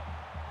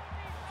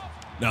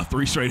 Now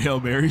 3 straight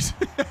Hail Marys.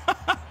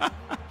 I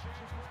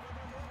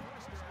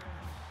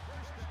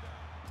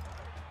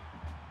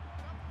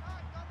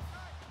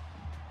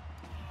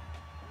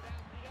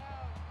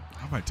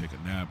might take a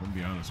nap, I'm gonna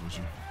be honest with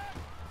you.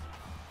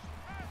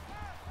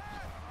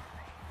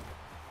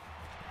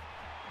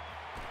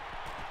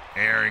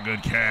 Aaron,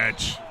 good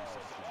catch.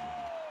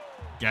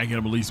 Gotta get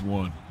him at least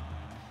one.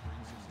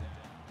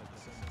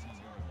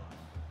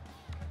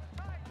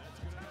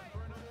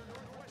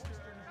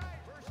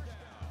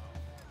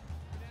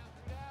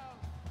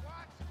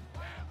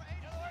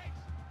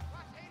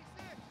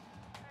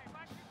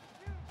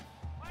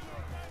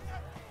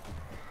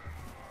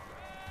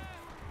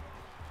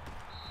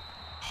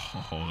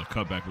 Oh, the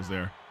cutback was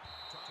there.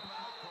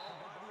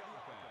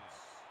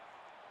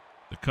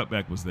 The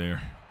cutback was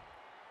there.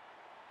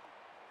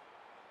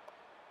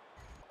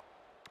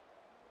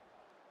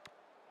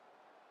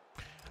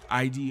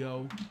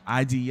 IDO,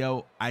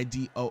 IDO,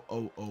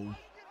 IDOOO.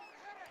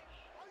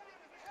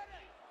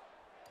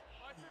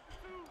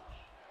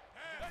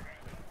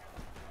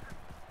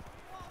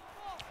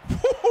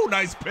 Woo,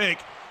 nice pick.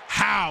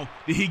 How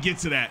did he get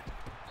to that?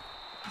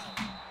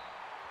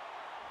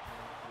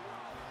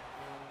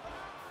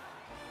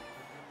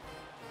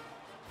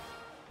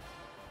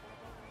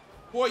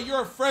 Boy,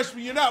 you're a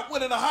freshman. You're not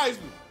winning a Heisman.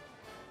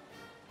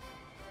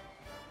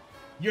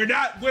 You're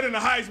not winning the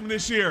Heisman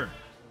this year.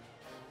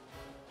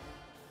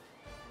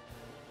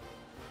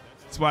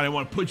 That's why they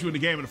want to put you in the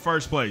game in the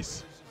first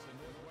place.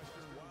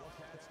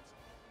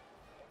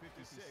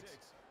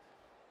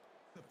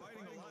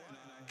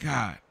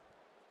 God,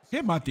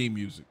 hit my theme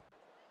music.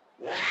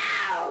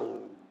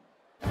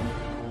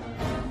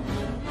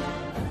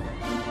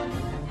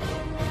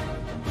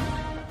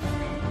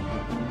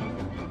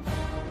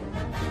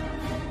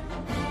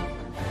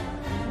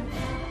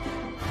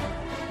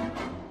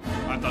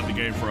 I thought the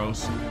game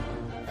froze.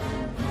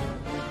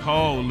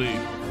 Holy.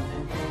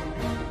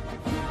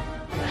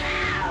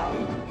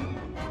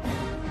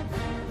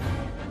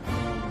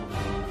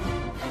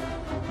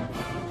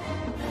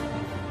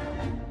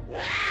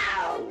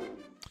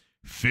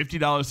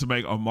 $50 to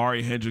make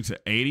Amari Hendricks at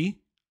 80.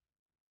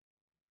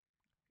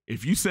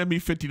 If you send me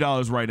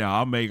 $50 right now,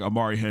 I'll make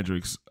Amari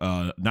Hendricks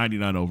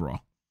 99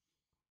 overall.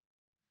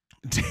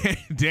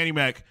 Danny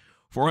Mac,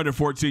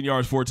 414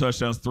 yards, 4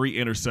 touchdowns, 3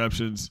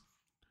 interceptions.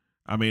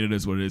 I mean, it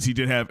is what it is. He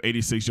did have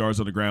 86 yards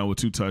on the ground with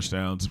 2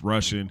 touchdowns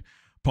rushing.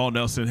 Paul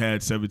Nelson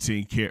had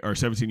 17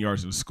 yards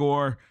in the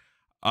score.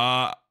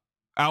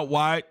 Out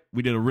wide,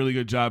 we did a really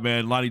good job,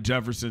 man. Lonnie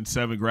Jefferson,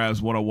 7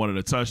 grabs, 101 and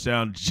a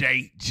touchdown.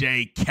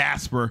 J.J.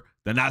 Casper,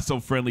 the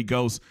not-so-friendly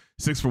ghost,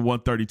 6 for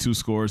 132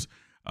 scores.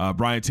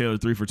 Brian Taylor,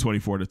 3 for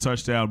 24 and a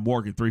touchdown.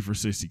 Morgan, 3 for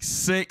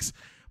 66.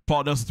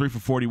 Paul Nelson, 3 for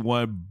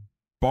 41.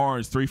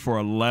 Barnes, 3 for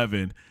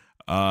 11.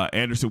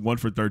 Anderson, 1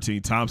 for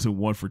 13. Thompson,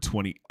 1 for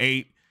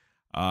 28.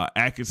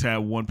 Atkins had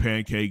 1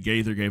 pancake.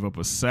 Gaither gave up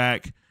a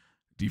sack.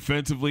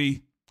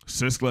 Defensively,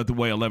 Sisk led the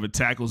way, 11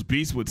 tackles.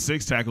 Beast with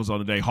 6 tackles on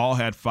the day. Hall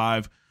had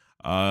 5.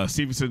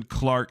 Stevenson,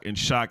 Clark, and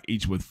Shock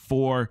each with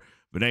 4.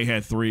 Benet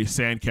had 3.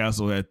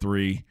 Sandcastle had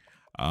 3.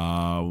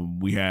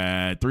 We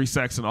had 3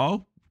 sacks in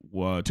all.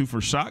 2 for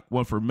Shock,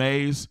 1 for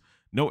Mays.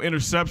 No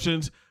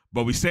interceptions,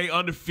 but we stay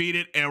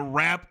undefeated and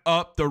wrap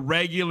up the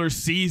regular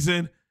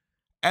season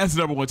as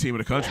the #1 team in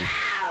the country.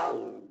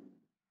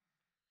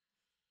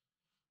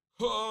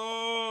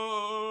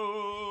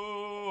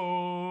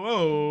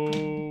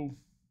 Oh.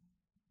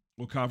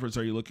 What conference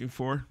are you looking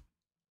for?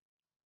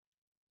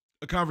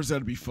 A conference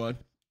that'd be fun.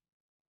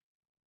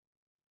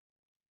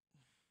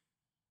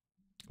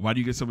 Why do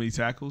you get so many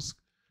tackles?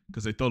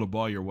 Because they throw the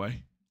ball your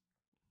way.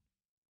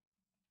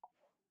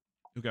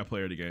 Who got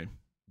player of the game?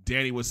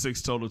 Danny with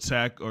 6 total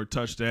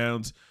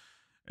touchdowns,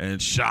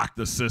 and shocked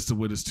the system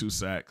with his 2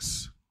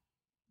 sacks.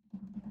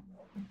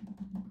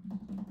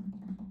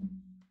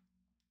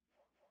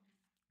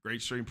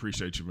 Great stream.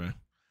 Appreciate you, man.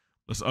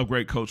 Let's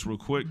upgrade coach real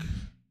quick.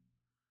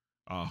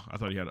 Oh, I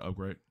thought he had to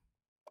upgrade.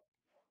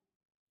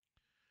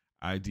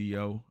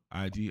 IDOOO.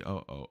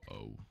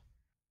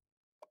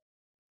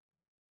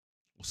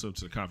 We'll send him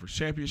to the conference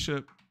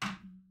championship.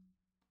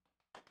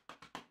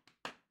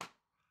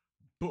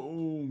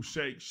 Boom,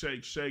 shake,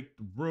 shake, shake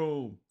the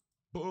room.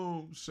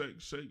 Boom, shake,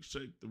 shake,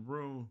 shake the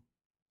room.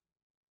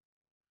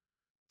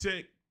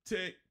 Tick,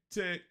 tick,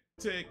 tick,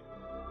 tick.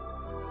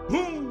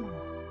 Boom.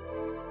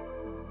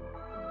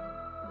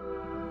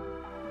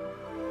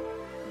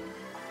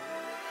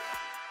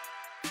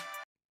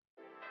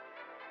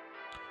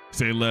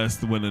 Say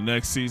less when the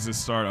next season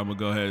starts. I'm going to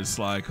go ahead and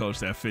slide coach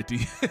that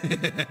 50.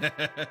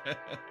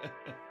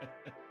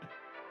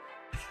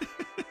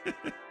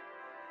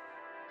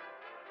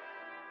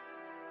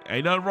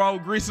 Ain't nothing wrong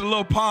with greasing the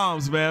little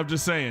palms, man. I'm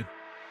just saying.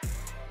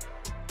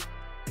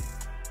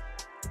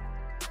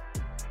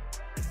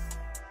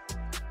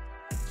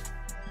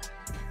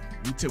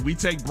 We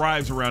take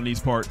bribes around these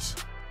parts.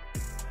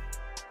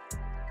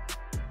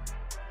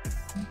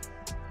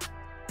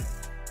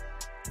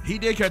 He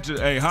did catch a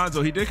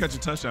Hanzo. He did catch a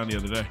touchdown the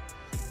other day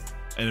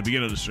at the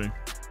beginning of the stream.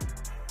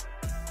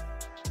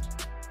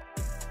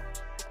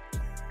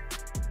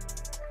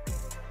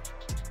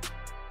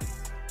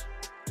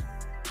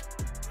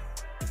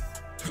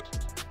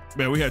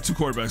 Man, we had 2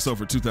 quarterbacks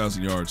over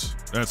 2,000 yards.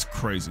 That's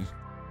crazy.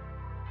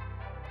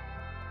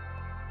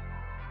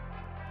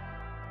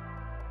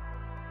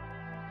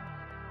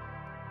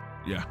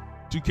 Yeah,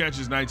 2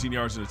 catches, 19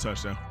 yards and a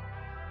touchdown.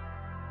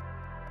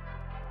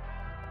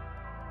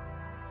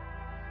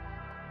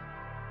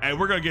 Hey,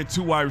 we're going to get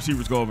 2 wide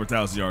receivers go over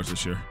 1,000 yards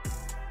this year.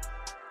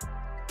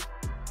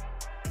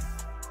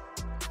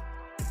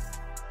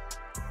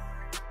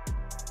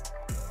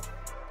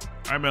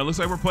 All right, man. Looks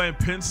like we're playing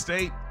Penn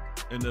State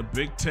in the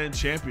Big Ten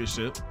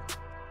Championship.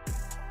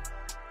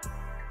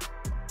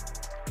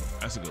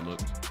 That's a good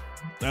look.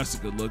 That's a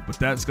good look, but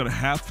that's going to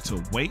have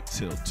to wait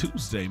till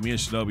Tuesday. Me and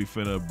Shinobi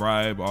finna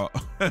bribe. All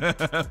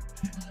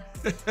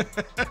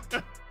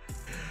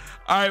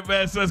right,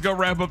 man. So let's go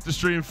wrap up the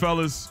stream,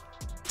 fellas.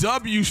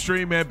 W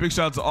stream, man. Big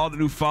shout out to all the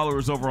new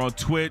followers over on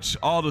Twitch,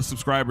 all the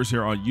subscribers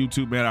here on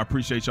YouTube, man. I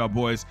appreciate y'all,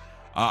 boys.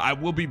 I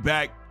will be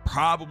back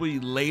probably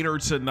later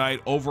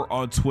tonight over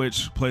on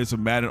Twitch playing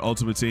some Madden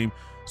Ultimate Team.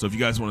 So if you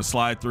guys want to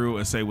slide through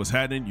and say what's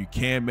happening, you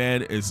can,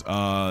 man. It's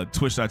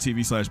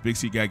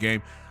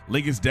twitch.tv/BigCGuyGame.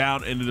 Link is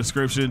down in the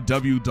description.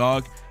 W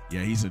Dog.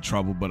 Yeah, he's in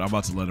trouble, but I'm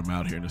about to let him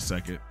out here in a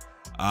second.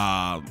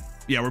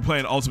 Yeah, we're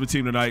playing Ultimate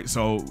Team tonight,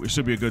 so it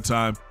should be a good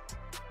time.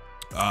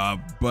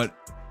 But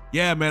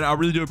yeah, man, I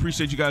really do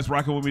appreciate you guys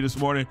rocking with me this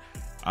morning.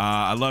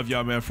 I love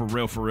y'all, man, for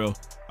real, for real.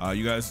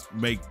 You guys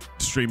make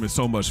streaming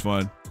so much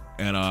fun.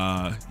 And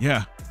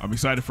yeah, I'm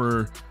excited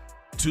for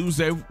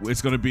Tuesday.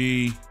 It's going to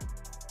be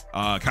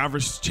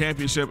conference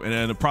championship and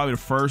then probably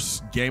the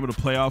first game of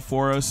the playoff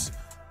for us.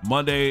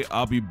 Monday,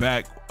 I'll be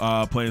back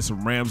playing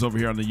some Rams over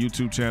here on the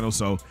YouTube channel.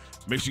 So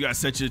make sure you guys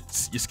set your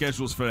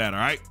schedules for that, all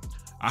right?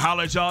 I'll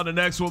holler at y'all in the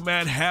next one,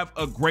 man. Have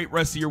a great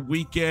rest of your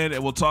weekend,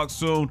 and we'll talk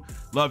soon.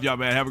 Love y'all,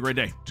 man. Have a great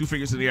day. 2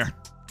 fingers in the air.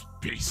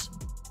 Peace.